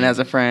had Saying Ellen as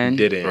a friend.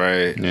 Didn't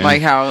Right. Yeah.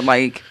 Like how,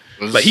 Like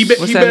he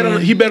What's bet that on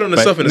mean? he bet on But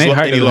himself and Nate his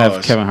Hart and he doesn't lost.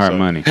 have Kevin Hart So,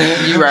 money.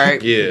 you right.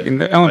 Yeah.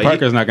 And Ellen Like,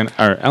 Parker's not gonna,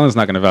 or Ellen's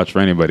not gonna vouch for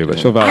anybody, but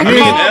she'll vouch. I for I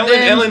mean, called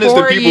them Ellen is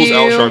the for people's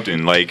Al you.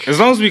 Sharpton. Like As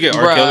long as we get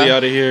R. Bruh. Kelly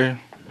out of here.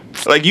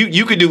 Like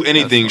you could do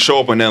anything, show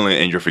up on Ellen,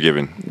 and you're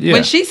forgiven. Yeah.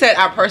 When she said,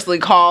 I personally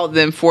called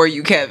them for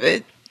you,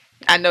 Kevin.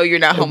 I know you're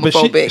not But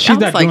homophobic. she's I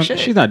was not like, doing. shit.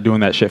 She's not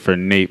doing that shit for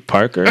Nate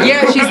Parker.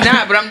 Yeah, she's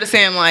not, but I'm just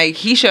saying, like,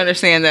 he should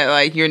understand that,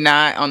 like, you're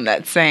not on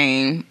that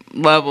same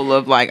level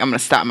of, like, I'm going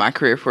to stop my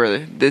career for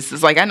this.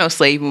 Is like, I know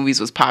slave movies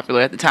was popular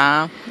at the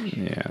time.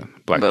 Yeah,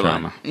 black But,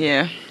 drama. like,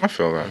 yeah. I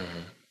feel that.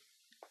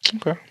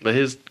 Okay. But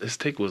his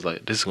take was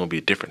like, this is gonna be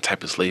a different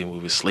type of slave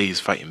movie. Slaves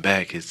fighting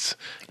back. It's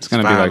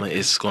gonna be like- violent.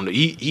 It's gonna.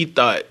 He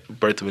thought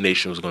Birth of a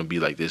Nation was gonna be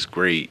like this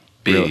great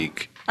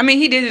big. I mean,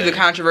 he did do the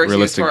controversy as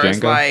Realistic far as,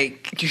 Django?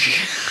 like,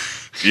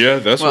 Yeah,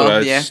 that's Well, what I.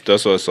 yeah.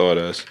 That's what I saw it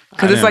as.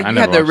 because it's like I you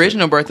never had the watched it.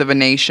 original Birth of a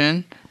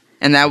Nation,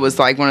 and that was,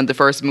 like, one of the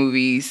first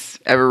movies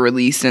ever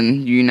released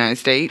in the United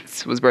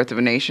States was Birth of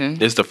a Nation.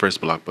 It's the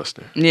first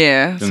blockbuster.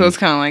 Yeah, so it's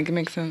kind of like, it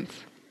makes sense.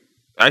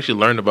 I actually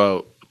learned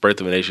about Birth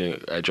of a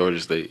Nation at Georgia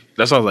State.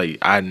 That's why I was like,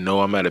 I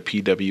know I'm at a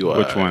PWI.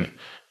 Which one?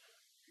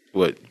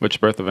 What?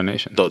 Which Birth of a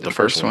Nation? The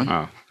first one.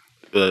 Oh,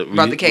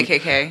 About the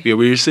KKK. Yeah,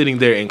 we were sitting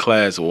there in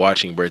class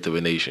watching Birth of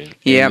a Nation.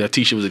 Yep. And the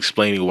teacher was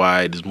explaining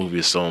why this movie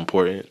is so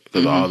important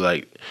because all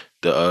like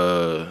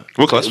the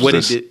What class was what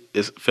this? it did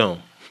is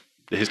film.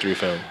 The history of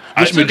film.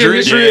 Which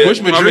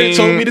Madrid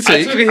told me to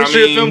take. I took a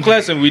history of film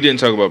class, and we didn't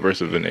talk about Birth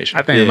of a Nation.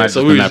 I think it might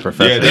have been that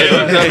professor.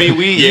 I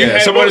mean,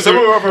 some of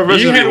our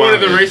professors. You had one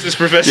of the racist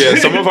professors. Yeah,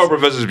 some of our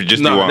professors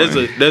just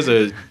do there's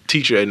a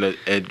teacher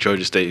at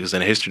Georgia State who's in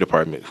the history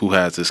department who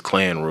has this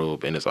Klan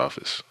robe in his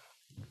office.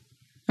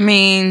 I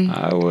mean,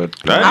 I would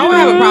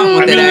have a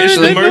problem with it.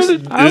 Actually,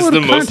 it's the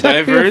most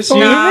diverse.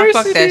 Nah,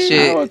 fuck that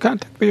shit. I would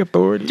contact the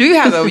authority. Do you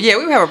have a? Yeah,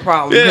 we have a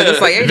problem because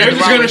it's like they're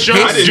just gonna show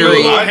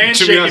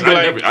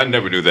history. I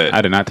never knew that.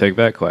 I did not take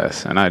that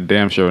class, and I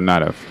damn sure would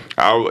not have.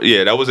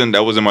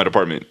 That was in my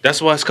department.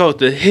 That's why it's called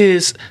the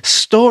His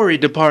Story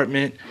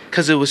Department,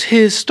 because it was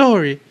his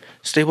story.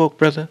 Stay woke,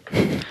 brother.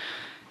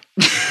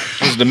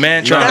 It was the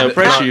man trying to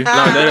oppress you. No,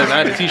 I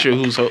had a teacher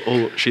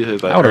she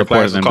has like her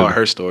class is called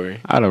Her Story.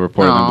 I'd have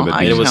reported them to the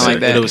dean.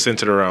 It was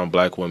centered around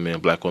black women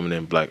and black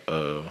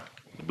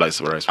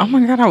civil rights. Oh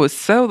my god, I would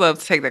so love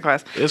to take that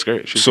class. It's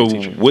great. So,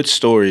 what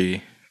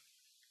story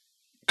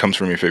comes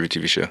from your favorite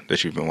TV show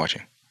that you've been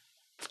watching?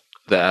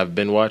 That I've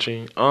been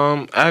watching?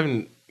 I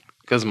haven't,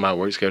 because of my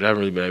work schedule, I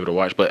haven't really been able to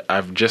watch, but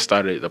I've just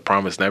started The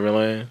Promised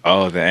Neverland.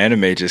 Oh, the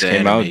anime just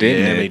came out,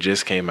 didn't it? The anime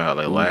just came out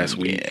like last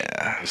week.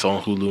 Yeah. It's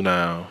on Hulu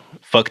now.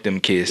 Fuck them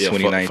kids,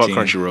 2019. Fuck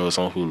Crunchyroll, it's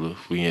on Hulu.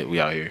 We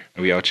out here.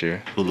 We out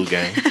here. Hulu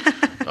gang.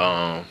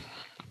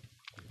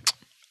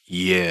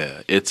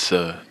 Yeah, it's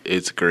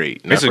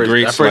great. It's a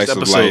great slice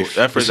of life.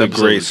 It's a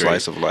great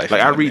slice of life.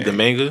 Like I read the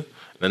manga,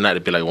 and not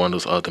to be like one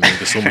of those the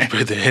manga so much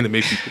better than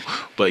anime people,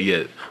 but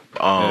yeah,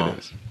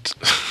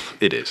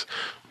 it is.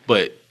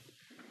 But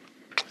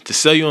to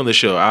sell you on the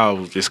show,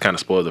 I'll just kind of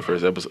spoil the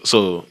first episode.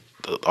 So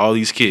all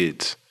these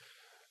kids,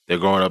 they're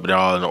growing up, they're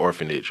all in an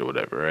orphanage or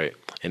whatever, right?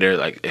 And they're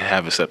like, they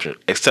have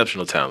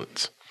exceptional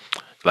talents.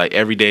 Like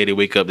every day they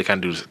wake up, they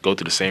kind of go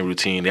through the same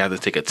routine. They have to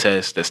take a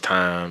test that's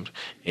timed,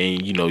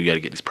 and you got to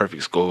get these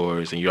perfect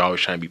scores, and you're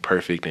always trying to be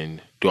perfect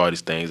and do all these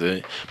things.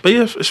 But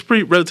yeah, it's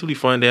pretty relatively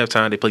fun. They have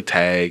time. They play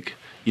tag.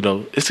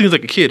 It seems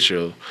like a kid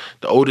show.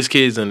 The oldest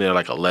kids in there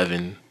like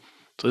 11,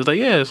 so it's like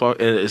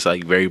it's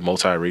like very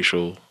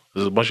multiracial.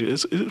 There's a bunch of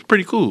it's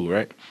pretty cool,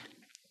 right?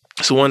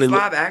 So live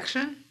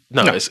action.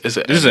 No, this is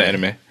an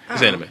anime.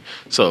 It's anime.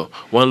 So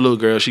one little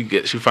girl, she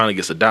finally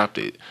gets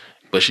adopted,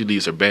 but she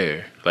leaves her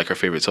bear, like her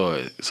favorite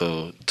toy.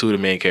 So two of the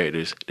main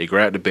characters, they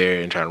grab the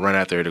bear and try to run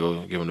after her to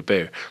go give them the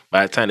bear.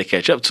 By the time they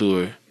catch up to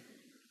her,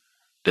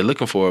 they're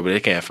looking for her, but they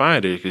can't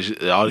find her because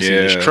all they see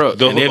is truck.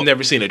 And they've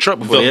never seen a truck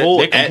before. The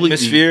whole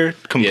atmosphere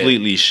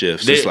completely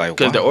shifts. It's like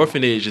because the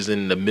orphanage is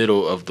in the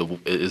middle of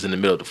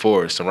the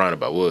forest, surrounded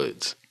by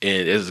woods,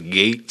 and there's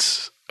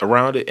gates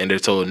around it, and they're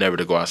told never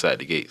to go outside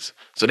the gates.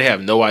 So they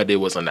have no idea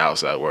what's on the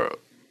outside world.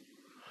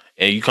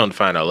 And you come to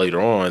find out later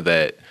on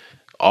that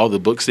all the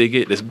books they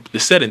get,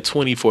 it's set in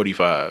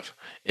 2045,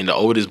 and the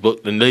latest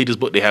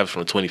book they have is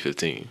from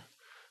 2015.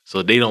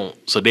 So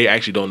they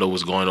actually don't know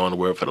what's going on in the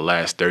world for the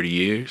last 30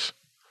 years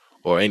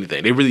or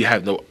anything. They really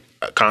have no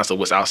concept of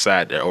what's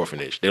outside their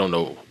orphanage. They don't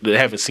know. They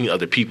haven't seen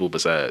other people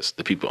besides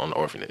the people on the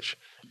orphanage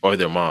or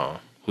their mom,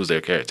 who's their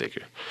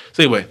caretaker.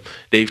 So anyway,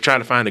 they try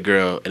to find the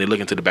girl, and they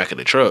look into the back of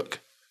the truck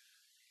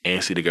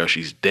and see the girl.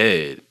 She's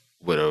dead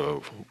with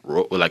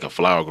like a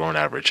flower growing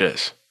out of her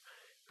chest.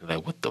 They're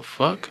like, what the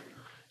fuck?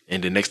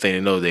 And the next thing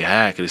they know, they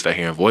hide because they start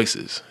hearing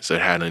voices. So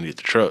they're hiding underneath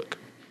the truck.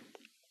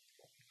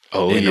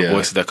 Oh, and the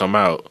voices that come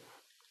out,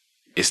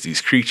 it's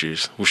these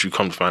creatures, which you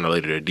come to find out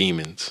later, they're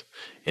demons.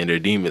 And they're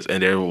demons,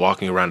 and they're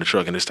walking around the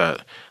truck, and they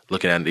start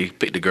looking at it. They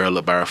pick the girl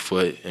up by her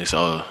foot, and it's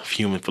all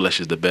human flesh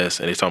is the best.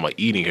 And they're talking about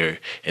eating her,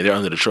 and they're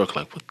under the truck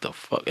like, what the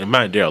fuck? And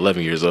mind, they're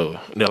 11 years old.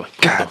 And they're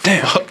like, God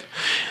damn. Fuck?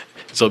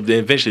 So then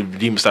eventually the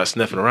demons start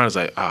sniffing around. It's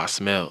like, I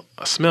smell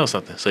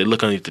something. So they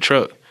look underneath the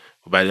truck.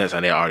 But by that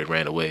time, they already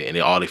ran away, and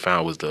all they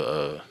found was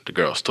the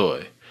girl's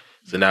toy.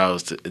 So now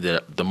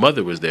the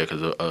mother was there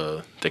because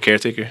the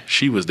caretaker,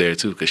 she was there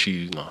too because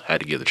she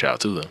had to give the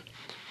child to them.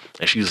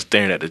 And she was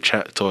staring at the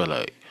toy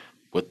like,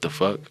 what the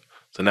fuck?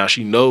 So now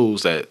she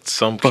knows that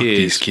some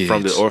kids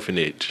from the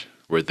orphanage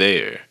were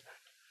there.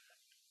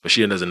 But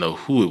she doesn't know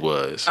who it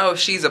was. Oh,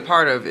 she's a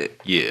part of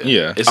it.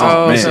 Yeah. It's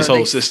this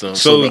whole system.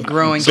 So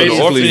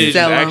the orphanage is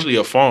actually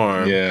a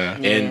farm. Yeah.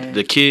 And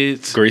the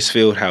kids...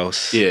 Gracefield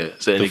House. Yeah.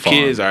 So the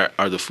kids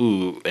are the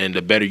food. And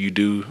the better you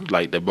do,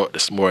 like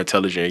the more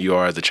intelligent you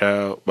are as a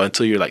child. But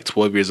until you're like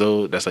 12 years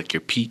old, that's like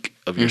your peak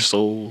of your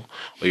soul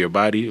or your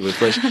body with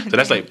flesh. So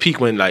that's like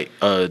peak when like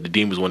the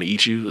demons want to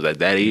eat you, like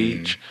that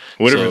age.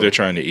 Whatever they're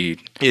trying to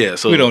eat. Yeah.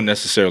 So we don't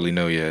necessarily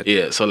know yet.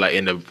 Yeah. So like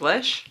in the...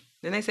 Flesh?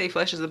 Didn't they say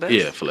flesh is the best?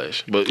 Yeah,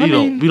 flesh. But we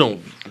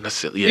don't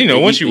necessarily. Yeah,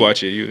 once you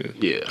watch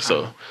it,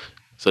 So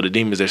the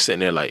demons, they're sitting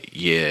there like,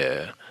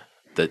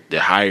 the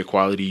higher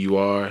quality you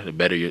are, the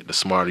better, the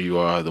smarter you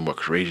are, the more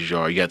courageous you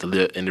are. You have to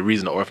live, and the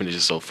reason the orphanage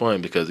is so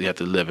fun because you have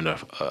to live in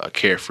a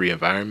carefree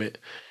environment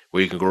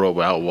where you can grow up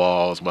without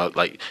walls, but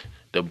like.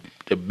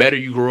 The better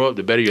you grow up,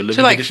 the better your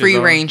living conditions are. So like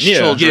free range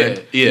children.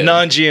 Yeah.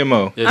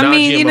 Non-GMO. I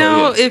mean,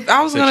 if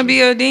I was going to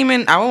be a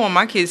demon, I would want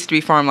my kids to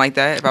be farmed like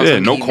that. If I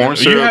was no corn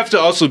syrup. You have to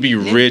also be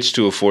rich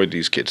to afford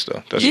these kids,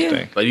 though. That's the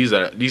thing. Like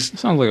these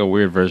sounds like a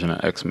weird version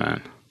of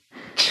X-Men.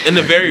 in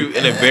a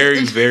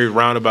very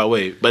roundabout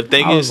way. But the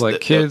thing I is, was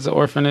like kids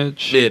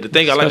orphanage. Yeah, the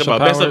thing I like about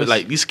powers. Best of it,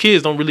 like these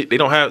kids they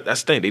don't have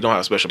that's the thing. They don't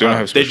have special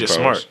powers. They're just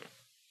smart.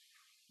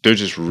 They're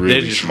just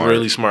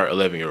really smart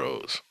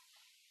 11-year-olds.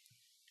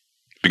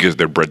 Because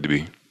they're bred to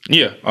be.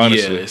 Yeah,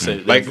 honestly.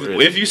 Yeah, like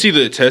if you see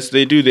the tests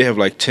they do, they have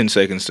like 10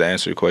 seconds to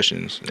answer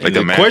questions. Like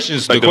the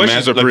questions, the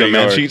questions are pretty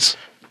math sheets.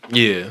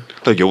 Yeah.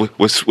 Like yo,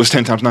 what's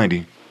 10 times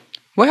 90?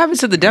 What happens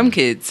to the dumb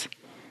kids?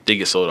 They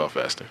get sold off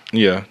faster.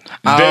 Yeah.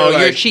 Oh,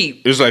 you're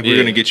cheap. It's like we're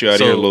gonna get you out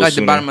of here a little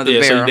sooner. The bottom of the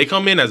barrel. So they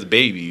come in as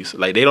babies.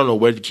 Like they don't know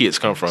where the kids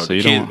come from.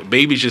 So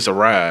babies just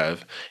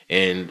arrive,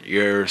 and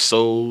you're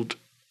sold.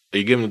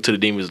 You're given them to the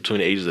demons between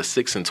the ages of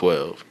 6 and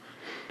 12.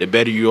 The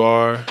better you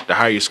are, the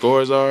higher your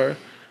scores are,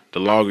 the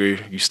longer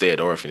you stay at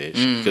the orphanage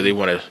because they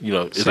want to.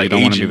 It's so like you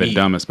don't want to be the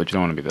dumbest, but you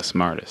don't want to be the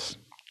smartest.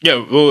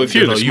 Yeah, well, if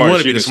you're the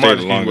smartest, you can stay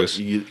the longest.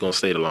 You're gonna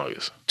stay the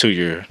longest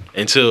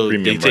until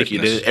they take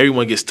you. Then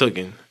everyone gets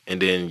taken,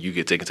 and then you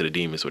get taken to the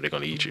demons where they're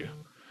gonna eat you.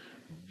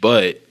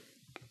 But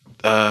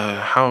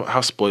how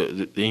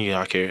spoiled? Any of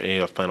y'all care? Any of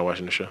y'all plan on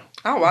watching the show?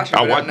 I'll watch it.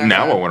 I want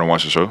to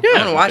watch the show. Yeah, I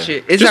want to watch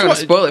it. It's not gonna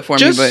spoil it for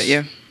me, but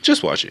yeah,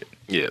 just watch it.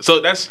 Yeah, so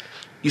that's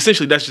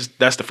essentially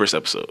that's the first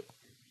episode.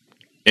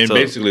 And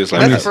basically, it's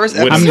like that's the first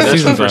episode.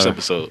 That's the first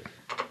episode.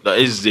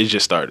 It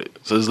just started.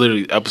 So it's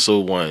literally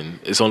episode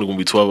 1. It's only going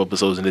to be 12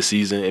 episodes in this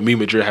season. And me and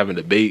Madrid having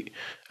a debate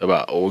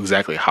about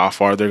exactly how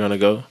far they're going to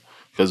go.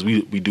 Because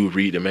we do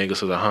read the manga.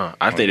 So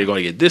I think they're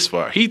going to get this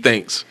far. He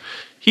thinks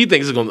they're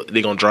going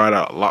to draw it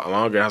out a lot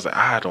longer. And I was like,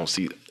 I don't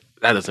see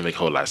that. Doesn't make a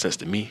whole lot of sense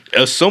to me.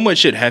 So much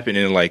shit happened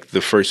in like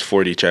the first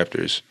 40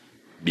 chapters.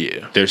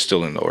 Yeah. They're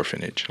still in the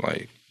orphanage.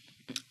 Like,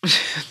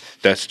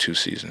 that's 2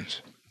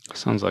 seasons.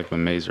 Sounds like the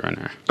Maze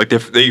Runner. Like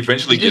they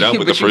eventually get out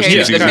with the first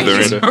 2 seasons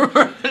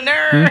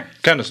they're in.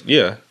 Kind of,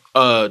 yeah.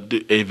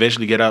 They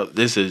eventually get out.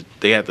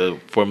 They have to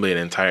formulate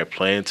an entire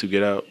plan to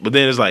get out. But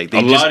then it's like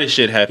a lot of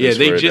shit happens.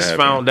 Yeah, they just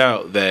found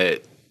out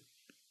that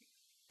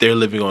they're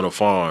living on a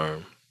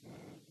farm.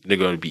 They're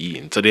going to be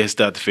eaten, so they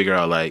still have to figure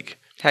out like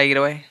how you get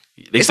away.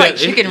 It's like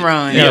Chicken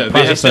Run. Yeah,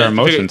 process their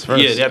emotions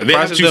first. Yeah, they have to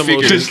process their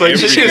emotions. It's like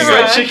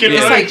Chicken Run.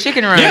 It's like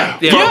Chicken Run. Yeah.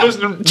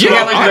 Neverland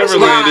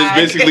is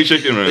basically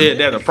Chicken Run. Yeah,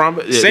 they have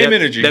to same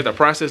energy. They have to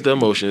process the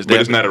emotions.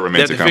 But it's not a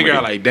romantic comedy. They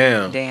have to figure out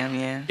like, damn,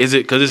 yeah. Is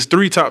it because it's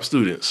 3 top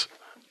students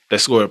that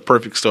score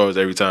perfect stars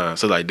every time?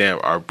 So like, damn,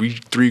 are we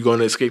 3 going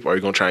to escape? Or are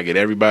we going to try and get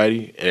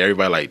everybody? And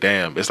everybody like,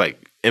 damn, it's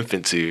like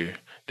infants here.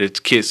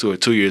 There's kids who are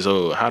 2 years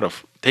old.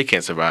 They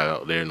can't survive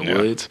out there in the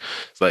woods.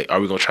 It's like,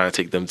 are we gonna try and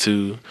take them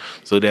too?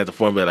 So they have to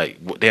formulate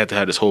like they have to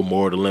have this whole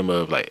moral dilemma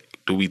of like,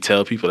 do we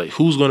tell people like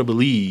who's gonna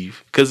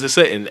believe? Because it's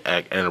set in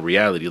a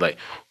reality. Like,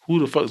 who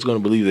the fuck is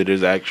gonna believe that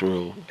there's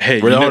actual? Hey,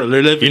 they're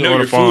living on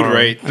your food,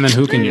 right? And then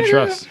who can you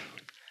trust?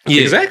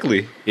 Yeah,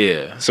 exactly.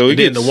 Yeah. So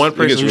then the one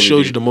person who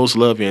shows you the most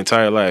love your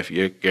entire life,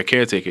 your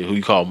caretaker, who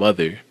you call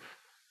mother.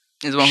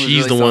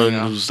 She's the one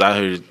who's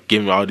out here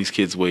giving all these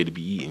kids away to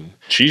be eaten.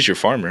 She's your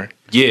farmer.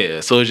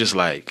 Yeah. So it's just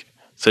like.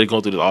 So they're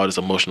going through all this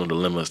emotional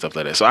dilemma and stuff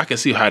like that. So I can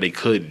see how they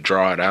could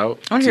draw it out.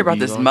 I want to hear about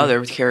this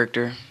mother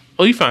character.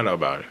 Oh, you found out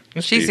about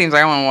her. She seems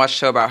like I want to watch a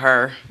show about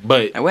her.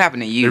 But what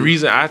happened to you? The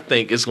reason I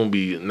think it's going to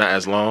be not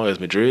as long as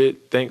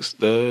Madrid thinks.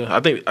 I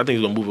think it's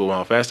going to move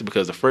around faster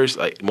because the first,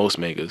 like most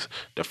mangas,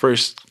 the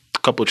first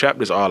couple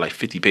chapters are like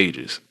 50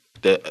 pages.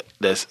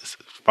 That's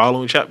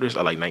following chapters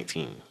are like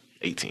 19,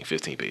 18,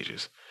 15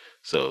 pages.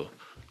 So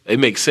it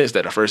makes sense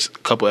that the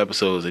first couple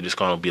episodes are just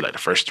going to be like the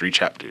first 3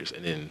 chapters,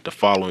 and then the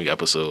following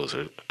episodes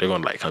they're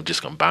going to like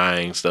just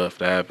combine stuff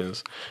that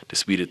happens to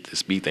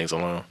speed things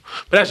along.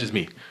 But that's just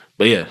me.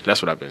 But yeah,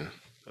 that's what I'm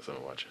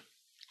watching.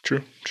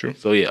 True.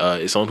 So yeah,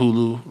 it's on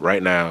Hulu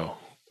right now.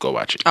 Go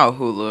watch it. Oh,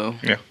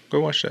 Hulu. Yeah, go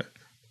watch that.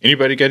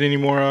 Anybody got any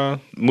more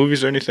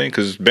movies or anything?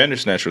 Because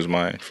Bandersnatch was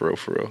mine for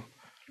real.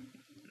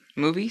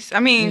 Movies? I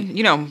mean,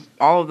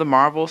 all of the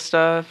Marvel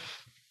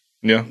stuff.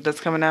 Yeah, that's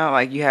coming out.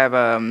 Like you have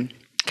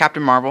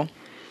Captain Marvel.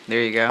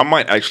 There you go. I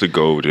might actually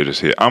go to this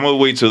here. I'm gonna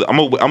wait till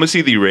I'm gonna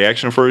see the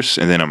reaction first,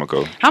 and then I'm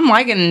gonna go. I'm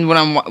liking what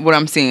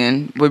I'm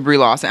seeing with Brie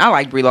Larson. I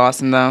like Brie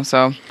Larson though,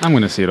 so I'm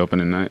gonna see it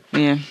opening night.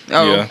 Yeah.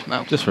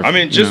 No. Just for.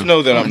 Just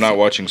know that I'm not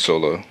watching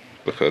Solo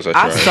because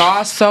I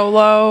saw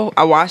Solo.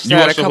 I watched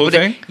that a couple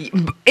days.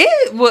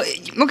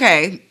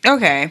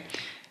 Okay.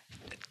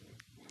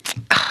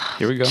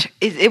 Here we go.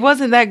 It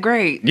wasn't that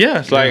great. Yeah,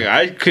 it's like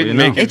I couldn't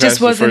make it. It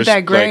just wasn't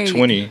that great. Like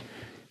 20,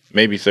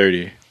 maybe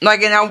 30.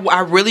 Like, and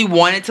I really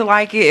wanted to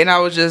like it, and I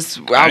was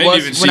watching, I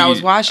was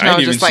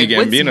just like,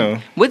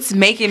 what's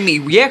making me?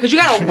 Yeah, because you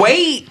gotta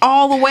wait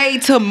all the way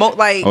to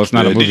Oh, it's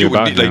not a movie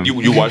about him.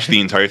 You watched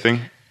the entire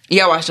thing?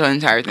 Yeah, I watched the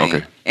entire thing.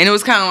 Okay. And it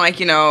was kind of like,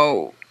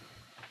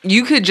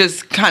 you could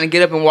just kind of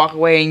get up and walk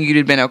away and you'd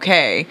have been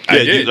okay.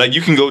 Yeah, you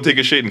can go take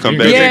a shit and come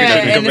back.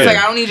 Yeah, and it's like,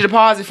 I don't need you to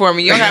pause it for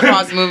me. You don't have to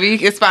pause the movie.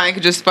 It's fine. You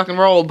could just fucking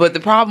roll. But the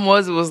problem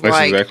was,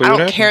 like, exactly I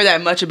don't care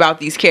that much about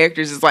these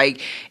characters. It's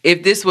like,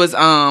 if this was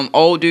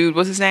old dude,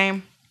 what's his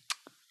name?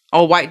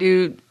 Old white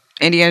dude,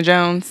 Indiana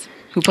Jones.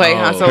 who played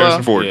Han Solo?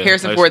 Harrison Ford.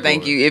 Harrison Ford,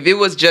 thank you. If it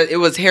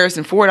was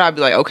Harrison Ford, I'd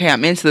be like, okay,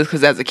 I'm into this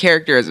because as a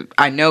character,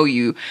 I know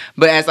you.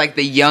 But as like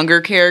the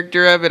younger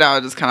character of it, I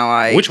was just kind of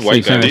like, which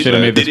white guy should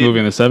have made this movie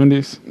in the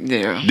 70s?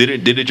 Yeah.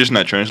 Did it just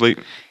not translate?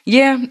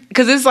 Yeah,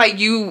 because it's like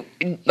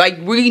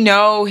we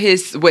know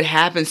what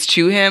happens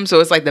to him,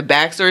 so it's like the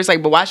backstory. It's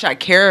like, but why should I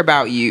care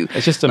about you?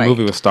 It's just a like,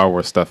 movie with Star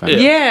Wars stuff in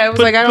it. Yeah, it was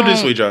like I don't. Put it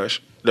this way, Josh.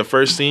 The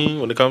first scene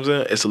when it comes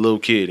in, it's a little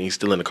kid and he's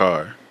still in the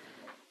car.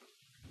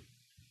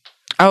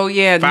 Oh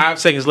yeah. 5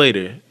 seconds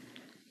later,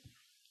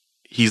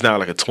 he's now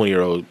like a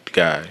 20-year-old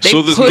guy. They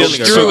there's no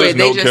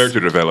just, character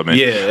development.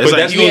 Yeah, it's but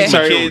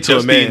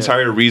like the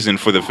entire reason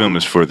for the film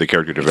is for the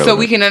character development. so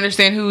we can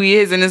understand who he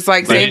is, and it's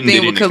like same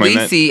thing with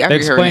Khaleesi. They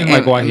explain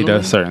like why he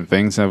does certain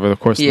things over the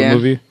course of the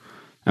movie,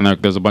 and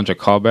like there's a bunch of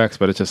callbacks,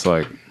 but it's just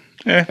like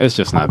it's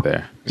just not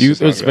there.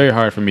 It's very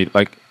hard for me.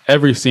 Like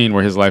every scene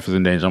where his life is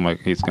in danger, I'm like,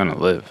 he's gonna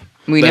live.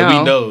 We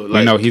know.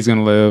 We know he's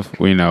gonna live.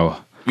 We know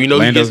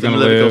Lando's gonna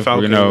live.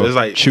 We know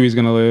Chewie's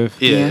gonna live.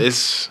 Yeah,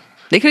 it's.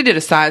 They could have did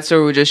a side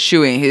story with just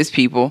Chewie and his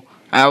people.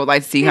 I would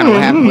like to see kind of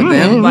what happened with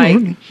them.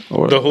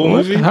 Like the whole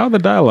movie. How the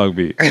dialogue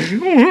be?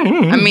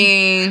 I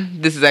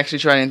mean, this is actually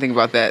trying to think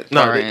about that.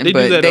 No, they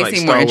do that in like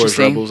seem Star more Wars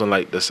interesting. Rebels and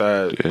like the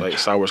side like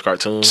Star Wars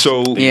cartoons.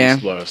 So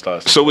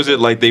So is it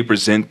like they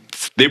present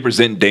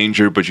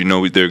danger, but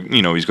they're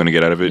he's going to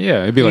get out of it?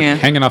 Yeah, it'd be like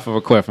hanging off of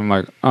a cliff. I'm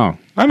like, oh,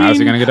 how's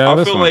he going to get out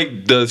of this? I feel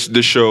like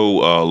the show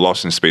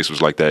Lost in Space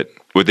was like that,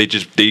 where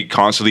they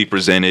constantly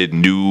presented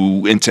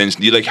new intense.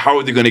 Like, how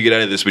are they going to get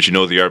out of this? But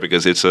they are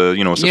because it's a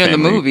it's a family. The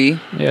movie.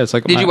 Yeah, it's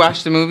like. Did you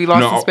watch the movie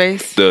Lost in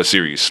Space? The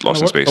series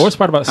Lost in Space. The worst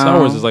part about Star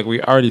Wars is like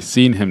we already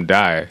seen him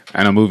die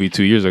in a movie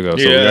 2 years ago, so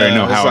we already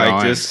know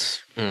how it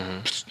ends.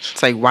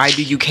 It's like, why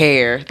do you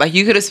care? Like,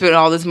 you could have spent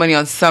all this money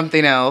on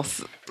something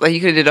else. Like, you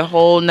could have did a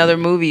whole nother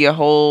movie, a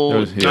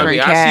whole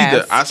different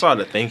cast. I saw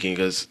the thinking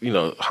because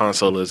Han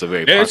Solo is a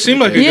very it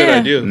seemed like a good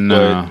idea.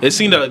 No, it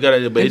seemed like a good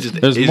idea,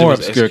 but there's more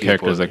obscure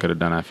characters they could have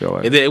done. I feel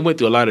like, and then it went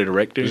through a lot of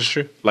directors. It's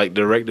true. Like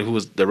the director who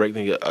was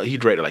directing, he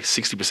directed like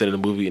 60% of the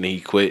movie, and then he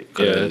quit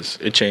because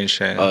it changed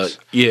hands.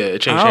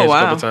 It changed hands a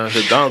couple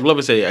times. Donald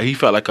Glover said he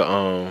felt like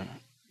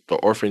the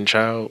orphan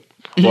child.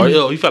 Or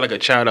he felt like a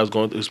child that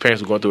was whose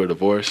parents were going through a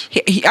divorce.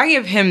 I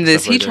give him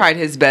this. He tried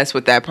his best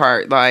with that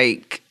part.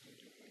 Like,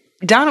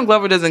 Donald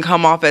Glover doesn't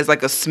come off as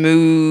like a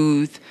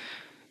smooth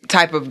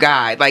type of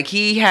guy. Like,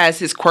 he has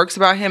his quirks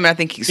about him, and I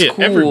think he's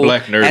cool. Every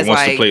black nerd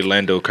wants to play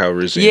Lando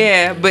Calrissian.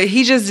 Yeah, but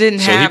he just didn't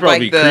have he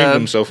probably like creamed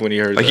himself when he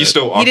heard that. He's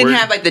still awkward. He didn't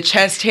have like the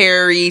chest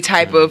hairy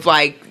type of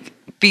like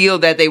feel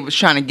that they was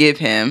trying to give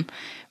him.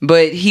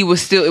 But it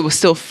was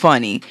still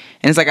funny,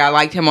 and it's like I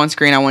liked him on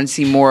screen. I wanted to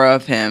see more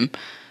of him.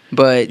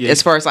 But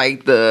as far as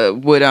like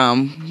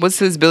what's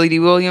his Billy D.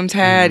 Williams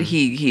had,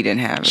 he didn't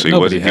have it. So he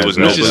was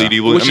no Billy D.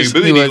 Williams.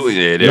 Billy D.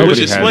 Williams, which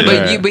is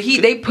funny. But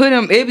they put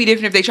him. It'd be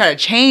different if they try to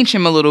change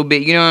him a little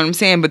bit. You know what I'm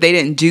saying? But they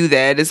didn't do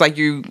that. It's like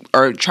you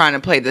are trying to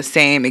play the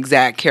same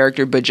exact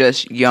character, but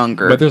just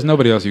younger. But there's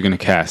nobody else you can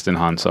cast in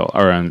Han Solo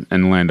or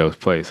in Lando's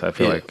place. I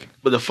feel like.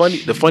 But the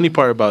funny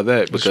part about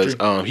that, because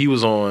he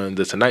was on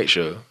the Tonight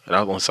Show, and I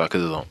only saw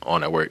because it was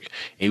on at work. And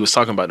he was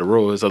talking about the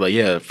role. So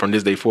like, from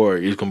this day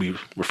forward, he's gonna be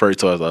referred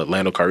to as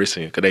Lando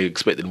Calrissian because they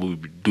expected the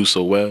movie to do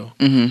so well.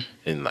 Mm-hmm.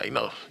 And like,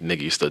 no,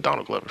 nigga, you're still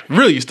Donald Glover.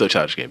 Really, you're still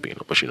Childish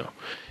Gambino, but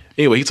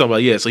Anyway, he talking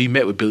about so he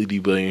met with Billy D.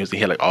 Williams. And he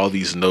had like all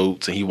these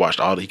notes, and he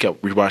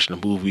kept rewatching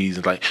the movies,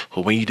 and like,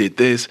 well, when you did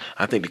this,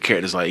 I think the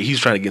character's like he's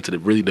trying to get to the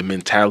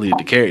mentality of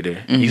the character.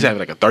 Mm-hmm. He's having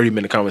like a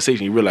 30-minute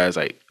conversation. You realize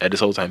like at this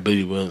whole time,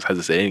 Billy D. Williams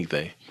hasn't said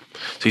anything.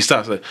 So he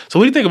stops like, so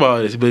what do you think about all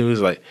this? Billy Williams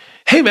was like,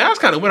 hey man, I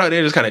just kind of went out there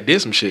and just kind of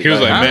did some shit. He was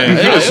like, man,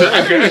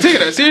 I can't take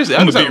that seriously.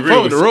 I'm just having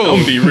fun with the role. I'm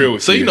gonna be real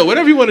with you. you. So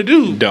whatever you want to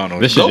do,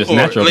 Donald, this shit just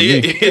natural to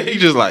me. He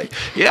just like,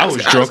 I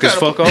was drunk as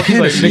fuck off. He's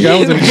like,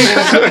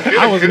 nigga,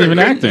 I wasn't even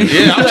acting.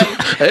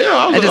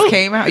 I just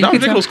came out. I was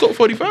drinking those Colt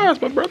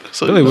 45s, my brother.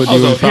 So Billy would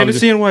do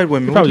Hennessy and white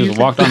women. Probably just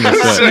walked on the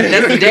set.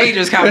 That's a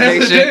dangerous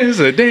combination. It's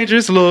a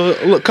dangerous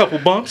little couple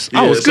bumps.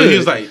 Yeah, I was so good. He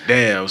was like,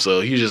 damn.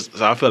 So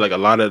I feel like a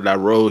lot of that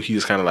role, he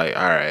was kind of like,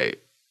 all right,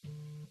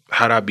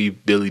 how'd I be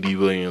Billy D.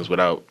 Williams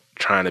without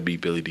trying to be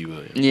Billy D.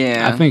 Williams?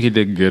 Yeah, I think he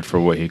did good for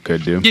what he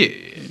could do.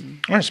 Yeah,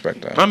 I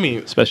respect that. I mean,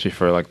 especially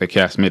for like the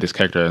cast made his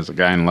character as a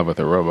guy in love with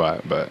a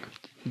robot, but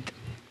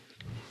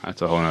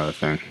that's a whole other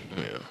thing.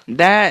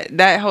 Yeah.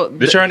 That whole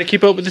they're trying to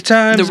keep up with the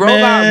times. The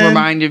robot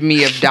reminded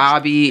me of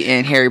Dobby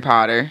in Harry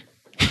Potter.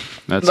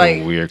 That's like,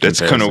 a weird. That's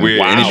kind of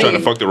weird. Wow. And he's trying to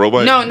fuck the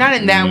robot. No, not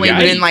in that way,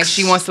 but in like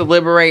she wants to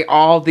liberate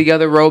all the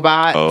other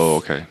robots. Oh,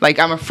 okay. Like,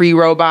 I'm a free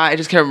robot. It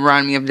just kept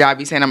reminding me of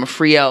Dobby saying I'm a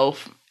free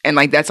elf. And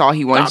like that's all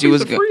he wanted to do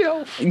was free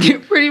elf.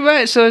 Pretty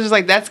much. So it's just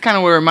like that's kind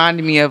of what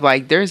reminded me of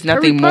like there's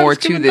nothing more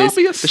to this.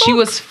 But she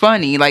was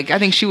funny. Like I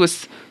think she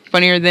was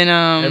funnier than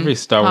every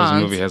Star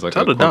Wars movie has like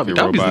a quirky robot.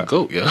 Dobby's the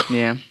goat,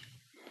 yeah.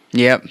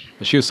 Yep.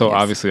 But she was so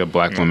obviously a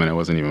black woman, it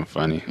wasn't even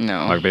funny.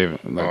 No.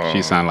 Like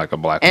she sounded like a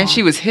black and mom.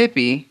 she was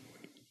hippie.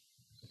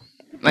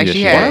 Like Yeah, she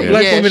she had was.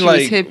 Black yeah, women she like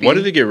was hippie. why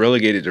do they get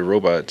relegated to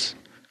robots?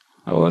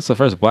 Oh, well, that's the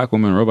first black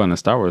woman robot in a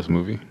Star Wars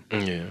movie.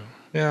 Yeah.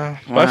 Yeah,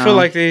 but I feel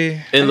like they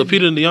and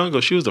Lupita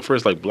Nyong'o, she was the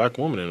first like black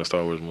woman in a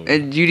Star Wars movie.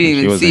 And you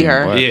didn't even see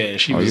her. Yeah,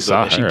 and she was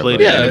she played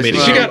it. Yeah,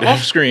 she got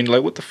off screen.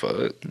 Like what the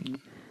fuck?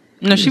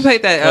 No, she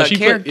played that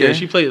character.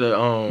 She played the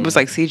It was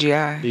like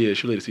CGI. Yeah,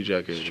 she played the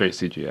CGI character. Straight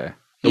CGI.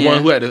 The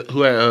one who had the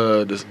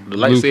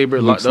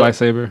lightsaber Luke's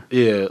lightsaber.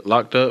 Yeah,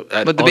 locked up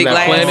with the big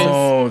glasses.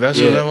 Oh, that's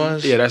what that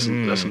was. Yeah, that's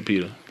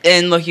Lupita.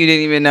 And look, you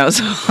didn't even know.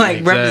 So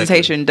like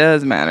representation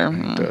does matter.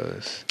 It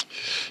does.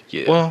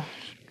 Yeah. Well,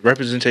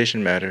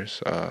 representation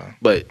matters.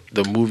 But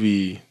the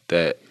movie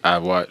that I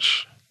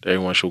watch, that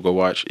everyone should go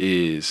watch,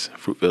 is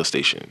Fruitvale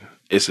Station.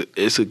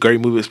 It's a great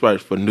movie, especially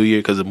for New Year,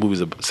 because the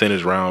movie's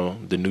centered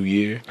around the New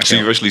Year. So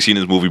you've actually seen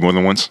this movie more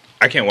than once?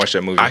 I can't watch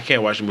that movie. I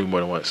can't watch the movie more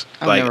than once.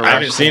 I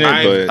haven't seen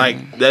it, but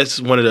like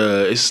that's one of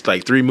the. It's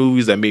like 3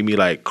 movies that made me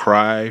like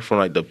cry from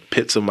like the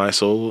pits of my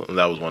soul, and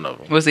that was one of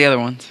them. What's the other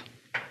ones?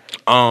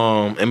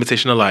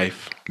 Imitation of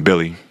Life.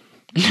 Billy.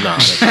 Nah,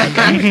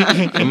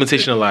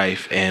 Imitation of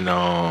Life, and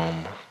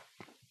I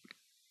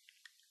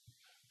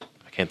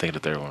can't think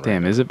of the third one.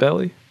 Damn, is it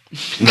Belly?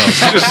 No,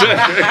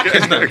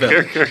 it's not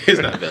Belly. It's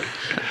not Belly.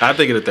 I'll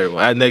think of the third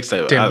one. Next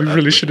time. Damn, we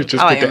really should have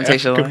just put the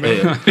Imitation of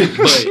Life.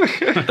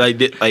 Yeah.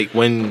 But like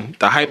when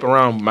the hype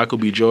around Michael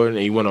B. Jordan,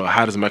 and you wonder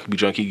how does Michael B.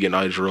 Jordan keep getting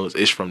all these roles,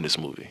 it's from this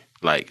movie.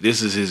 Like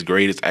this is his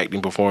greatest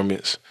acting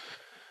performance.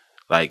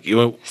 Like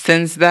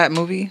since that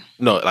movie?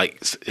 No,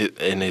 like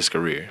in his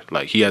career,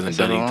 like he hasn't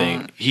done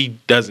anything. He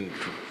doesn't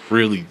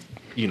really,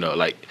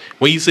 like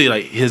when you say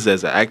like his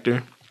as an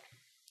actor,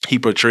 he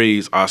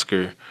portrays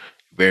Oscar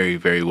very,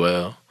 very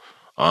well.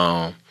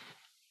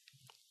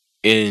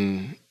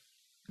 In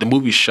the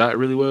movie shot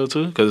really well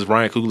too, because it's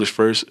Ryan Coogler's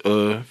first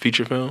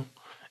feature film,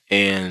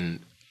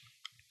 and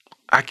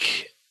I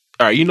can't.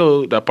 All right, you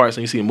know that parts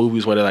when you see in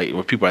movies where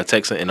where people are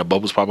texting and the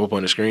bubbles pop up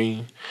on the screen,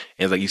 and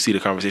it's like you see the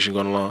conversation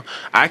going along.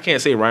 I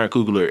can't say Ryan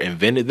Coogler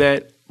invented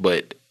that,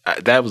 but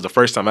that was the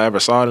first time I ever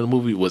saw it in a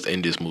movie was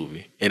in this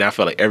movie, and I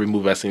felt like every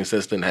movie I've seen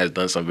since then has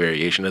done some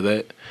variation of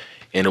that.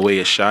 And the way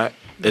it's shot,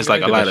 it's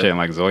like a lot of shit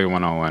like Zoe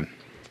 101.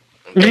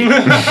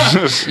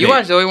 You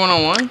watch Zoe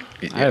 101?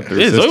 I had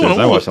 3 sisters.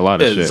 I watched a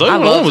lot of shit. I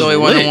love Zoe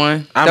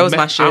 101. That was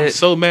my shit. I'm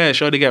so mad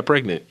Shorty got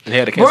pregnant and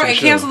had to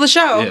cancel the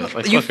show. Yeah,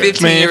 like, you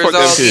 15 years old.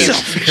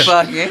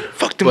 Fucking.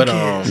 Fuck them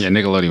kids. Yeah,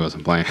 Nickelodeon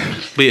wasn't playing.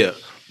 But yeah.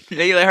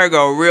 They let her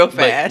go real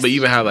fast. But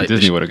even how like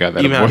Disney would have got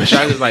that. Even how the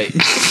shot is like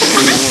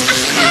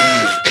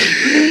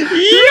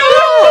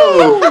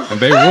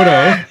They would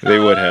have. They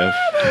would have.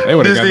 They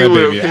would have got that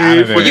baby out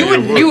of there.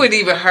 You wouldn't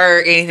even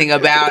heard anything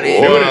about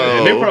it.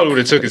 They probably would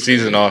have took a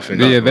season off. And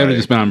they would have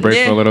just been on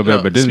break for a little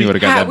bit, but Disney would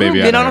have got that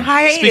baby out of there. Been on a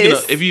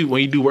hiatus. Speaking of,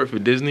 when you do work for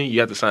Disney, you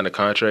have to sign a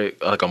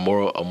contract, like a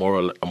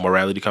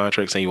morality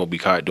contract, saying you won't be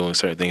caught doing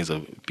certain things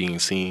of being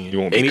seen. You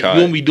won't be caught.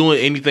 You won't be doing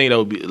anything that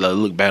would be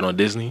look bad on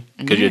Disney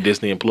because you're a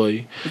Disney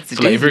employee.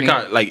 So like, if you're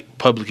caught like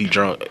publicly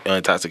drunk,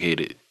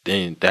 intoxicated,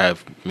 then that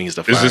means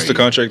the fire. Is this the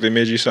contract they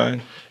made you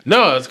sign?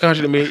 No, it's the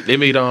contract they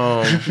made.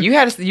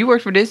 You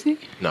worked for Disney?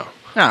 No.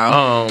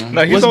 No.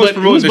 No, he's always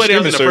promoting the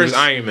streaming the service. first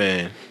Iron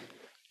Man?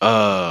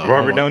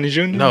 Robert Downey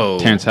Jr.? No.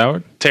 Terrence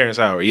Howard? Terrence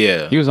Howard,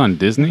 yeah. He was on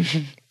Disney?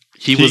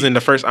 He was in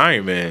the first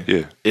Iron Man.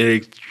 Yeah.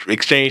 It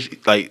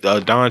exchanged, like,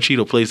 Don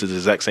Cheadle plays the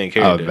exact same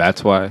character. Oh,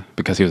 that's why?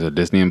 Because he was a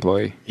Disney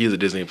employee? He was a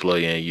Disney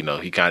employee, and,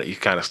 he kind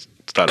of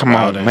started Come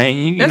on, wilding.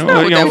 man. That's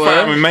not what that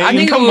was. Man. I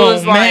think Come it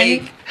was on,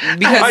 like... man.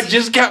 Because I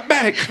just got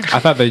back. I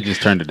thought they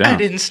just turned it down. I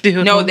didn't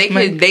steal. No, they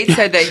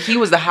said that he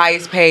was the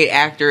highest paid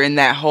actor in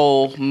that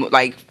whole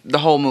the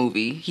whole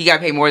movie. He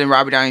got paid more than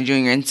Robert Downey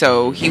Jr. and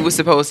so he was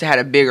supposed to have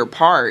a bigger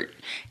part.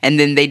 And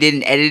then they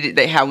didn't edit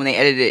it. When they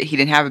edited it, he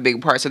didn't have a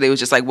big part. So they was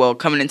just like, well,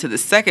 coming into the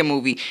second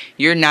movie,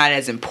 you're not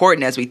as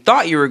important as we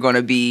thought you were going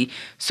to be.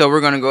 So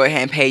we're going to go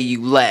ahead and pay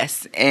you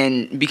less.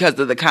 And because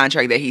of the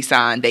contract that he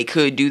signed, they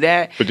could do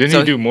that. But didn't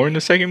he do more in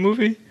the second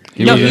movie?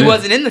 He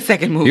wasn't in the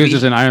second movie. He was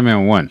just in Iron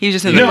Man 1. He was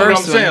just in the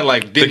first one. I'm saying,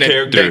 like,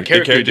 The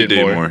character did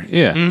more.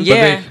 Yeah.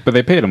 Yeah. But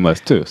they paid him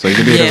less, too. So he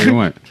could do whatever he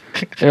wanted.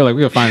 They were like,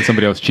 we'll find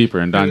somebody else cheaper.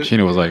 And Don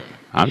Cheadle was like,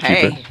 I'm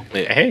cheaper.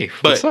 Hey,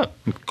 what's up?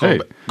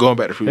 Going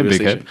back to Fruitvale big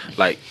Station, head.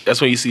 like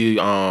that's when you see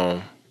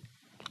Ryan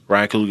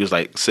Coogler's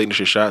like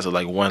signature shots of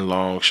like one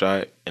long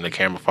shot and the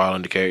camera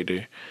following the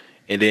character,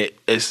 and then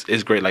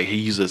it's great. Like he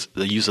uses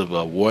the use of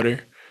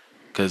water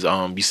because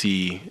you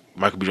see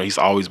Michael B. Jordan, he's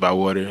always by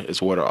water. It's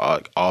water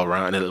all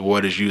around, and the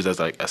water is used as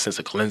like a sense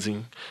of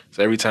cleansing.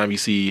 So every time you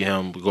see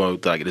him going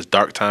through like this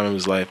dark time in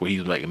his life where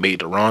he's like made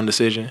the wrong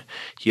decision,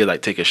 he'll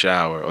like take a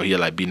shower or he'll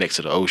like be next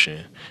to the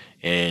ocean.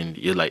 And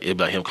it'll be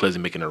like him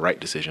cleansing, making the right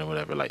decision or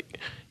whatever. Like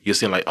you'll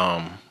see him like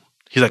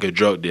he's like a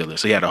drug dealer,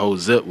 so he had a whole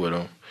zip with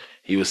him.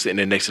 He was sitting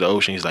there next to the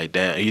ocean. He's like,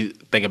 damn. He's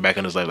thinking back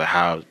on his life, like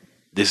how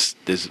this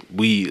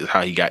weed is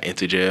how he got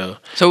into jail.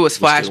 So it was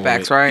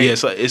flashbacks, right? Yeah.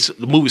 So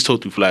the movie's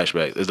told through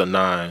flashbacks. It's a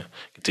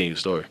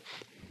non-continuous story.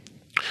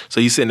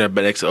 So he's sitting there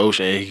next to the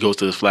ocean, and he goes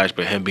to this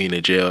flashback, him being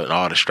in jail, and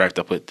all the strife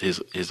that put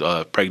his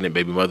pregnant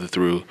baby mother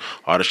through,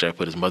 all the strife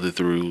put his mother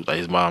through. Like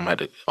his mom had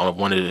to, on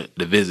one of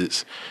the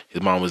visits,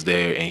 his mom was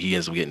there, and he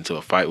ends up getting into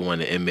a fight with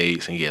one of the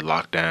inmates, and he get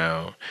locked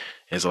down.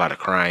 There's a lot of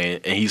crying,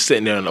 and he's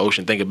sitting there in the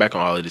ocean thinking back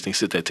on all of this. And he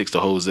sits there, takes the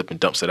whole zip, and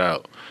dumps it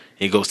out.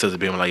 And he goes to the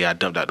baby like, "Yeah, I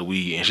dumped out the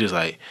weed." And she's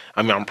like,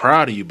 "I mean, I'm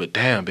proud of you, but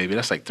damn, baby,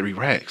 that's like 3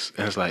 racks."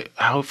 And it's like,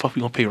 how the fuck we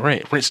gonna pay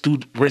rent? Rent's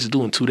due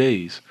in 2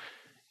 days,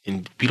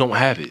 and we don't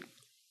have it.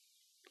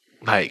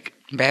 Like.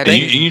 Bad.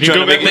 You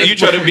try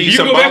to be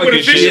symbolic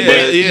and shit.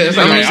 Yeah, it's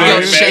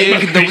like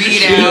shake the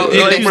weed out.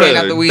 Take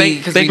out the weed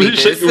because we need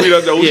shake the weed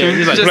out the ocean.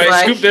 Yeah,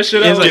 like scoop that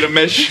shit out. Get a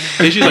mesh.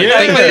 And she's like,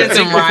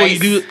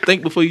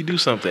 think before you do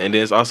something. And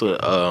there's also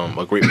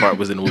a great part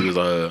was in the movie was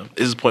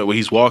this is the point where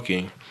he's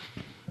walking,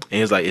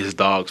 and it's like his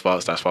dog's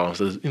starts following.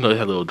 So they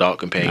had a little dog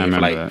companion for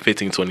like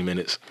 15-20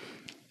 minutes.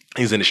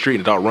 He's in the street,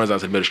 and the dog runs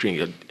out to the middle of the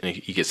street, and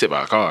he gets hit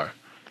by a car.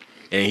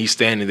 And he's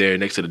standing there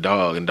next to the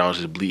dog, and the dog's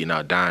just bleeding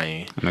out,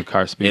 dying. And the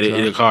car speeds off.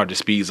 And the car just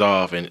speeds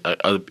off, and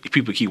other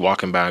people keep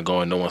walking by and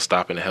going, no one's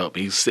stopping to help.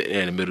 And he's sitting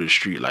there in the middle of the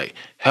street like,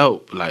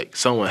 help, like,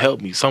 someone help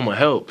me, someone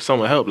help.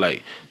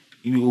 Like,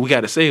 we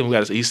got to save him,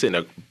 He's sitting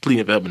there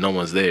pleading for help, and no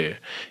one's there.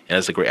 And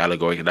that's a great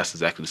allegory, because that's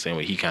exactly the same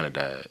way he kind of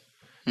died.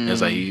 And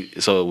it's like,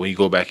 so when you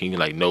go back and you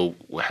like know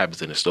what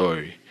happens in the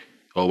story,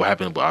 or what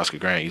happened with Oscar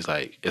Grant, he's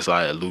like, it's a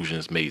lot of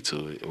allusions made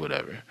to it, or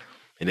whatever.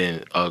 And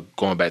then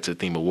going back to the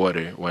theme of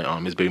water, when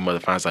his baby mother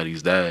finds out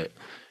he's dead,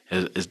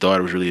 his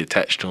daughter was really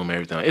attached to him and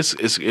everything.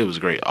 It was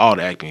great. All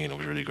the acting in it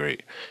was really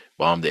great.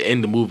 But the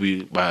end of the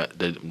movie, by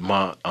the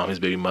mom, his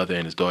baby mother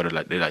and his daughter,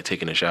 like they're like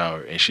taking a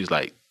shower, and she's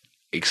like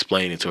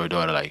explaining to her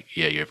daughter like,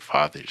 yeah, your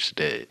father's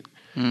dead.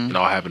 And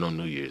all happened on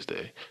New Year's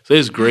Day. So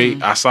it's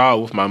great. I saw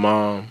it with my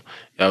mom.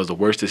 That was the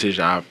worst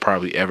decision I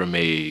probably ever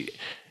made.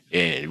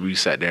 And we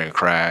sat there and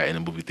cried in the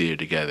movie theater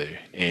together.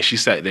 And she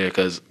sat there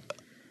because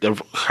the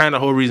kind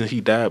of whole reason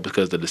he died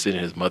because the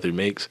decision his mother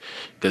makes,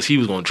 because he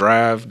was gonna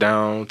drive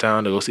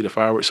downtown to go see the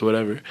fireworks or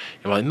whatever, and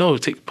I'm like, no,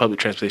 take public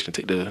transportation,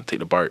 take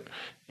the BART,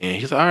 and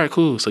he's like, all right,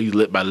 cool. So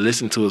by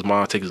listening to his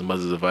mom take his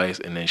mother's advice,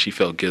 and then she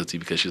felt guilty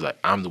because she's like,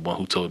 I'm the one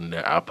who told him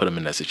that, I put him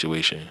in that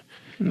situation,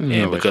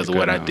 and because of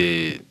what I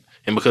did,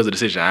 and because of the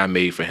decision I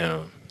made for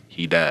him,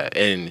 he died,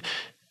 and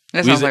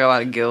that sounds like a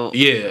lot of guilt.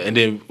 Yeah, and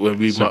then when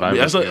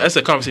that's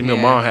a conversation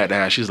my mom had to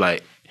have. She's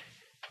like,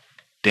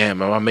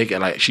 damn, am I making,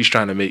 like, she's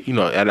trying to make,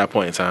 at that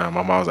point in time,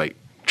 my mom was, like,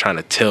 trying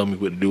to tell me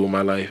what to do with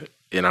my life.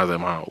 And I was like,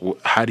 Mom,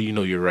 how do you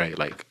know you're right?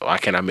 Like, why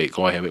can't I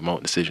go ahead and make my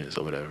own decisions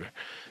or whatever?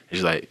 And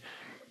she's like,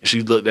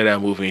 she looked at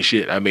that movie and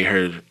shit. I made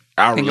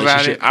our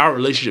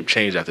relationship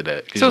change after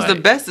that. So it's the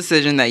best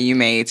decision that you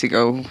made to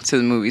go to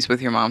the movies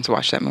with your mom to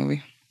watch that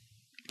movie?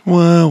 I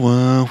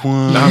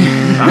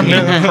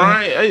mean,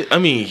 crying. I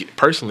mean,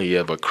 personally,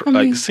 yeah, but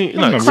crying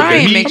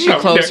makes you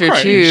closer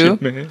too.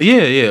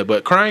 Yeah,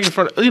 but crying in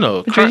front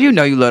of because you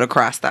love to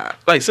cry. Stop.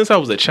 Like since I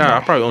was a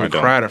child, I probably only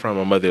cried in front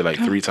of my mother like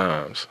 3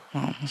 times.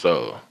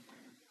 So,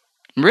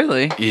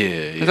 really, yeah.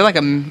 Is it like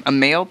a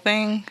male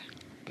thing?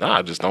 Nah,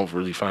 I just don't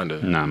really find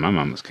it. Nah, my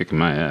mom was kicking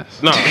my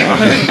ass. No,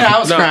 I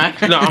was crying.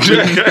 No,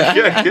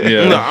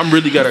 I'm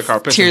really good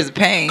at tears of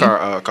pain.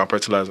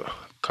 Compartmentalizer.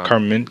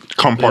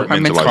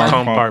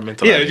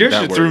 Compartmentalize. Yeah, your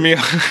shit threw me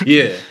off.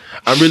 Yeah,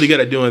 I'm really good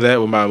at doing that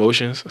with my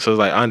emotions. So it's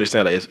like I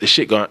understand, like if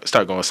shit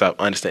start going south,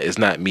 I understand it's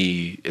not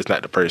me, it's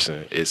not the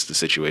person, it's the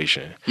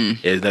situation.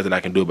 There's nothing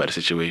I can do about the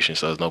situation,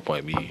 so there's no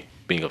point me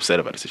being upset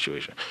about the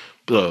situation.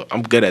 So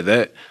I'm good at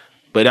that.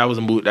 But that was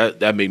a mood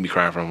that made me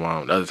cry from my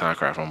mom. The other time I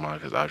cried from my mom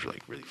because I was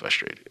like really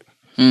frustrated.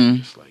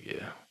 Just like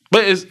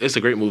but it's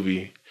a great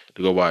movie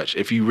to go watch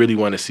if you really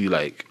want to see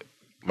like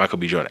Michael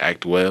B. Jordan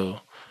act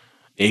well.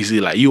 And you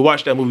see, like, you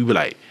watch that movie, be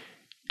like,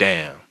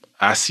 damn,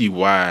 I see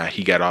why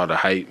he got all the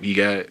hype he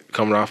got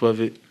coming off of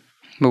it.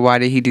 But why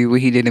did he do what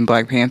he did in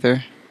Black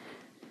Panther?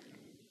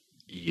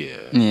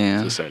 Yeah.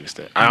 To a certain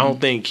extent. I don't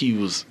think he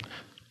was,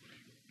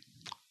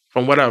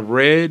 from what I've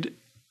read,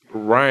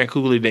 Ryan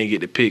Coogler didn't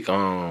get to pick,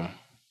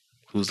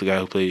 who's the guy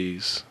who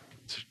plays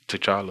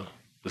T'Challa?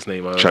 His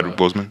name Chadwick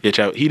Boseman.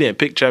 Yeah, he didn't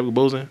pick Chadwick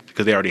Boseman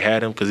because they already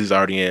had him because he's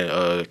already in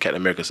Captain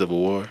America: Civil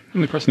War. The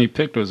only person he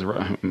picked was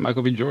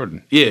Michael B.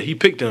 Jordan. Yeah, he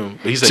picked him.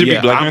 But he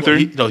said, Black Panther.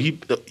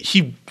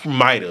 He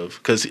might have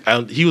because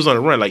he was on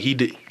the run. Like he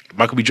did.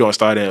 Michael B. Jordan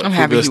started in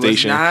Fruitvale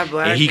Station,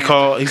 and he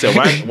called. He said,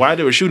 "Why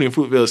they were shooting in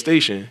Fruitvale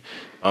Station?"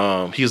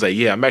 He was like,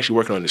 "Yeah, I'm actually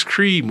working on this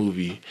Creed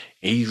movie."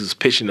 And he was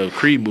pitching the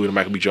Creed movie to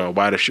Michael B. Jordan,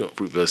 why they're shooting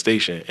Fruitvale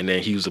Station, and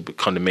then he was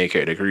become the main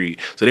character of Creed.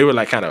 So they were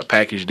like kind of a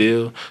package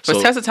deal.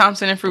 Was Tessa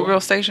Thompson in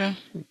Fruitvale Station?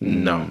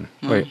 No.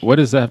 Wait, what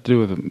does that have to do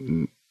with?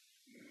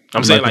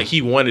 I'm saying like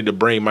he wanted to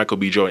bring Michael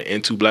B. Jordan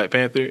into Black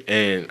Panther,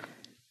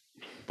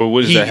 but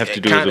what does that have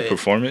to do with the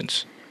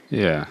performance?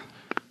 Yeah,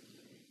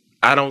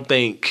 I don't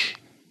think.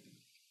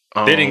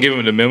 They didn't give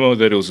him the memo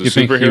that it was a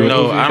superhero.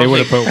 No, they would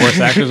have put worse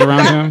actors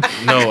around him.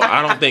 No,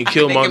 I don't think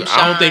Killmonger.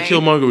 I don't think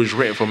Killmonger was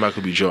written for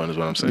Michael B. Jordan. Is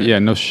what I'm saying. Yeah,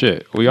 no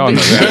shit. We all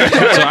know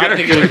that. So I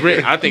think it was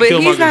written. I think but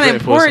Killmonger he's not was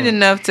important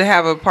enough to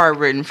have a part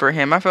written for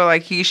him. I feel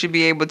like he should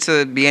be able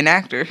to be an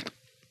actor.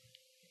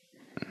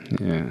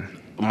 Yeah.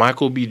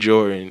 Michael B.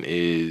 Jordan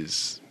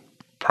is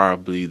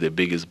probably the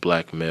biggest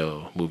black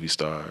male movie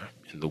star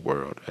in the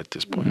world at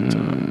this point in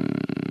time.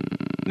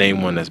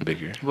 Name one that's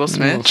bigger. Will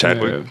Smith.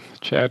 Chadwick.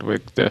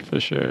 Chadwick, there for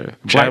sure.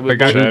 The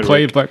guy who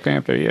played Black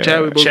Panther, yeah.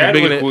 Chadwick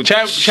Boseman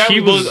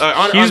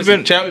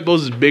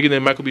is bigger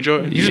than Michael B.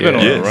 Jordan. He's been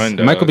on a run,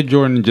 dog. Michael B.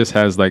 Jordan just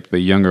has like the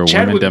younger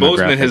Chadwick women demographic.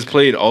 Boseman has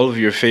played all of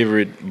your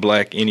favorite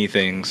black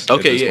anythings.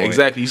 Okay, yeah,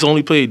 exactly. He's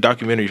only played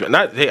documentaries.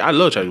 I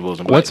love Chadwick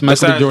Boseman. What's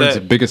Michael B. Jordan's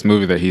biggest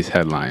movie that he's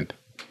headlined?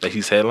 That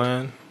he's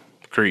headlined?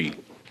 Creed.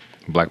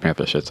 Black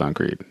Panther shits on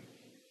Creed.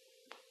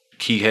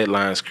 Key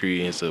headlines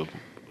Creed and stuff.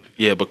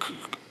 Yeah, but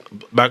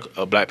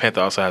Black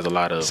Panther also has a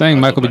lot of... Saying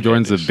Michael B.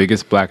 Jordan's the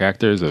biggest black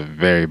actor is a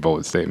very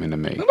bold statement to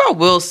make. What about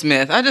Will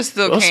Smith? I just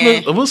still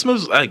can't... Will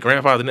Smith's like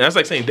grandfather. That's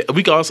like saying...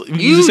 We can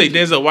usually say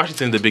Denzel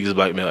Washington's the biggest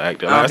black male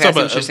actor. Like, okay,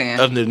 that's what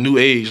you're of the new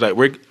age. Like,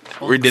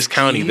 we're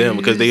discounting them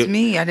because they...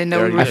 me. I didn't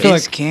know we were I feel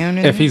like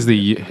discounting.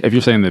 if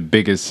you're saying the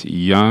biggest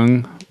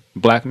young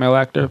black male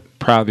actor,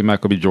 probably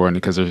Michael B. Jordan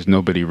because there's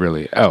nobody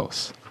really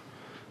else.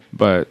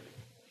 But...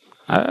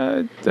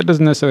 that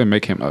doesn't necessarily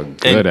make him a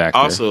good actor.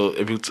 Also,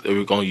 if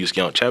we're going to use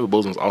young, Chadwick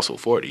Boseman's also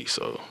 40,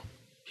 so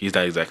he's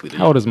not exactly the...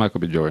 How old is Michael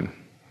B. Jordan?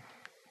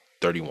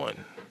 31.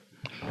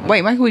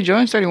 Wait, Michael B.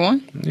 Jordan's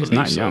 31? He's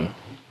not young.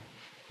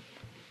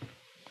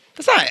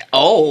 That's not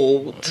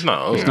old. It's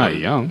not old. He's not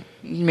young.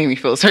 You made me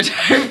feel a certain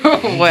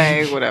type of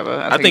way, whatever.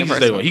 I think he's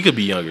 31. He could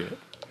be younger.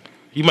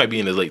 He might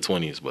be in his late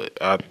 20s, but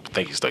I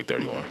think he's like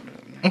 31.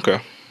 Okay.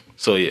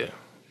 So, yeah.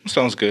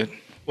 Sounds good.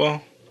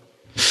 Well...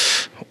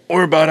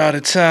 we're about out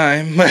of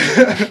time.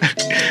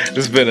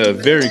 It's been a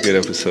very good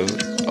episode.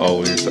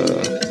 Always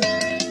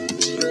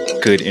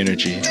good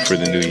energy for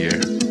the new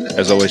year.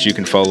 As always, you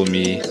can follow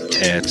me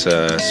at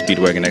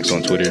SpeedwagonX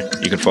on Twitter.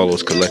 You can follow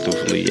us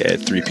collectively at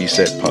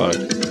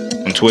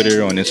 3PSetPod on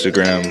Twitter, on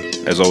Instagram.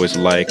 As always,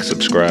 like,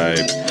 subscribe,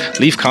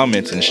 leave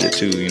comments and shit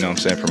too. You know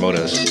what I'm saying? Promote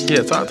us.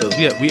 Yeah, talk to us.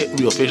 We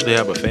officially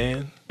have a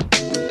fan.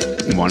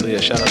 One. So yeah,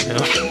 shout out to him.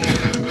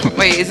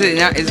 Wait,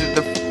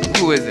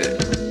 who is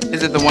it?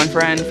 Is it the one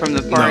friend from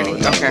the party?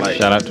 No, okay. like,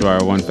 Shout out to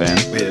our one fan.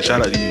 Yeah,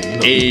 shout out to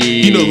you.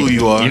 You know who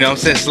you are. You know what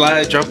I'm saying?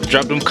 Slide,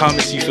 drop them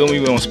comments. You feel me?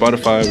 We're on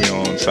Spotify. We're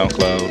on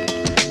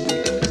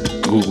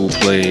SoundCloud, Google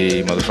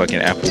Play,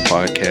 motherfucking Apple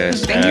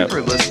Podcast. Thank you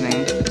for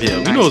listening. Yeah,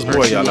 we know there's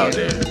more of y'all out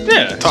there.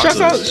 Yeah, Shout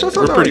out.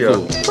 We're pretty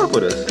cool. Fuck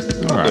with us.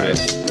 All right.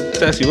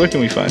 Sassy, where can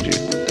we find you? You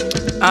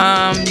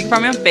can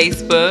find me on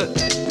Facebook.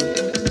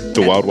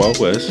 The Wild Wild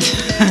West.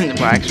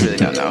 Well, I actually really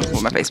don't know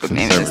what my Facebook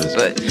name is,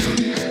 but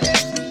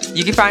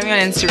you can find me on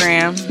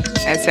Instagram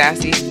at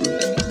Sassy.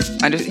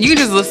 You can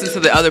just listen to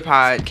the other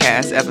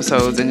podcast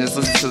episodes and just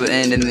listen to the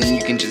end, and then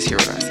you can just hear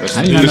what I say.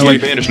 How do you not know what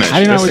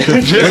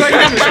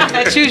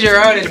Choose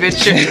your own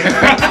adventure.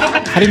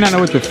 How do you not know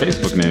what your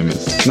Facebook name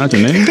is? It's not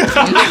your name? No,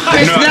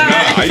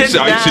 I used to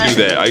do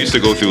that. I used to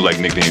go through like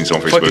nicknames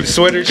on Facebook. Fucking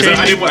sweater chain.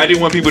 I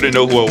didn't want people to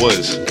know who I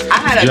was. I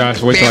had a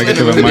Josh, wait till I get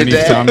to the money,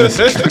 Thomas.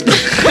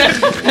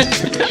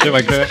 Shit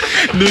like that.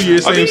 New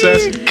Year's same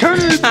sassy.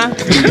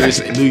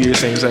 New Year's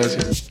same sassy.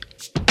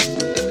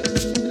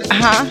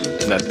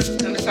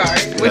 Nothing. I'm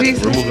sorry. What do you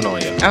say? We're moving on,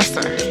 yeah. I'm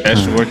sorry.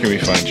 Ashton, where can we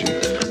find you? You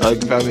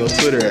can find me on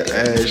Twitter at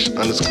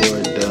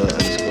Ash_the_stampede.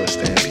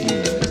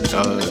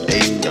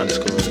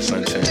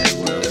 A_suntan.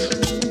 What else?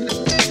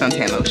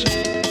 Suntan lotion.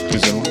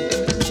 Who's that one?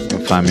 You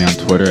can find me on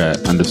Twitter at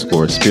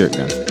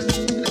 _spiritgun.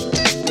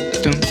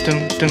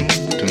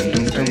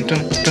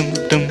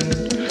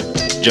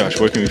 Josh,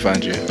 where can we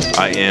find you?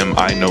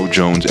 I know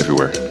Jones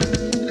everywhere.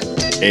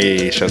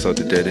 Hey, shouts out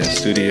to Dead End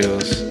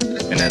Studios.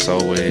 And as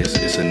always,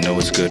 it's a Know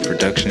It's Good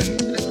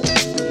production.